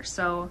bigger.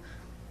 So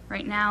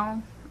right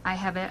now, I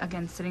have it,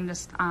 again, sitting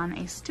just on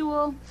a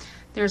stool.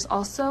 There's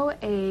also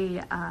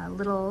a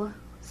little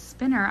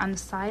spinner on the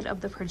side of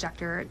the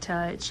projector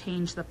to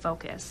change the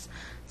focus.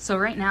 So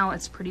right now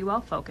it's pretty well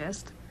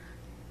focused.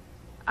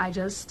 I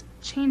just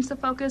change the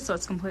focus so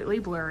it's completely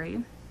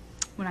blurry.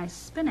 When I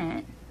spin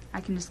it,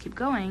 I can just keep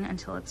going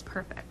until it's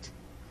perfect.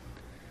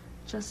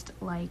 Just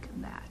like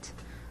that.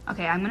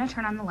 Okay, I'm gonna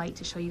turn on the light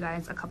to show you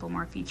guys a couple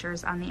more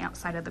features on the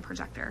outside of the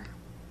projector.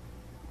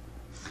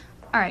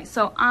 All right,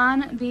 so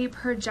on the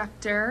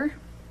projector,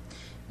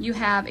 you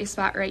have a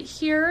spot right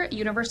here,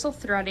 universal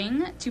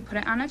threading to put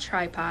it on a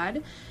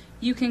tripod.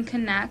 You can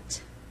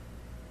connect,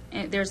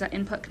 there's an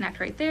input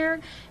connect right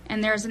there,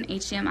 and there's an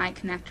HDMI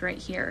connect right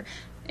here.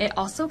 It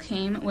also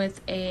came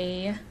with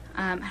a,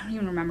 I don't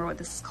even remember what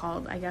this is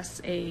called, I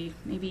guess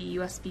maybe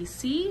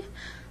USB-C.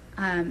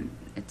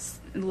 It's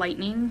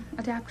lightning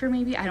adapter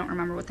maybe, I don't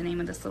remember what the name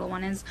of this little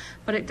one is,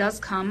 but it does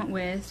come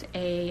with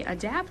a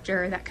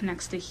adapter that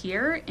connects to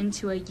here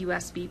into a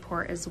USB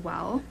port as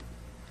well.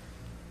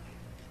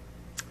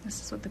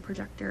 This is what the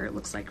projector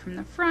looks like from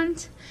the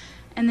front.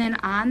 And then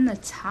on the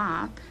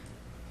top,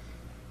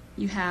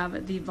 you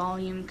have the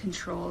volume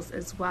controls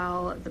as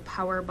well, the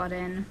power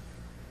button.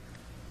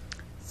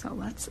 So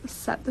let's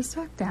set this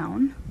back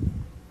down.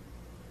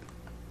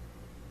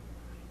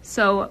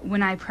 So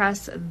when I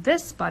press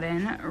this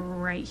button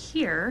right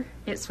here,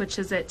 it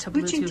switches it to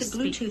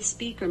Bluetooth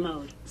speaker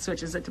mode.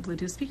 Switches it to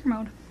Bluetooth speaker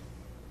mode.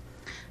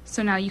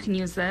 So now you can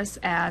use this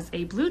as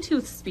a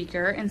Bluetooth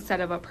speaker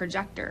instead of a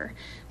projector.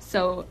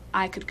 So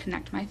I could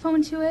connect my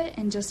phone to it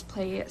and just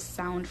play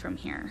sound from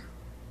here.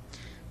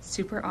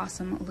 Super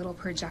awesome little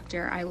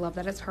projector. I love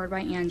that it's powered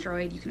by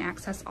Android. You can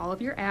access all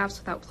of your apps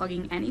without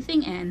plugging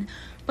anything in,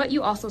 but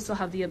you also still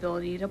have the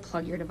ability to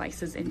plug your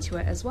devices into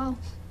it as well.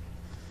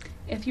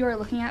 If you are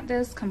looking at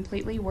this,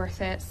 completely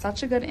worth it.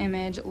 Such a good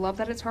image. Love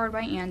that it's powered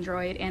by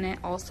Android, and it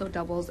also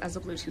doubles as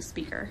a Bluetooth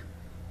speaker.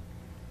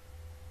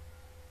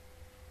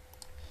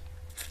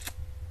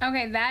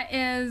 Okay, that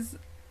is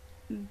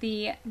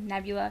the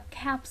Nebula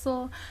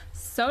capsule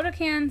soda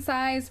can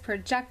size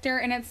projector,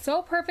 and it's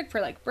so perfect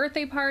for like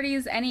birthday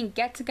parties, any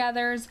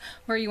get-togethers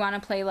where you want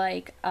to play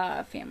like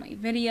a family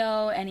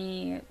video,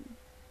 any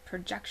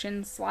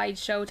projection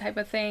slideshow type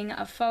of thing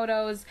of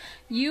photos.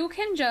 You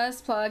can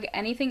just plug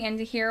anything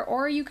into here,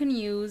 or you can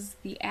use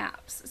the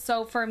apps.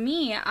 So for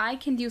me, I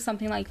can do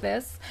something like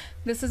this.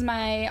 This is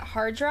my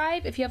hard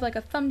drive. If you have like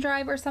a thumb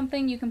drive or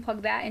something, you can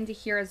plug that into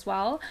here as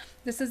well.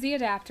 This is the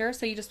adapter,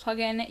 so you just plug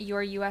in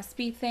your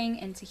USB thing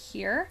into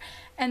here,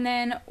 and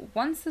then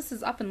once this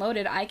is up and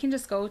loaded, I can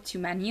just go to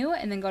menu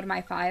and then go to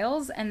my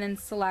files and then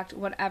select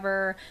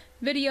whatever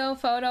video,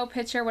 photo,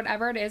 picture,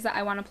 whatever it is that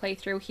I want to play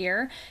through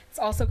here. It's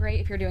also great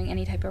if you're doing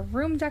any type of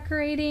room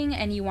decorating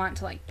and you want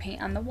to like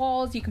paint on the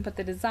walls. You can put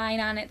the design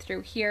on it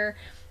through here.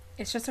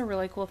 It's just a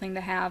really cool thing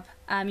to have.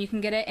 You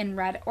can get it in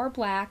red or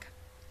black.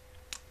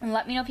 And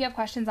let me know if you have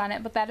questions on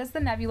it, but that is the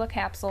Nebula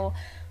capsule.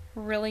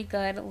 Really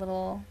good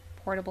little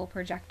portable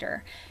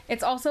projector.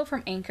 It's also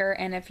from Anker,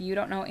 and if you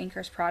don't know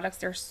Anker's products,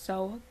 they're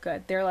so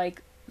good. They're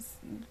like,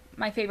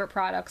 my favorite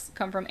products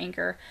come from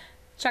Anker.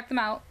 Check them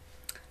out.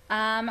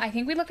 I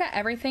think we looked at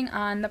everything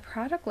on the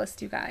product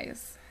list, you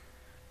guys.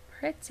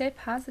 Pretty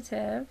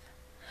positive.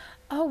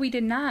 Oh, we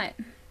did not.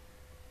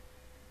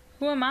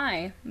 Who am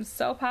I? I'm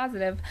so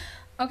positive.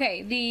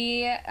 Okay,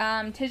 the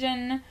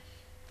Tijan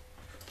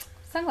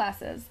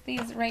sunglasses.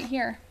 These right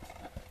here.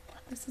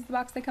 This is the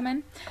box they come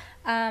in.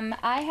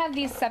 I have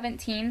these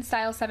 17,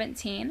 style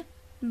 17.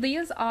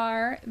 These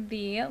are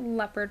the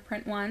leopard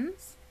print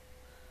ones.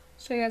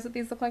 Show you guys what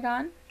these look like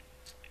on.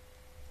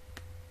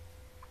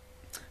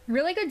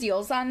 Really good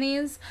deals on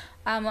these.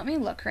 Let me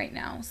look right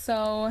now.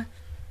 So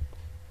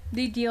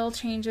the deal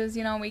changes,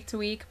 you know, week to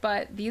week,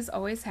 but these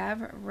always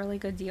have really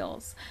good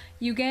deals.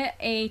 You get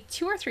a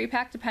 2 or 3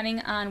 pack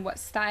depending on what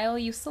style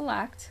you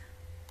select.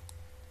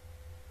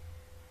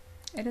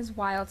 It is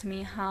wild to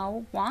me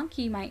how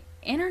wonky my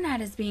internet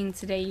is being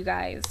today, you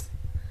guys.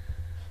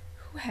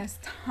 Who has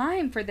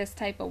time for this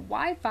type of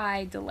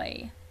Wi-Fi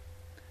delay?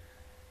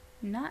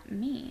 Not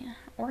me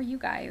or you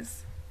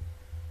guys.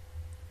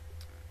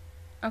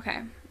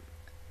 Okay.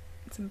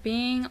 It's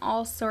being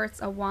all sorts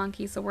of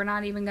wonky, so we're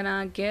not even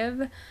gonna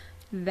give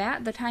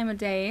that the time of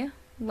day.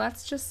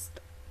 Let's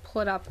just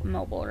pull it up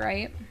mobile,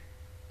 right?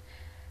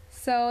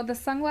 So the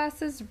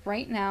sunglasses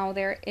right now,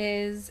 there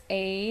is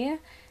a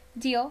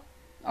deal.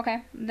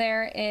 Okay,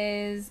 there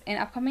is an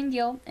upcoming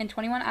deal in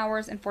 21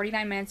 hours and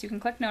 49 minutes. You can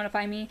click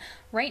notify me.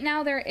 Right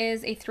now there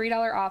is a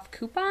 $3 off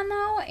coupon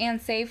though, and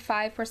save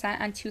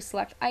 5% on 2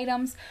 select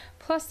items.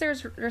 Plus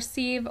there's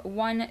receive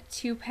 1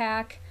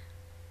 2-pack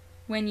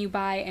when you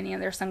buy any of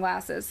their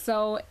sunglasses.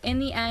 So in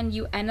the end,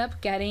 you end up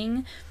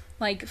getting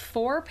like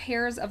 4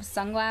 pairs of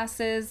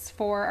sunglasses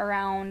for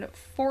around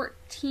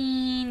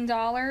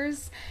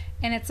 $14,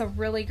 and it's a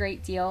really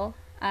great deal.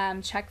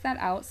 Check that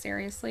out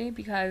seriously,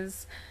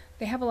 because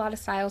they have a lot of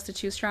styles to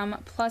choose from.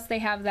 Plus they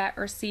have that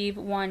receive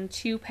 1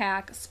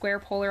 2-pack square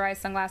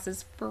polarized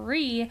sunglasses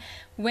free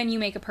when you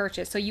make a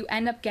purchase. So you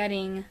end up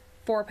getting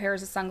 4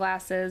 pairs of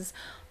sunglasses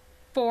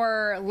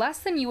for less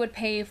than you would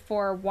pay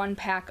for 1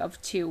 pack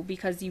of 2,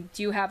 because you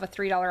do have a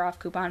 $3 off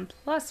coupon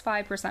plus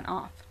 5%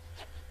 off.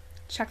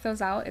 Check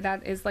those out.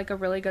 That is like a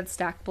really good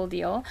stackable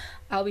deal.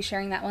 I'll be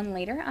sharing that one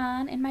later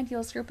on in my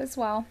deals group as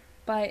well,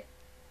 but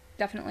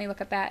definitely look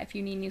at that if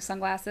you need new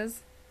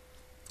sunglasses.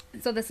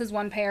 So this is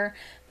 1 pair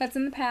that's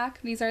in the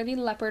pack. These are the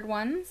leopard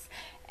ones,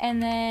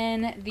 and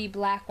then the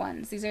black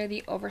ones. These are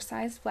the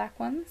oversized black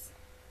ones.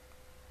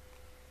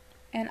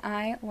 And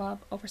I love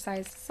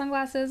oversized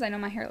sunglasses. I know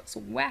my hair looks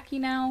wacky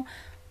now,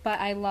 but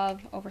I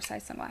love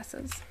oversized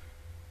sunglasses.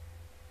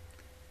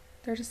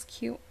 They're just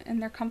cute,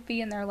 and they're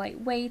comfy, and they're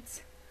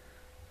lightweight.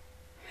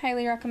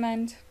 Highly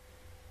recommend.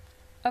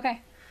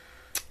 Okay,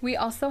 we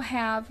also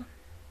have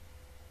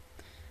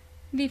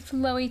the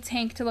flowy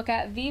tank to look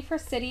at. V for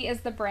City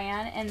is the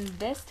brand, and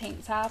this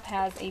tank top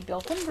has a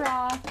built-in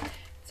bra.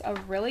 It's a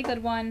really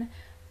good one.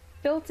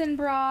 Built-in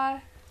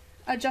bra,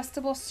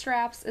 adjustable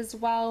straps as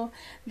well.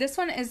 This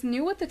one is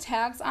new with the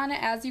tags on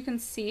it, as you can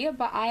see,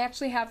 but I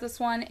actually have this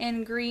one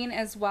in green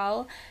as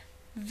well.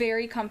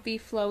 Very comfy,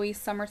 flowy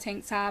summer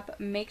tank top.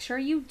 Make sure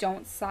you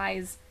don't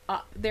size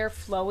up. They're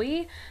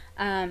flowy.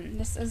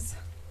 This is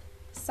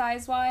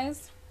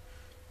size-wise.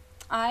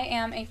 I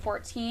am a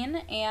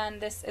 14,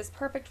 and this is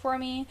perfect for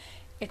me.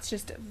 It's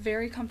just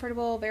very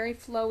comfortable, very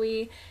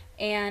flowy,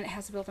 and it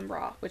has a built-in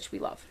bra, which we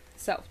love.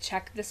 So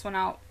check this one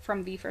out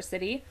from V for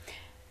City.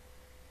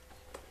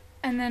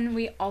 And then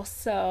we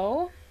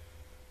also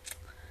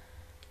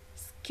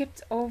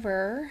skipped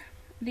over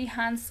the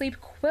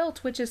Handheld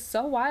quilt, which is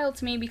so wild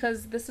to me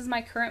because this is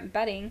my current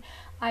bedding.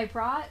 I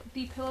brought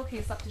the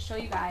pillowcase up to show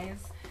you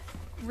guys.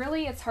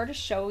 Really, it's hard to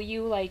show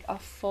you like a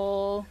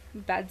full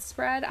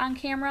bedspread on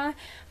camera,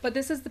 but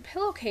this is the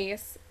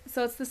pillowcase,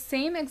 so it's the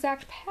same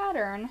exact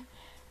pattern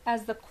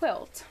as the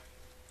quilt.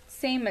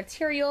 Same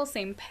material,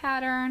 same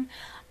pattern.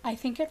 I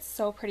think it's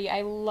so pretty.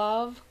 I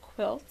love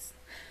quilts.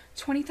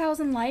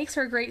 20,000 likes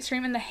for a great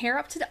stream, and the hair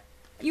up to the...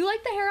 You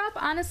like the hair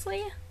up,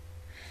 honestly?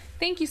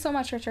 Thank you so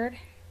much, Richard.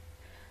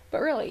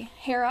 But really,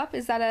 hair up,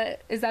 is that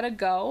a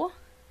go?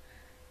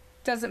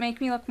 Does it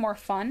make me look more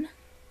fun?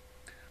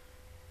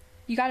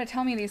 You gotta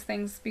tell me these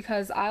things,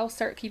 because I'll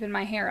start keeping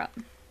my hair up.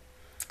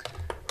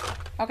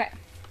 Okay.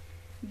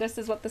 This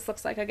is what this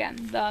looks like again.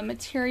 The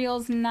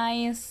material's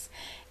nice.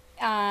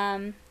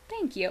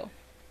 Thank you.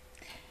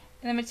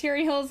 The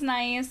material's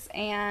nice,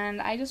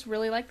 and I just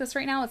really like this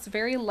right now. It's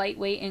very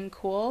lightweight and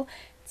cool.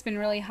 It's been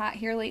really hot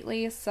here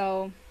lately,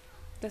 so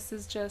this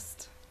is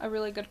just a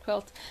really good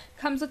quilt.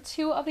 Comes with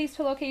 2 of these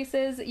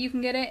pillowcases. You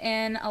can get it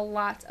in a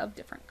lot of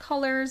different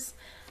colors,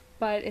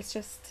 but it's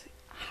just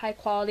high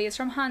quality. It's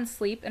from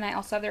Handheld, and I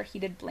also have their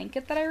heated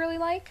blanket that I really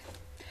like.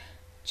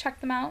 Check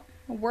them out.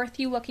 Worth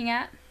you looking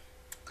at.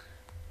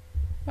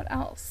 What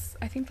else?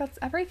 I think that's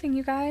everything,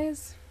 you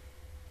guys.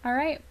 All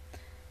right.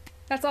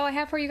 That's all I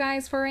have for you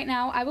guys for right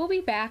now. I will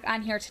be back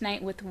on here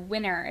tonight with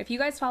Winner. If you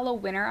guys follow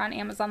Winner on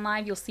Amazon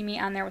Live, you'll see me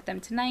on there with them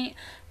tonight.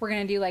 We're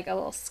going to do like a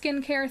little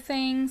skincare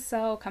thing,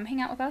 so come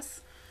hang out with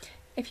us.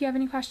 If you have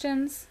any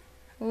questions,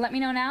 let me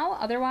know now.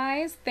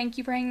 Otherwise, thank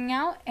you for hanging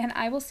out, and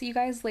I will see you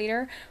guys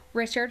later.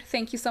 Richard,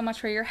 thank you so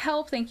much for your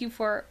help. Thank you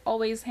for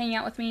always hanging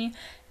out with me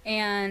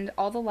and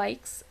all the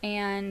likes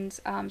and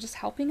just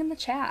helping in the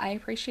chat. I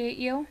appreciate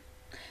you.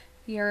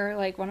 You're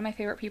like one of my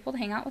favorite people to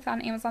hang out with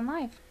on Amazon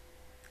Live.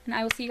 And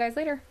I will see you guys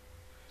later.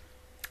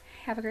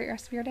 Have a great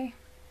rest of your day.